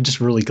just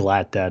really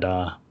glad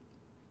that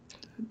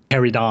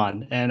carried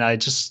on, and I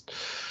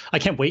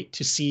can't wait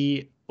to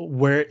see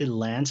where it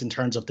lands in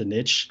terms of the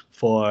niche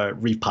for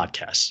Reef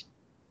podcasts.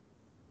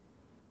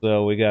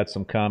 So we got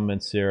some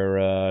comments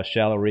here.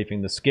 Shallow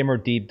reefing, the skimmer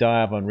deep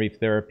dive on reef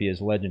therapy is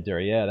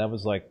legendary. Yeah, that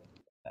was like,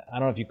 I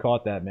don't know if you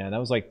caught that, man. That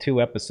was like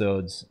 2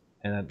 episodes,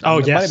 and it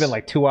might have been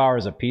like 2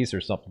 hours a piece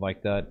or something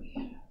like that.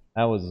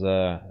 That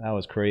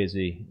was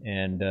crazy.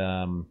 And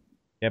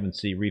Kevin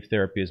C. Reef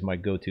Therapy is my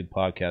go-to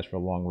podcast for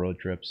long road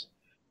trips.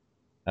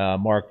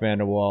 Mark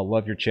Vanderwall,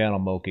 love your channel,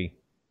 Mok-Yi.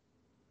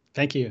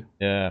 Thank you.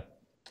 Yeah.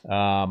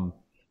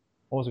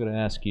 what was I going to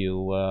ask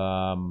you?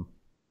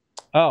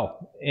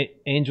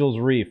 Angel's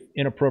Reef,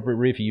 Inappropriate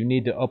Reefer. You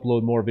need to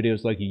upload more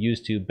videos like you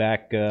used to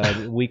back.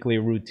 Weekly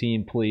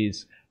routine,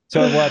 please.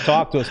 So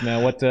talk to us,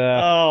 man. What?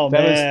 Oh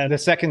that man, was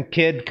the second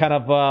kid kind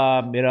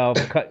of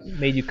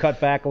made you cut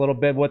back a little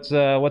bit. What's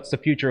the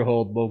future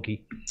hold,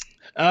 Mok-Yi?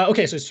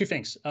 Okay, so it's two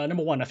things.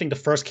 Number one, I think the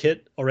first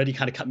kid already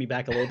kind of cut me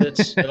back a little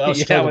bit.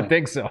 Yeah, I would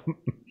think so.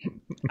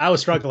 I was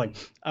struggling.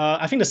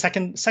 I think the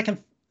second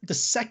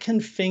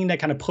thing that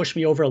kind of pushed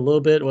me over a little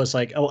bit was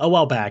like a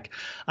while back,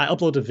 I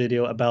uploaded a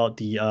video about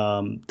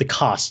the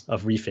cost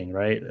of reefing,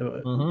 right?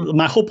 Mm-hmm.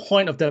 My whole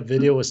point of that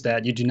video was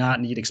that you do not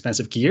need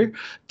expensive gear.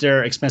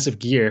 They're expensive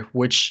gear,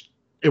 which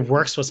it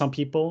works for some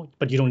people,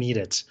 but you don't need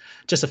it.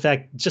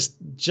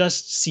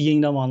 Just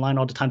seeing them online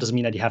all the time doesn't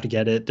mean that you have to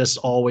get it. There's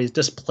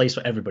a place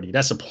for everybody.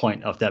 That's the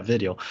point of that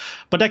video.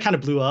 But that kind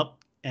of blew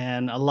up,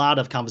 and a lot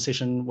of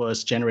conversation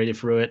was generated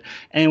through it,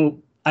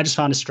 and I just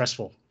found it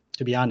stressful,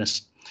 to be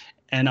honest.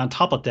 And on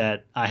top of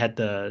that, I had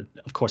the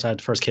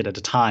first kid at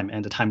the time,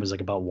 and the time was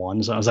like about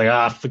 1. So I was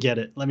like, forget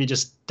it. Let me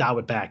just dial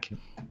it back.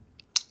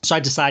 So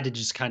I decided to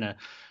just kind of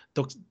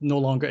no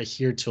longer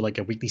adhere to like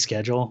a weekly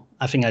schedule.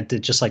 I think I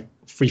did just like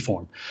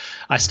freeform.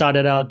 I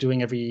started out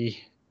doing every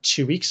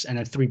 2 weeks and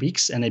then 3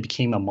 weeks, and it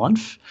became a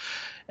month.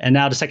 And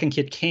now the second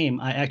kid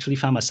came, I actually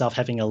found myself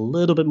having a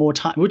little bit more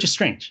time, which is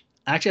strange.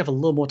 I actually have a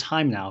little more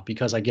time now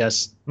because I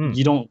guess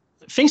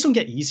things don't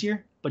get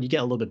easier, but you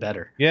get a little bit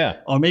better. Yeah.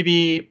 Or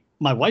maybe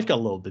my wife got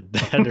a little bit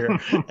better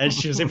and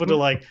she was able to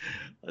like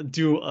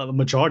do a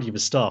majority of the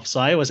stuff. So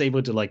I was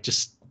able to like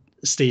just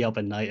stay up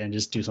at night and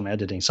just do some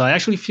editing. So I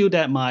actually feel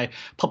that my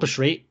publish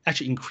rate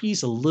actually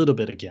increased a little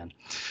bit again.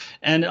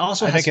 And it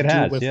also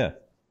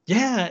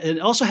it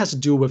also has to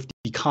do with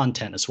the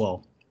content as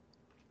well.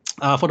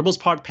 For the most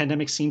part,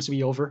 pandemic seems to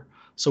be over.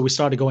 So we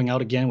started going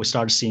out again. We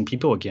started seeing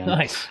people again.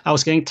 Nice. I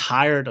was getting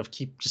tired of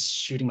keep just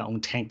shooting my own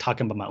tank,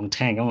 talking about my own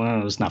tank. Oh,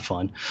 it was not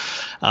fun.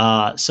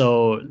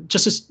 So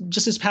just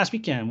this past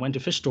weekend, went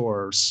to fish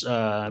stores,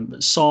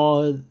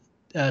 saw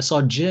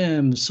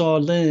Jim, saw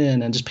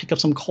Lynn, and just pick up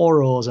some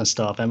corals and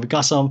stuff. And we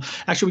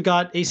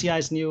got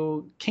ACI's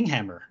new king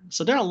hammer.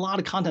 So there are a lot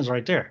of contents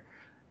right there.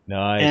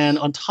 Nice. And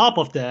on top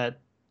of that,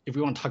 if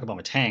we want to talk about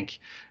my tank,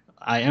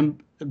 I am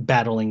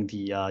battling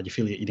the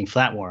Euphyllia eating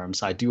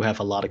flatworms. I do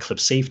have a lot of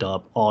clips saved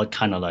up, all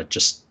kind of like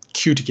just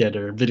queued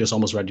together. Video's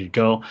almost ready to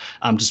go.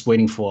 I'm just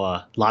waiting for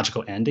a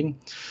logical ending.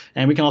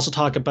 And we can also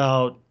talk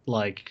about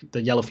like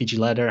the yellow Fiji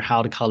leather,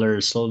 how the color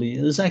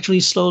is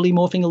actually slowly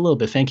morphing a little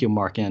bit. Thank you,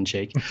 Mark and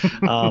Jake.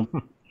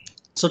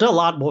 So there are a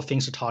lot more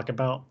things to talk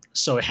about.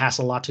 So it has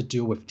a lot to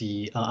do with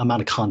the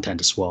amount of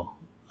content as well.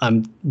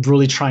 I'm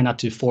really trying not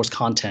to force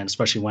content,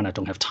 especially when I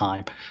don't have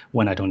time,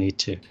 when I don't need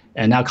to.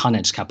 And now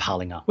content is kind of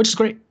piling up, which is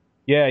great.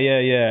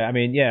 Yeah. I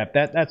mean,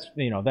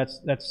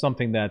 that's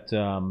something that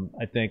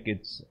I think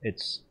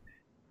it's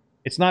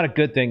not a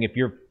good thing if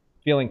you're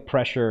feeling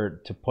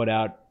pressure to put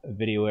out a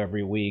video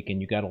every week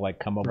and you got to like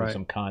come up with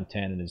some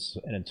content and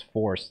it's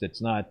forced. It's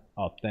not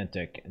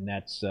authentic, and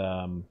that's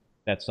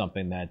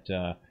something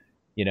that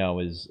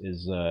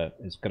is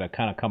going to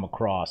kind of come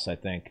across, I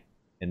think,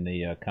 in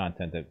the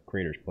content that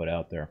creators put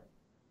out there.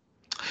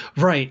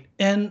 Right.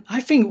 And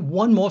I think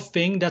one more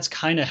thing that's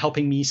kind of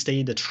helping me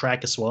stay the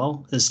track as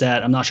well is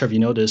that, I'm not sure if you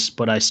know this,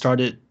 but I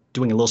started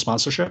doing a little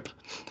sponsorship.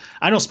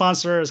 I know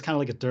sponsor is kind of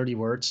like a dirty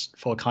word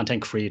for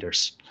content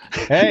creators.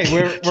 Hey,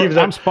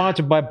 I'm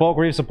sponsored by Bulk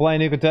Reef Supply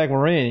and Ecotech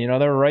Marine.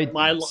 They're right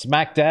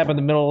smack dab in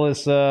the middle of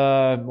this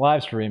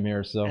live stream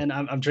here. So, and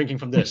I'm drinking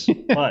from this.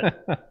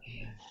 But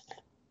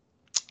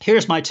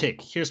here's my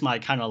take. Here's my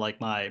kind of like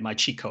my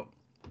cheat code.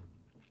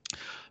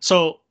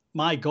 So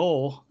my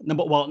goal,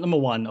 number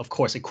one, of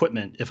course,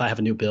 equipment. If I have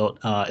a new build,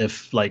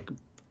 if like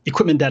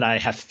equipment that I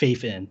have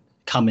faith in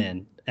come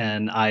in,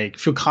 and I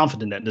feel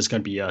confident that there's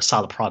going to be a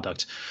solid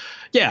product.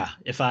 Yeah,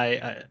 if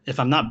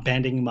I'm not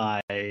banding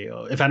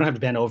if I don't have to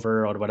bend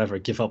over or whatever,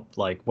 give up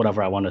like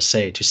whatever I want to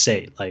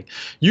say. Like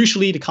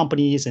usually the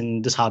companies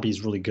in this hobby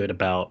is really good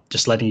about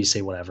just letting you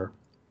say whatever.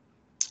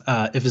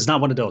 If it's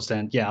not one of those,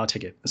 then yeah, I'll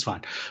take it. It's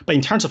fine. But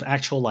in terms of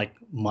actual like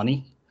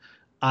money,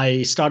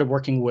 I started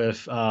working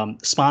with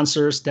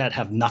sponsors that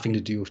have nothing to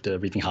do with the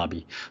reefing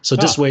hobby. So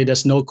this way,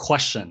 there's no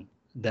question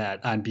that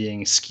I'm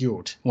being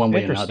skewed one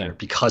way or another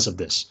because of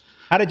this.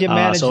 How did you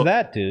manage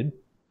that, dude?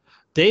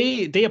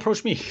 They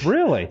approached me.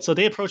 Really? So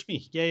they approached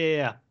me.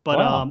 Yeah. But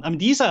I mean,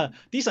 these are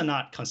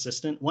not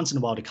consistent. Once in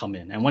a while they come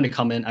in, and when they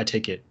come in, I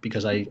take it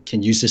because I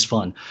can use this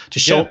fund to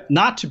show,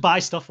 not to buy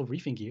stuff for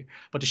reefing gear,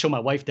 but to show my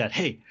wife that,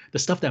 hey, the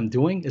stuff that I'm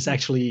doing is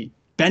actually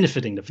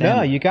benefiting the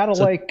family. Yeah, you gotta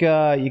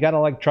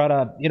try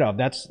to,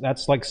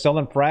 that's like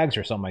selling frags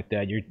or something like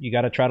that. You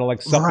gotta try to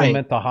like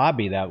supplement the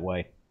hobby that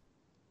way.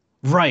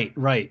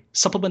 Right.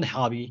 Supplement the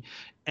hobby,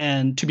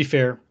 and to be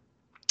fair,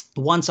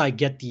 once I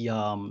get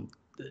the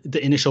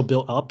initial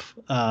build up,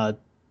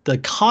 the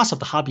cost of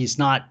the hobby is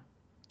not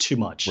too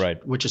much,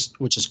 right? Which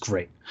is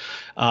great.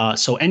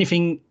 So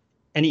anything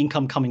any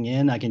income coming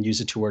in, I can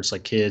use it towards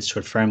like kids,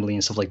 toward family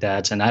and stuff like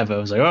that. And I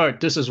was like, all right,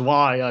 this is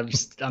why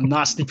I'm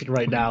not sleeping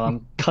right now.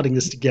 I'm cutting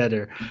this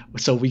together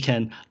so we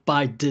can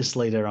buy this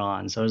later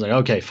on. So I was like,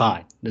 okay,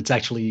 fine. It's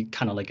actually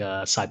kind of like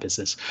a side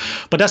business,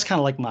 but that's kind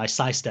of like my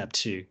side step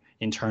too,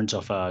 in terms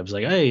of I was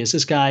like, hey, is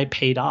this guy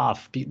paid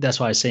off? That's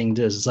why I'm saying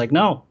this. It's like,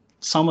 no,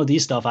 some of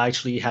these stuff I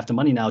actually have the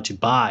money now to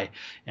buy,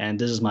 and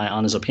this is my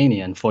honest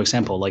opinion. For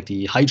example, like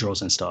the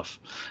hydros and stuff,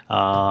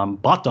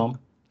 bought them.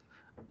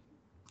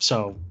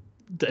 So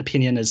the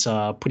opinion is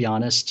pretty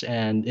honest,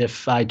 and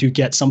if I do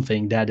get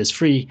something that is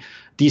free,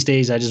 these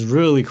days I just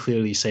really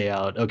clearly say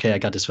out, okay, I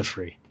got this for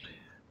free.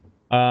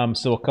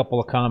 So a couple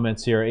of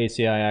comments here.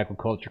 ACI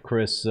Aquaculture,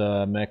 Chris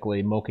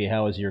Meckley, Mok-Yi,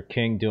 how is your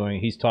king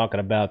doing? He's talking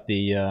about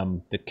the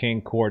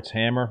King Quartz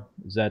hammer.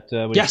 Is that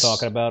what he's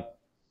talking about?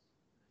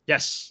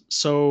 Yes.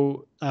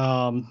 So,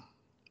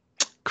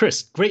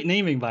 Chris, great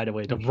naming, by the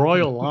way. The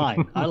Royal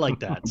Line. I like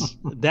that.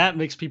 That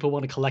makes people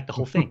want to collect the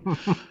whole thing.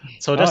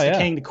 So that's the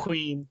King, the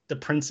Queen, the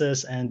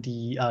Princess, and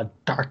the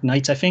Dark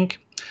Knights, I think.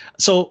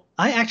 So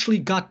I actually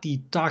got the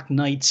Dark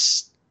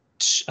Knights,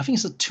 I think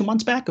it's 2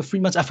 months back or 3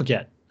 months. I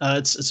forget.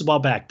 It's a while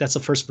back. That's the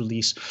first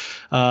release.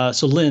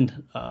 So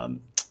Lynn,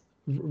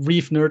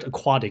 Reef Nerd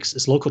Aquatics,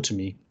 is local to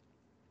me.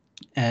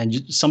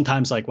 And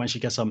sometimes, like when she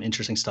gets some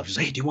interesting stuff, she's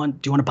like, "Hey, do you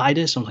want to buy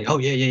this?" I'm like, "Oh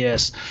yeah,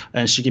 yes."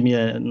 And she give me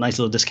a nice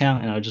little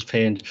discount, and I just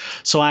pay. And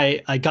so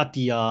I got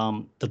the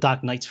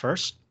Dark Knights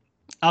first.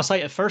 I was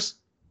like, at first,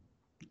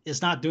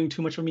 it's not doing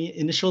too much for me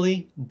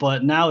initially,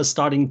 but now it's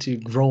starting to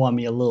grow on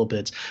me a little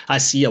bit. I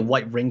see a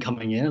white ring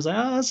coming in. I was like,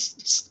 "Oh,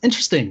 it's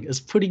interesting. It's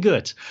pretty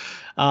good."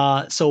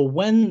 So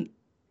when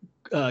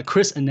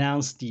Chris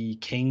announced the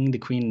King, the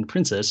Queen, and the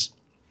Princess,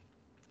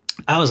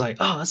 I was like,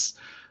 "Oh,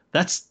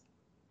 that's."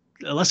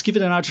 Let's give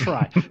it another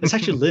try. It's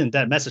actually Lynn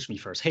that messaged me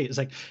first. Hey, it's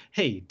like,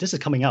 hey, this is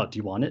coming out. Do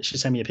you want it? She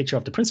sent me a picture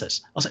of the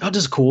princess. I was like, oh,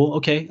 this is cool.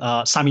 Okay,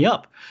 sign me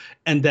up.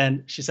 And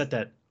then she said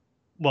that,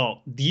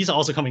 well, these are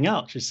also coming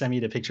out. She sent me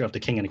the picture of the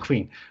king and the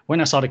queen.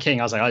 When I saw the king,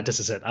 I was like, oh, this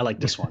is it. I like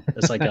this one.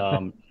 It's like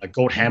a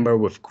gold hammer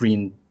with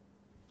green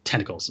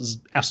tentacles. It's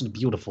absolutely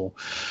beautiful.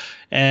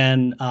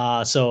 And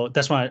so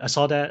that's why I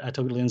saw that. I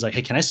told Lynn's like,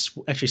 hey, can I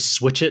actually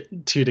switch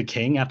it to the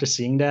king after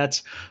seeing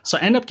that? So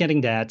I ended up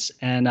getting that,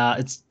 and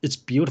it's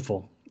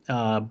beautiful.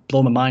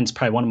 Blow my mind. It's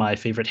probably one of my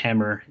favorite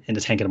hammer in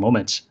the tank at the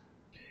moment.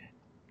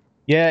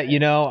 Yeah,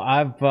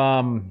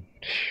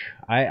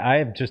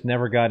 I've just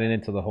never gotten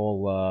into the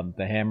whole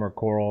the hammer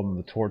coral and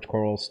the torch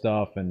coral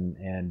stuff,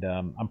 and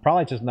I'm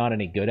probably just not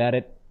any good at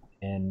it,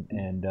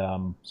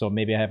 and so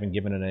maybe I haven't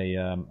given it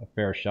a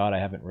fair shot. I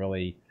haven't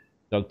really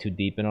dug too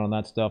deep in on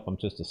that stuff. I'm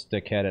just a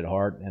stickhead at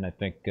heart, and I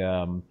think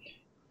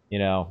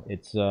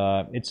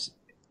it's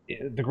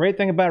the great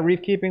thing about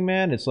reef keeping,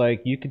 man. It's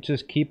like you could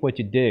just keep what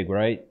you dig,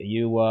 right?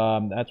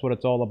 That's what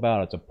it's all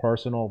about. It's a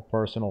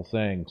personal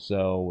thing.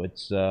 So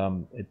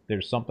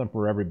there's something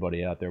for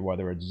everybody out there,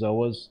 whether it's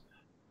zoas.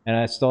 And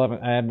I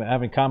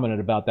haven't commented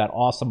about that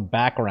awesome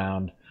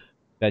background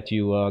that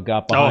you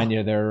got behind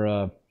you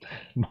there,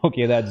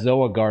 Mok-Yi, that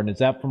zoa garden. Is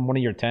that from one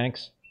of your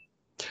tanks?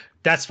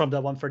 That's from the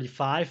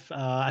 135.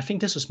 I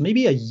think this was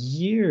maybe a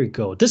year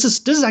ago. This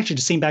is actually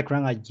the same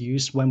background I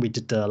used when we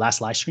did the last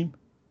live stream.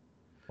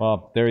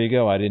 Well, there you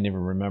go. I didn't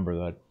even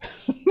remember that.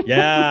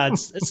 Yeah,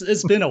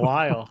 it's been a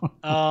while.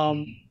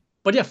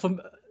 But yeah,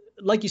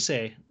 like you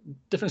say,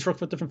 different stroke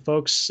for different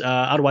folks.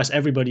 Otherwise,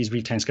 everybody's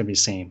reef tank's gonna be the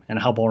same. And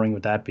how boring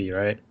would that be,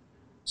 right?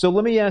 So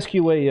let me ask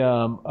you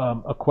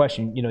a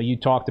question. You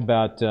talked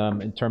about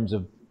in terms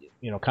of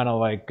kind of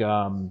like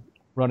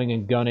running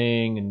and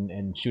gunning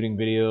and shooting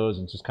videos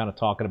and just kind of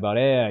talking about,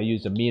 hey, I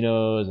used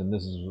aminos and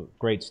this is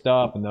great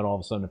stuff, and then all of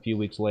a sudden a few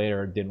weeks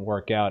later it didn't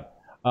work out.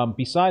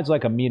 Besides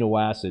like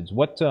amino acids,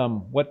 what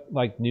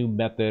like new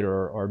method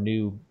or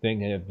new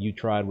thing have you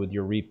tried with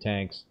your reef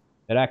tanks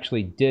that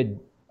actually did?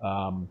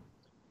 Well,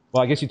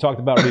 I guess you talked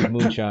about reef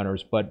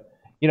moonshiners, but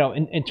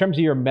in terms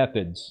of your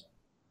methods,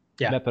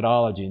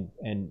 methodology,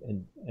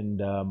 and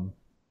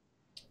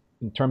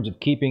in terms of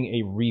keeping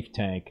a reef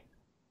tank,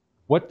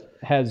 what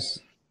has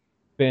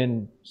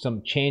been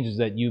some changes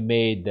that you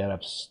made that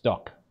have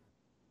stuck?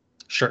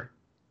 Sure,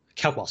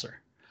 Kalkwasser.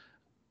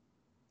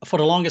 For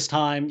the longest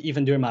time,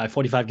 even during my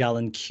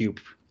 45-gallon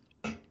cube,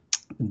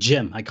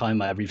 Jim, I call him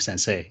my reef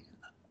sensei,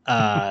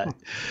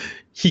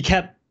 he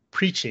kept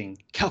preaching,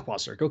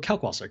 Kalkwasser, go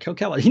Kalkwasser, go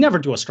Kalkwasser. He never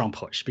do a strong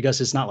push because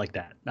it's not like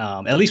that,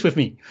 at least with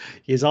me.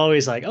 He's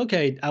always like,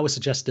 okay, I would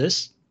suggest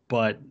this,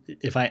 but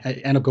if I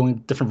end up going a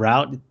different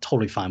route,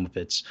 totally fine with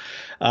it.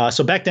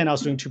 So back then I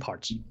was doing 2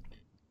 parts.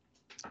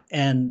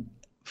 And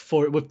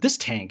with this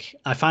tank,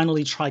 I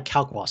finally tried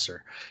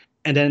Kalkwasser,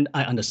 and then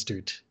I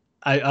understood.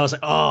 I was like,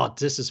 oh,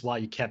 this is why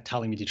you kept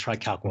telling me to try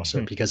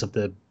Kalkwasser because of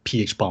the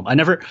pH bump. I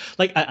never,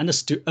 I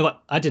understood,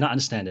 I did not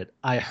understand it.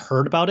 I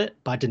heard about it,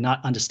 but I did not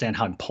understand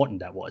how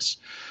important that was.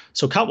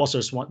 So Kalkwasser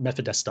is one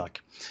method that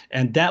stuck.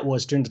 And that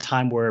was during the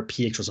time where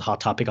pH was a hot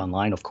topic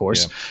online, of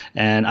course.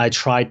 Yeah. And I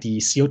tried the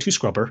CO2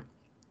 scrubber.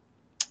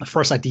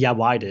 First, I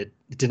DIY'd it.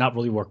 It did not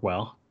really work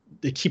well.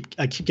 I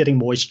keep getting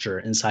moisture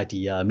inside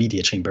the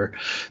media chamber.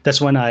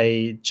 That's when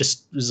I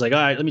just was like, all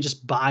right, let me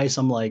just buy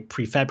some like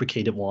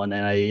prefabricated one,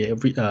 and I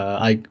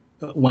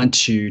went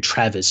to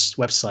Travis'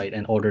 website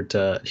and ordered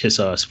his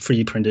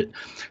 3D printed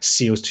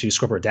CO2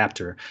 scrubber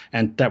adapter,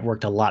 and that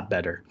worked a lot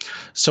better.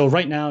 So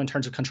right now, in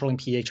terms of controlling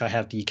pH, I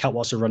have the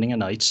Kaltwasser running at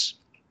nights.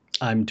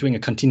 I'm doing a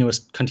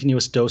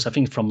continuous dose, I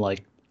think from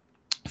like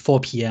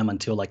 4 p.m.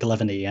 until like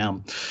 11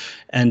 a.m.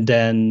 And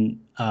then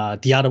I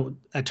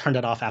turned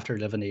that off after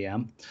 11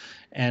 a.m.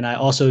 And I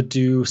also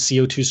do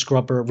CO2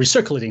 scrubber,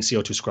 recirculating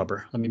CO2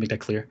 scrubber. Let me make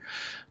that clear,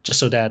 just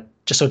so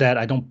that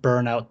I don't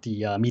burn out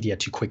the media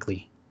too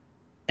quickly.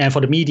 And for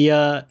the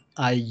media,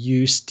 I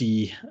use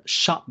the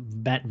Shop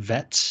Mat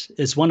Vet.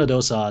 It's one of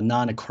those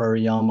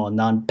non-aquarium or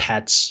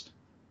non-pets.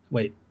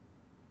 Wait,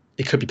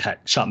 it could be pet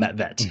Shop Mat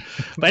Vet.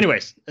 But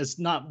anyways, it's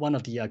not one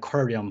of the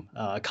aquarium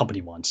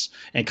company ones.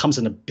 And it comes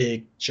in a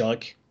big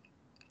jug.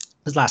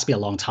 This lasts me a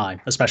long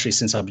time, especially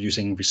since I'm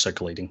using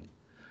recirculating.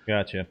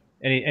 Gotcha.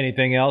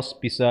 Anything else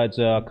besides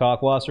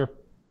Kalkwasser?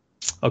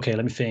 Okay,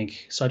 let me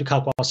think. So I do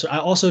Kalkwasser. I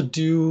also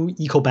do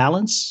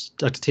EcoBalance,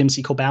 Dr. Tim's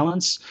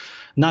EcoBalance.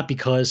 Not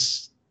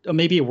because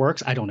maybe it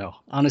works. I don't know.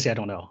 Honestly, I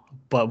don't know.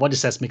 But what it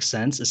says makes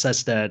sense. It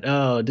says that,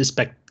 oh, this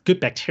good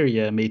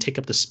bacteria may take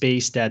up the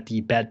space that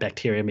the bad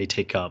bacteria may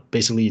take up.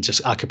 Basically,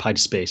 just occupy the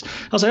space.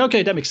 I was like,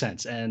 okay, that makes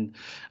sense. And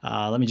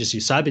let me just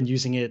use. So I've been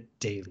using it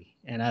daily,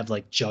 and I have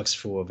like jugs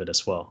full of it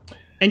as well.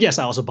 And yes,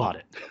 I also bought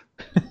it.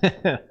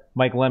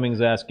 Mike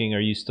Lemming's asking,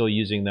 are you still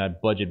using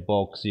that budget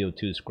bulk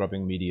CO2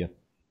 scrubbing media?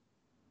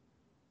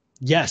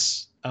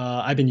 Yes,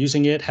 I've been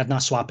using it, have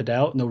not swapped it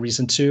out, no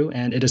reason to,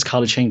 and it is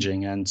color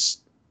changing and it's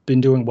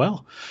been doing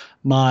well.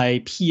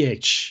 My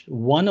pH,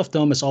 one of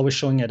them is always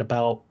showing at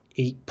about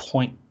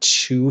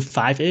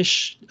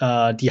 8.25-ish.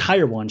 The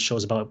higher one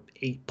shows about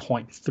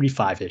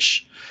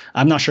 8.35-ish.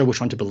 I'm not sure which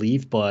one to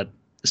believe, but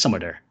somewhere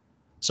there.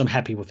 So I'm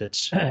happy with it.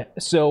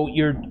 So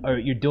you're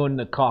doing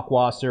the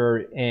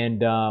Kalkwasser,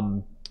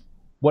 and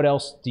what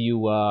else do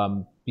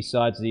you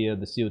besides the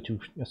CO2?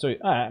 So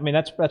I mean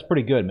that's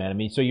pretty good, man. I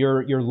mean, so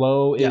your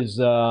low is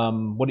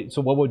what?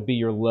 So what would be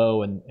your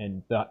low,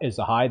 and is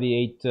the high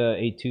the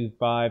 8.25,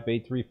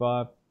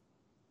 8.35?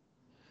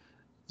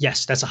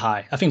 Yes, that's a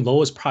high. I think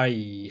low is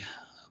probably,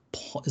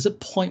 is it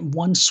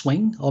 0.1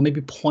 swing or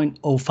maybe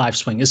 0.05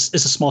 swing? It's a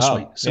small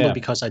swing simply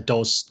because I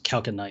dose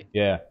calc at night.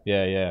 Yeah.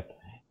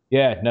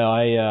 No,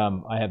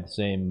 I have the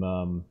same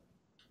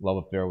love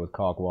affair with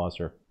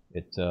Kalkwasser.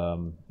 It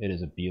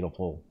is a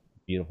beautiful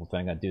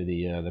thing. I do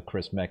the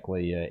Chris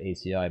Meckley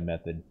ACI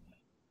method,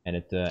 and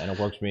it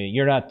works for me.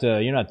 You're not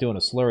doing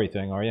a slurry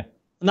thing, are you?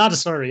 Not a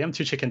slurry. I'm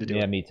too chicken to do it.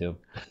 Yeah, me too.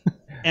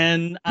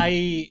 And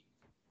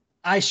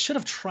I should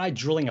have tried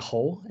drilling a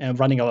hole and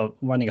running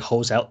a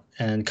hose out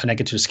and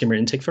connect it to the skimmer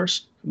intake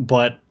first,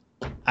 but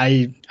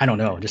I don't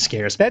know. It just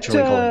scares me.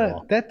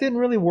 That didn't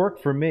really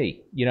work for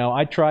me. You know,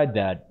 I tried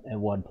that at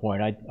one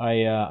point.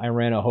 I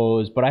ran a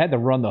hose, but I had to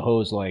run the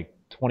hose like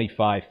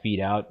 25 feet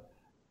out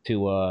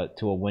to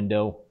a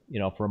window, you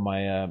know, for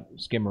my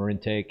skimmer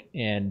intake,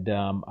 and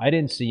I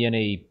didn't see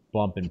any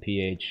bump in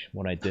pH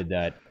when I did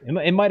that.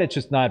 It might have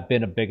just not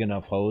been a big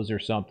enough hose or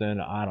something.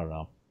 I don't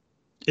know.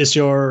 Is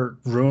your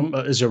room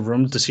the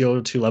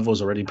CO2 level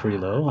is already pretty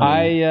low?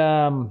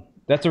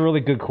 That's a really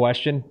good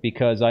question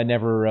because I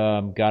never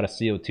got a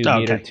CO2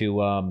 meter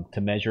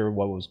to measure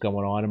what was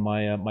going on in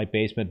my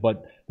basement.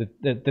 But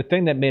the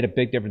thing that made a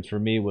big difference for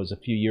me was a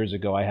few years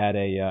ago I had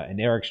an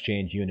air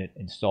exchange unit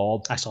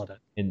installed. I saw that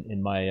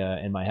in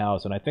my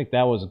house, and I think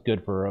that was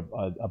good for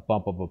a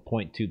bump of a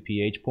 0.2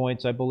 pH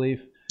points, I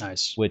believe.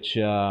 Nice. Which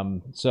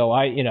so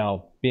I, you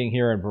know, being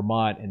here in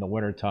Vermont in the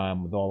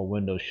wintertime with all the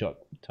windows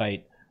shut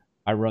tight,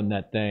 I run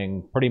that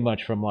thing pretty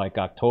much from like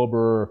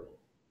October.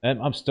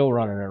 And I'm still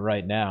running it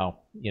right now,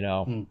 you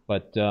know,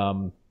 but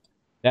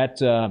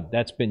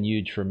that's been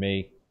huge for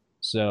me.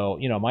 So,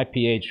 you know, my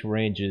pH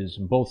ranges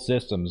in both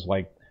systems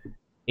like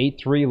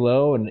 8.3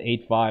 low and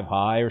 8.5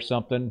 high or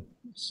something.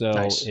 So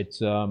nice. It's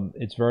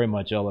very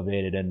much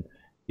elevated. And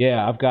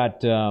yeah, I've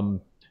got so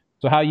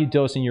how are you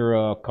dosing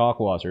your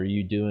Kalkwasser? Are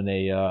you doing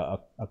a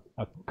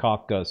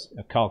kalk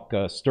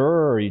stir,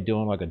 or are you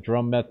doing like a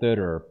drum method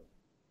or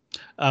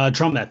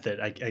drum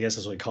method, I guess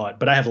that's what we call it.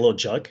 But I have a little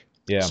jug.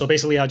 Yeah. So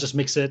basically, I'll just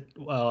mix it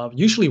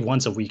usually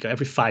once a week,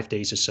 every 5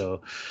 days or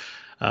so.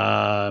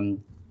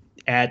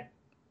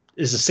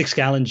 Is a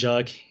 6-gallon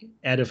jug.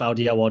 Add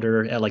Valdia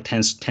water. Add like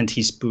 10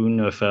 teaspoon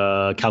of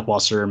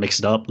Kalkwasser. Mix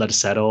it up. Let it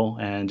settle,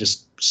 and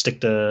just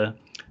stick the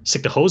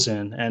hose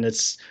in, and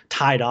it's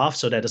tied off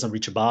so that it doesn't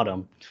reach the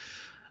bottom.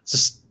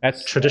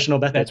 That's traditional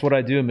method. That's what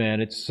I do,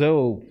 man. It's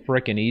so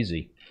freaking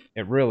easy.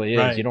 It really is.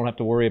 Right. You don't have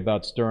to worry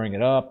about stirring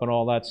it up and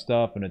all that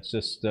stuff, and it's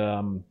just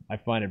I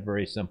find it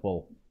very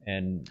simple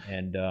and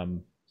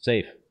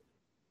safe.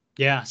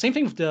 Yeah, same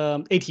thing with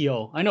the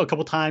ATO. I know a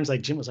couple times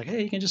like Jim was like,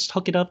 "Hey, you can just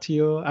hook it up to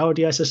your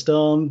RODI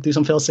system, do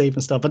some fail-safe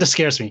and stuff." But this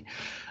scares me.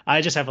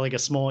 I just have like a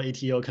small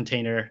ATO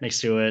container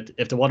next to it.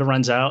 If the water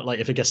runs out, like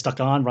if it gets stuck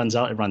on, runs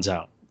out, it runs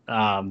out.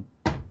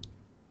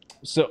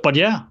 But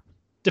yeah.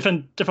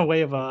 different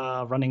way of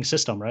running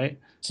system, right?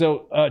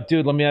 So,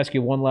 dude, let me ask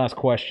you one last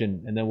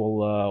question, and then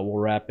we'll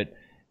wrap it.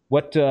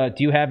 What do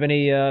you have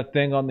any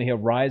thing on the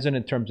horizon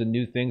in terms of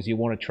new things you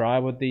want to try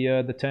with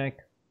the tank?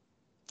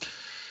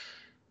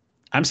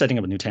 I'm setting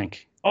up a new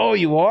tank. Oh,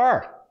 you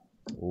are?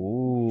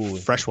 Ooh,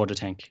 Freshwater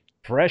tank.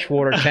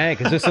 Freshwater tank.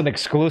 Is this an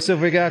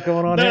exclusive we got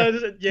going on No,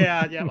 here?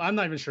 yeah. I'm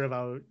not even sure if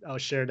I'll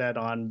share that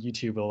on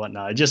YouTube or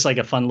whatnot. It's just like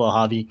a fun little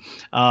hobby.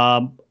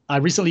 I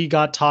recently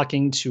got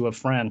talking to a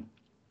friend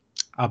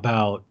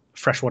about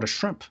freshwater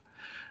shrimp.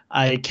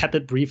 I kept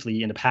it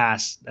briefly in the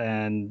past,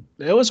 and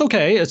it was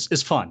okay.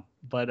 It's fun,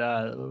 but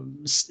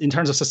in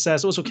terms of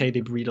success, it was okay. They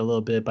breed a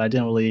little bit, but I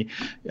didn't really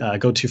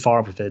go too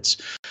far with it.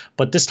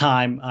 But this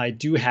time, I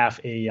do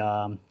have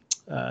a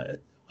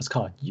what's it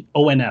called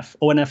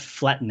ONF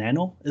Flat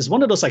Nano. It's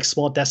one of those like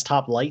small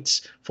desktop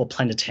lights for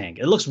Planet Tank.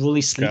 It looks really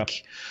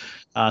sleek.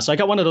 Yeah. So I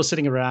got one of those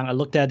sitting around. I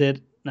looked at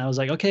it and I was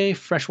like, okay,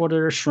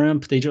 freshwater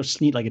shrimp, they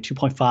just need like a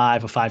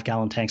 2.5 or 5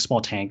 gallon tank,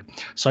 small tank.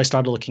 So I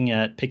started looking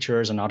at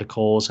pictures and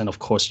articles and of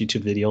course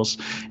YouTube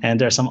videos. And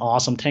there's some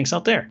awesome tanks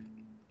out there.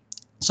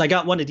 So I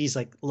got one of these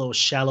like little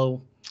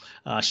shallow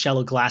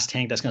glass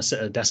tank that's gonna sit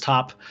at a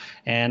desktop.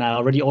 And I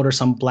already ordered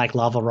some black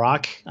lava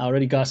rock. I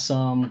already got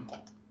some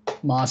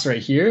moss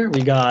right here.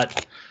 We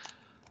got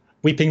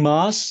weeping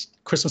moss,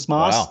 Christmas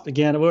moss. Wow.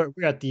 Again, we're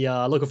at the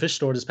local fish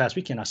store this past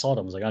weekend. I saw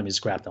them. I was like, let me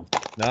just grab them.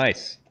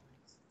 Nice.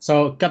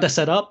 So got that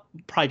set up.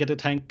 Probably get the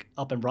tank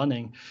up and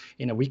running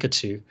in a week or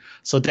two.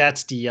 So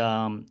that's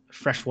the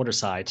freshwater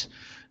side.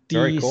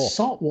 Very The cool.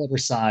 saltwater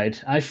side,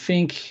 I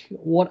think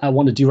what I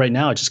want to do right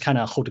now is just kind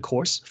of hold the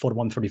course for the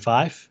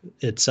 135.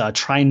 It's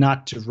trying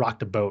not to rock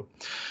the boat.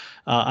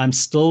 I'm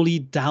slowly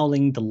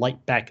dialing the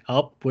light back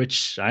up,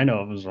 which I know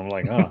I'm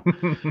like, oh.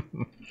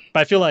 But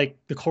I feel like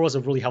the corals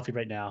are really healthy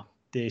right now.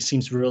 They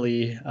seems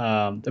really,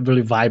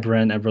 really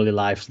vibrant and really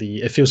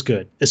lively. It feels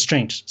good. It's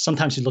strange.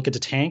 Sometimes you look at the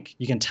tank,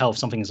 you can tell if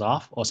something is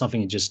off or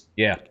something is just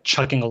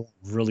chugging along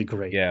really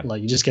great. Yeah.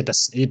 Like you just get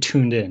this, you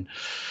tuned in.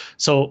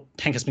 So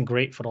tank has been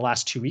great for the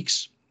last 2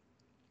 weeks.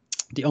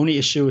 The only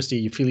issue is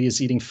the euphyllia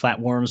is eating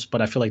flatworms,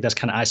 but I feel like that's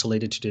kind of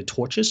isolated to the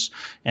torches.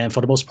 And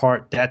for the most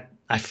part, that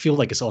I feel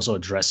like it's also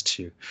addressed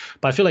too.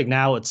 But I feel like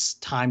now it's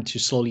time to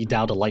slowly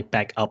dial the light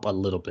back up a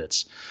little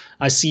bit.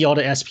 I see all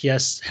the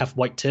SPS have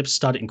white tips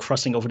started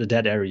encrusting over the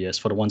dead areas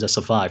for the ones that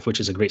survive, which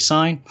is a great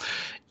sign.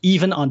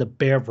 Even on the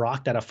bare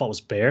rock that I thought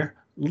was bare,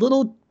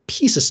 little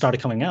pieces started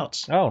coming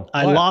out. Oh,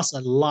 I lost a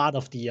lot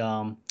of the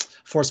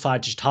Forest 5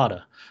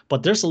 digitata,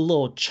 but there's a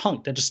little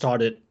chunk that just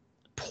started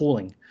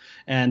pulling.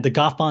 And the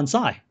Goth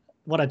bonsai,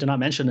 what I did not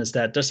mention is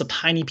that there's a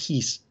tiny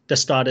piece that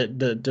started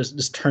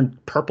just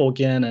turned purple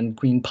again and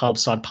green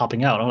pulps started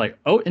popping out. I'm like,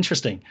 oh,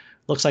 interesting.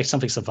 Looks like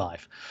something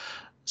survived.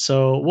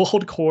 So we'll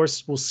hold the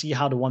course. We'll see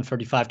how the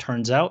 135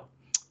 turns out.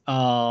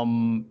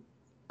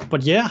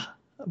 But yeah,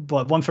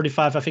 but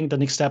 135, I think the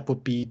next step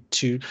would be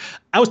to,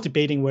 I was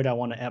debating whether I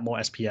want to add more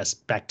SPS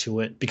back to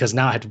it because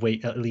now I had to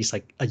wait at least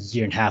like a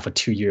year and a half or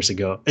 2 years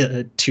ago,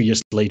 2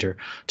 years later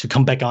to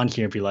come back on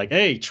here and be like,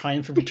 hey,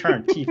 triumphant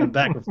return, Keith, I'm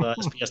back with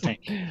SPS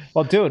tank.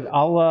 Well, dude,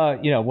 I'll,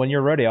 when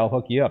you're ready, I'll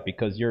hook you up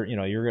because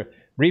you're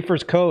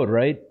Reefer's code,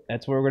 right?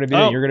 That's what we're going to be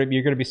doing.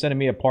 You're going to be sending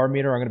me a par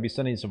meter. I'm going to be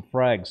sending you some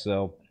frags.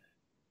 So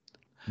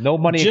no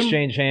money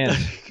exchange hands.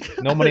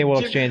 No money will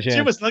exchange hands.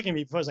 Jim was looking at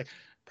me before. I was like,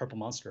 purple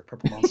monster,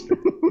 purple monster.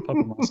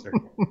 Purple monster.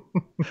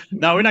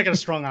 No, we're not going to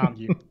strong arm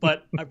you,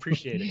 but I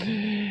appreciate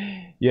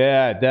it.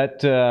 Yeah,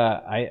 that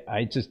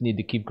I just need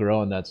to keep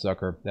growing that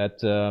sucker.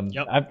 That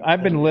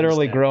I've been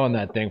literally growing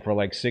that thing for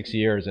like 6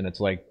 years, and it's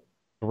like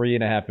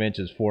 3.5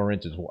 inches, 4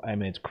 inches. I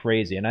mean, it's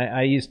crazy. And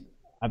I used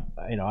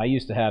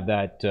to have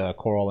that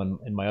coral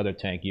in my other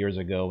tank years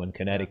ago in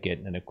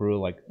Connecticut, and it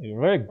grew like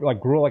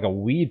a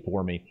weed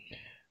for me.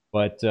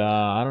 But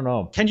I don't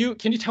know. Can you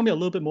tell me a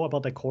little bit more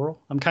about that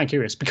coral? I'm kind of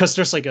curious because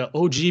there's like an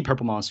OG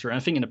purple monster. And I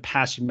think in the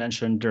past you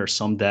mentioned there's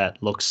some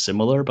that look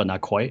similar but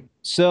not quite.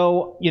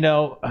 So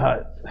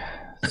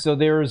so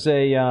there's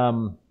a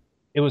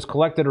it was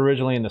collected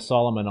originally in the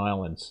Solomon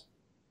Islands,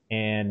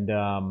 and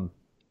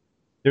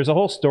there's a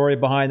whole story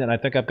behind it. And I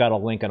think I've got a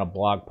link on a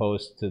blog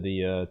post to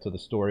the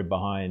story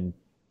behind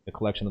the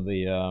collection of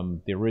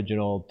the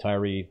original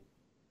Tyree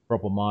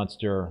purple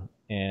monster.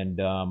 And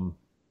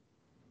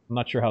I'm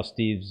not sure how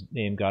Steve's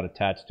name got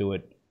attached to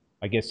it.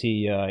 I guess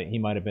he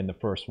might have been the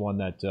first one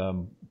that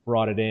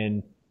brought it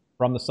in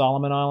from the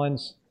Solomon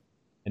Islands,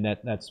 and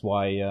that's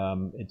why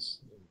it's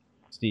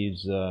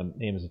Steve's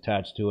name is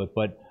attached to it.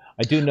 But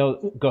I do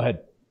know. Go ahead.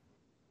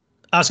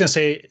 I was gonna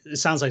say it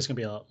sounds like it's gonna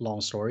be a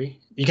long story.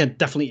 You can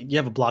definitely you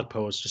have a blog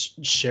post,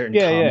 just share it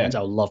in comments.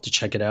 I would love to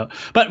check it out.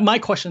 But my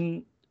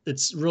question,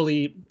 it's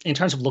really in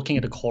terms of looking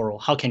at the coral,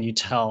 how can you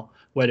tell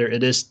whether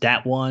it is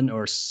that one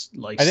or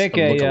like I think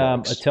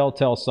a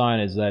telltale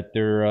sign is that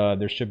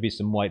there should be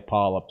some white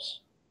polyps,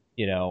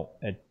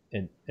 at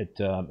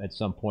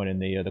some point in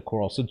the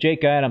coral. So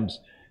Jake Adams,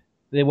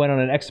 they went on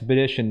an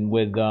expedition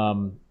with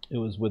it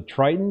was with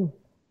Triton,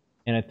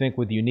 and I think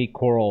with Unique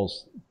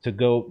Corals to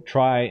go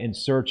try in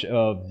search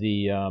of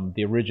the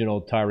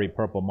original Tyree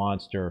purple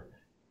monster,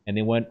 and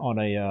they went on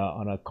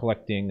a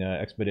collecting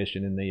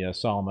expedition in the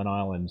Solomon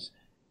Islands,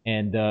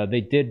 and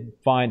they did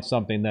find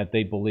something that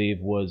they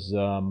believe was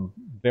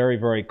very,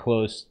 very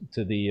close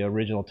to the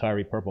original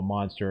Tyree purple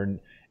monster, and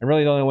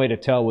really the only way to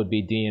tell would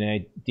be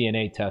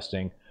DNA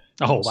testing.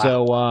 Oh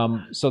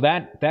wow! So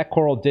that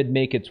coral did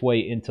make its way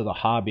into the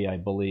hobby, I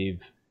believe,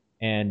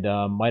 and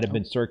might have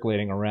been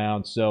circulating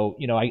around. So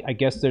I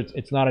guess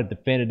it's not a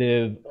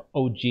definitive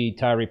OG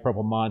Tyree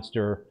purple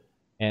monster,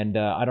 and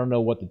I don't know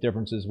what the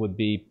differences would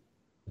be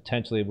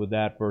potentially with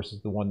that versus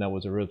the one that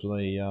was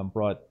originally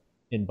brought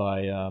in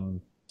by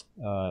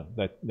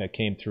that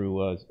came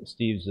through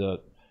Steve's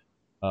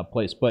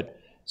place. But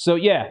so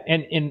yeah,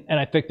 and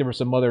I think there were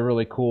some other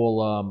really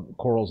cool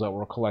corals that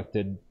were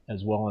collected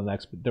as well. And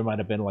there might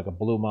have been like a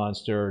blue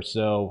monster.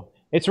 So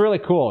it's really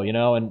cool,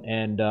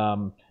 and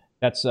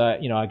that's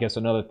I guess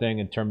another thing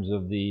in terms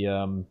of the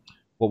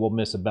what we'll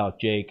miss about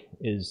Jake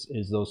is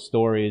those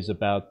stories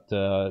about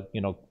the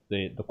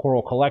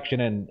coral collection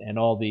and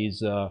all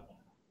these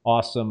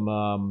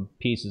awesome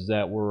pieces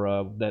that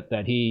were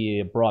that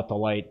he brought to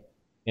light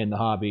in the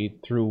hobby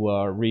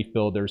through Reef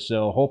Builders.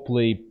 So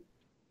hopefully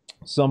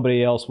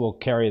somebody else will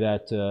carry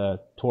that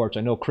torch.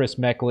 I know Chris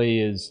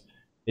Meckley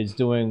is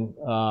doing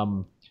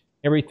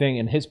everything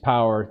in his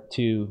power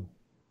to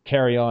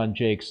carry on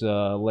Jake's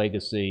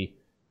legacy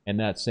in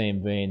that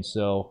same vein.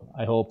 So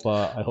I hope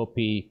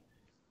he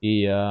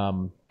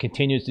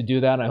continues to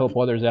do that, and I hope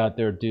others out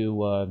there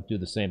do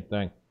the same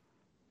thing.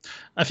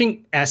 I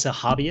think as a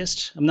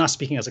hobbyist, I'm not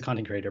speaking as a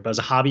content creator, but as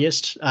a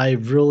hobbyist, I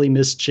really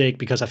miss Jake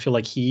because I feel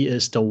like he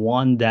is the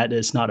one that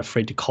is not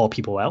afraid to call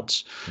people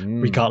out,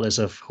 regardless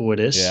of who it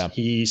is. Yeah.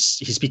 He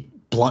speaks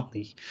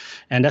bluntly,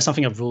 and that's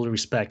something I really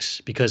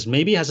respect because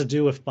maybe it has to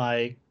do with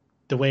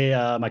the way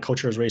my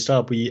culture is raised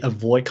up. We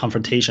avoid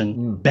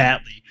confrontation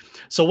badly.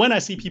 So when I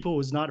see people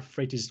who's not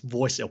afraid to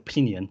voice their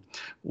opinion,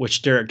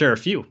 which there are a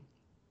few,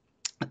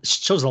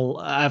 shows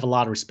I have a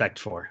lot of respect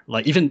for.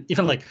 Like even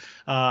like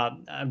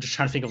I'm just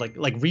trying to think of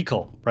like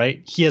Rico,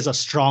 right? He has a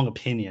strong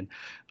opinion,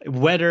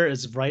 whether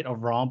it's right or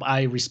wrong. But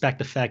I respect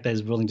the fact that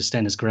he's willing to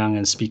stand his ground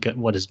and speak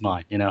what is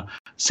mine.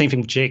 Same thing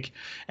with Jake.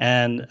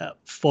 And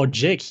for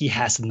Jake, he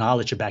has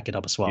knowledge to back it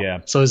up as well. Yeah.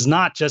 So it's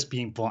not just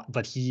being blunt,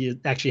 but he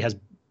actually has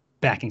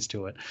backings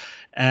to it.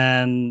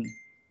 And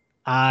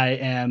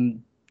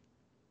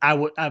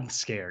I'm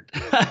scared.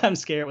 I'm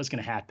scared what's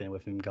going to happen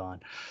with him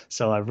gone.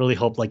 So I really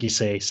hope, like you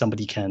say,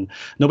 nobody can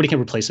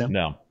replace him.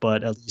 No,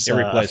 but at least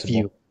a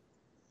few,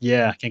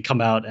 can come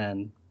out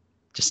and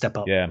just step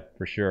up. Yeah,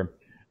 for sure.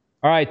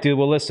 All right, dude.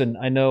 Well, listen,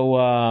 I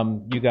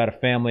know you got a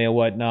family and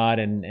whatnot,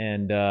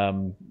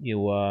 and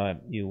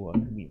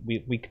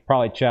we could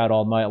probably chat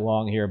all night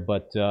long here,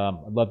 but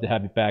I'd love to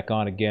have you back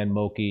on again,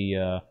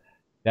 Mok-Yi,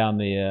 down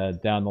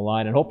the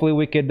line, and hopefully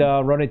we could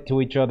run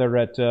into each other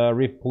at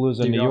Reef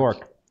Palooza in New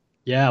York.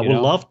 Yeah, we'd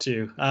love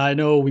to. I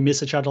know we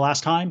missed each other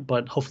last time,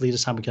 but hopefully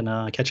this time we can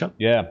catch up.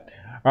 Yeah.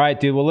 All right,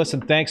 dude. Well,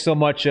 listen, thanks so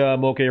much,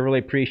 Mok-Yi. I really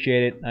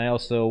appreciate it. I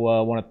also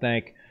want to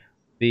thank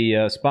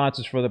the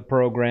sponsors for the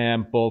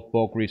program, both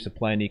Bulk Reef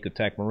Supply and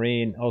Ecotech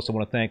Marine. I also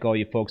want to thank all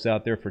you folks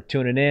out there for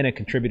tuning in and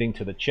contributing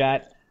to the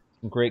chat.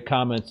 Some great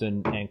comments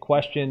and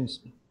questions.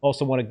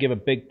 Also want to give a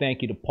big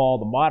thank you to Paul,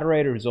 the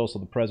moderator, who's also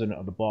the president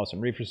of the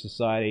Boston Reefer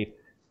Society.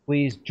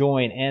 Please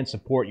join and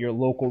support your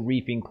local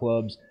reefing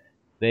clubs.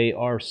 They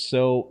are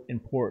so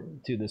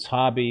important to this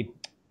hobby.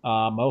 I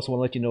also want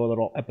to let you know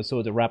little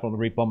episodes of Rappin With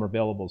ReefBum are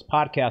available as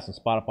podcasts on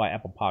Spotify,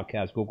 Apple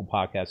Podcasts, Google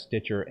Podcasts,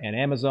 Stitcher, and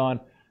Amazon.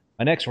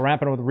 My next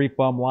Rappin With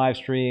ReefBum live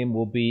stream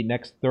will be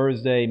next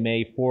Thursday,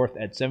 May 4th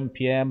at 7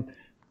 p.m.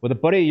 with a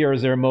buddy of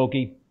yours there,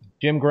 Mok-Yi,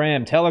 Jim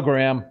Graham,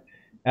 Telegram.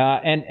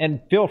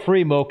 And feel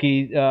free,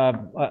 Mok-Yi,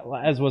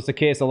 as was the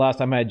case the last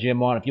time I had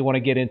Jim on, if you want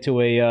to get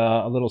into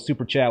a little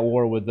super chat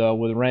war with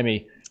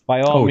Remy, by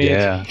all means.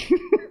 Yeah.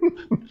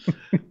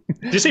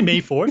 Did you say May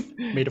 4th?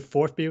 May the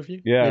 4th be with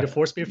you? Yeah. May the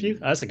 4th be with you?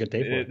 That's a good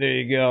day for it. There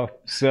you go.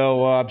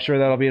 So I'm sure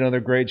that'll be another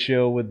great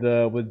show with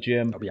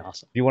Jim. That'll be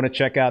awesome. If you want to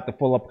check out the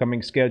full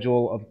upcoming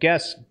schedule of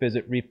guests,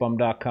 visit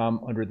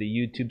reefbum.com under the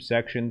YouTube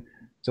section.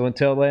 So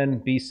until then,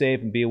 be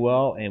safe and be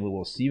well, and we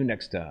will see you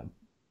next time.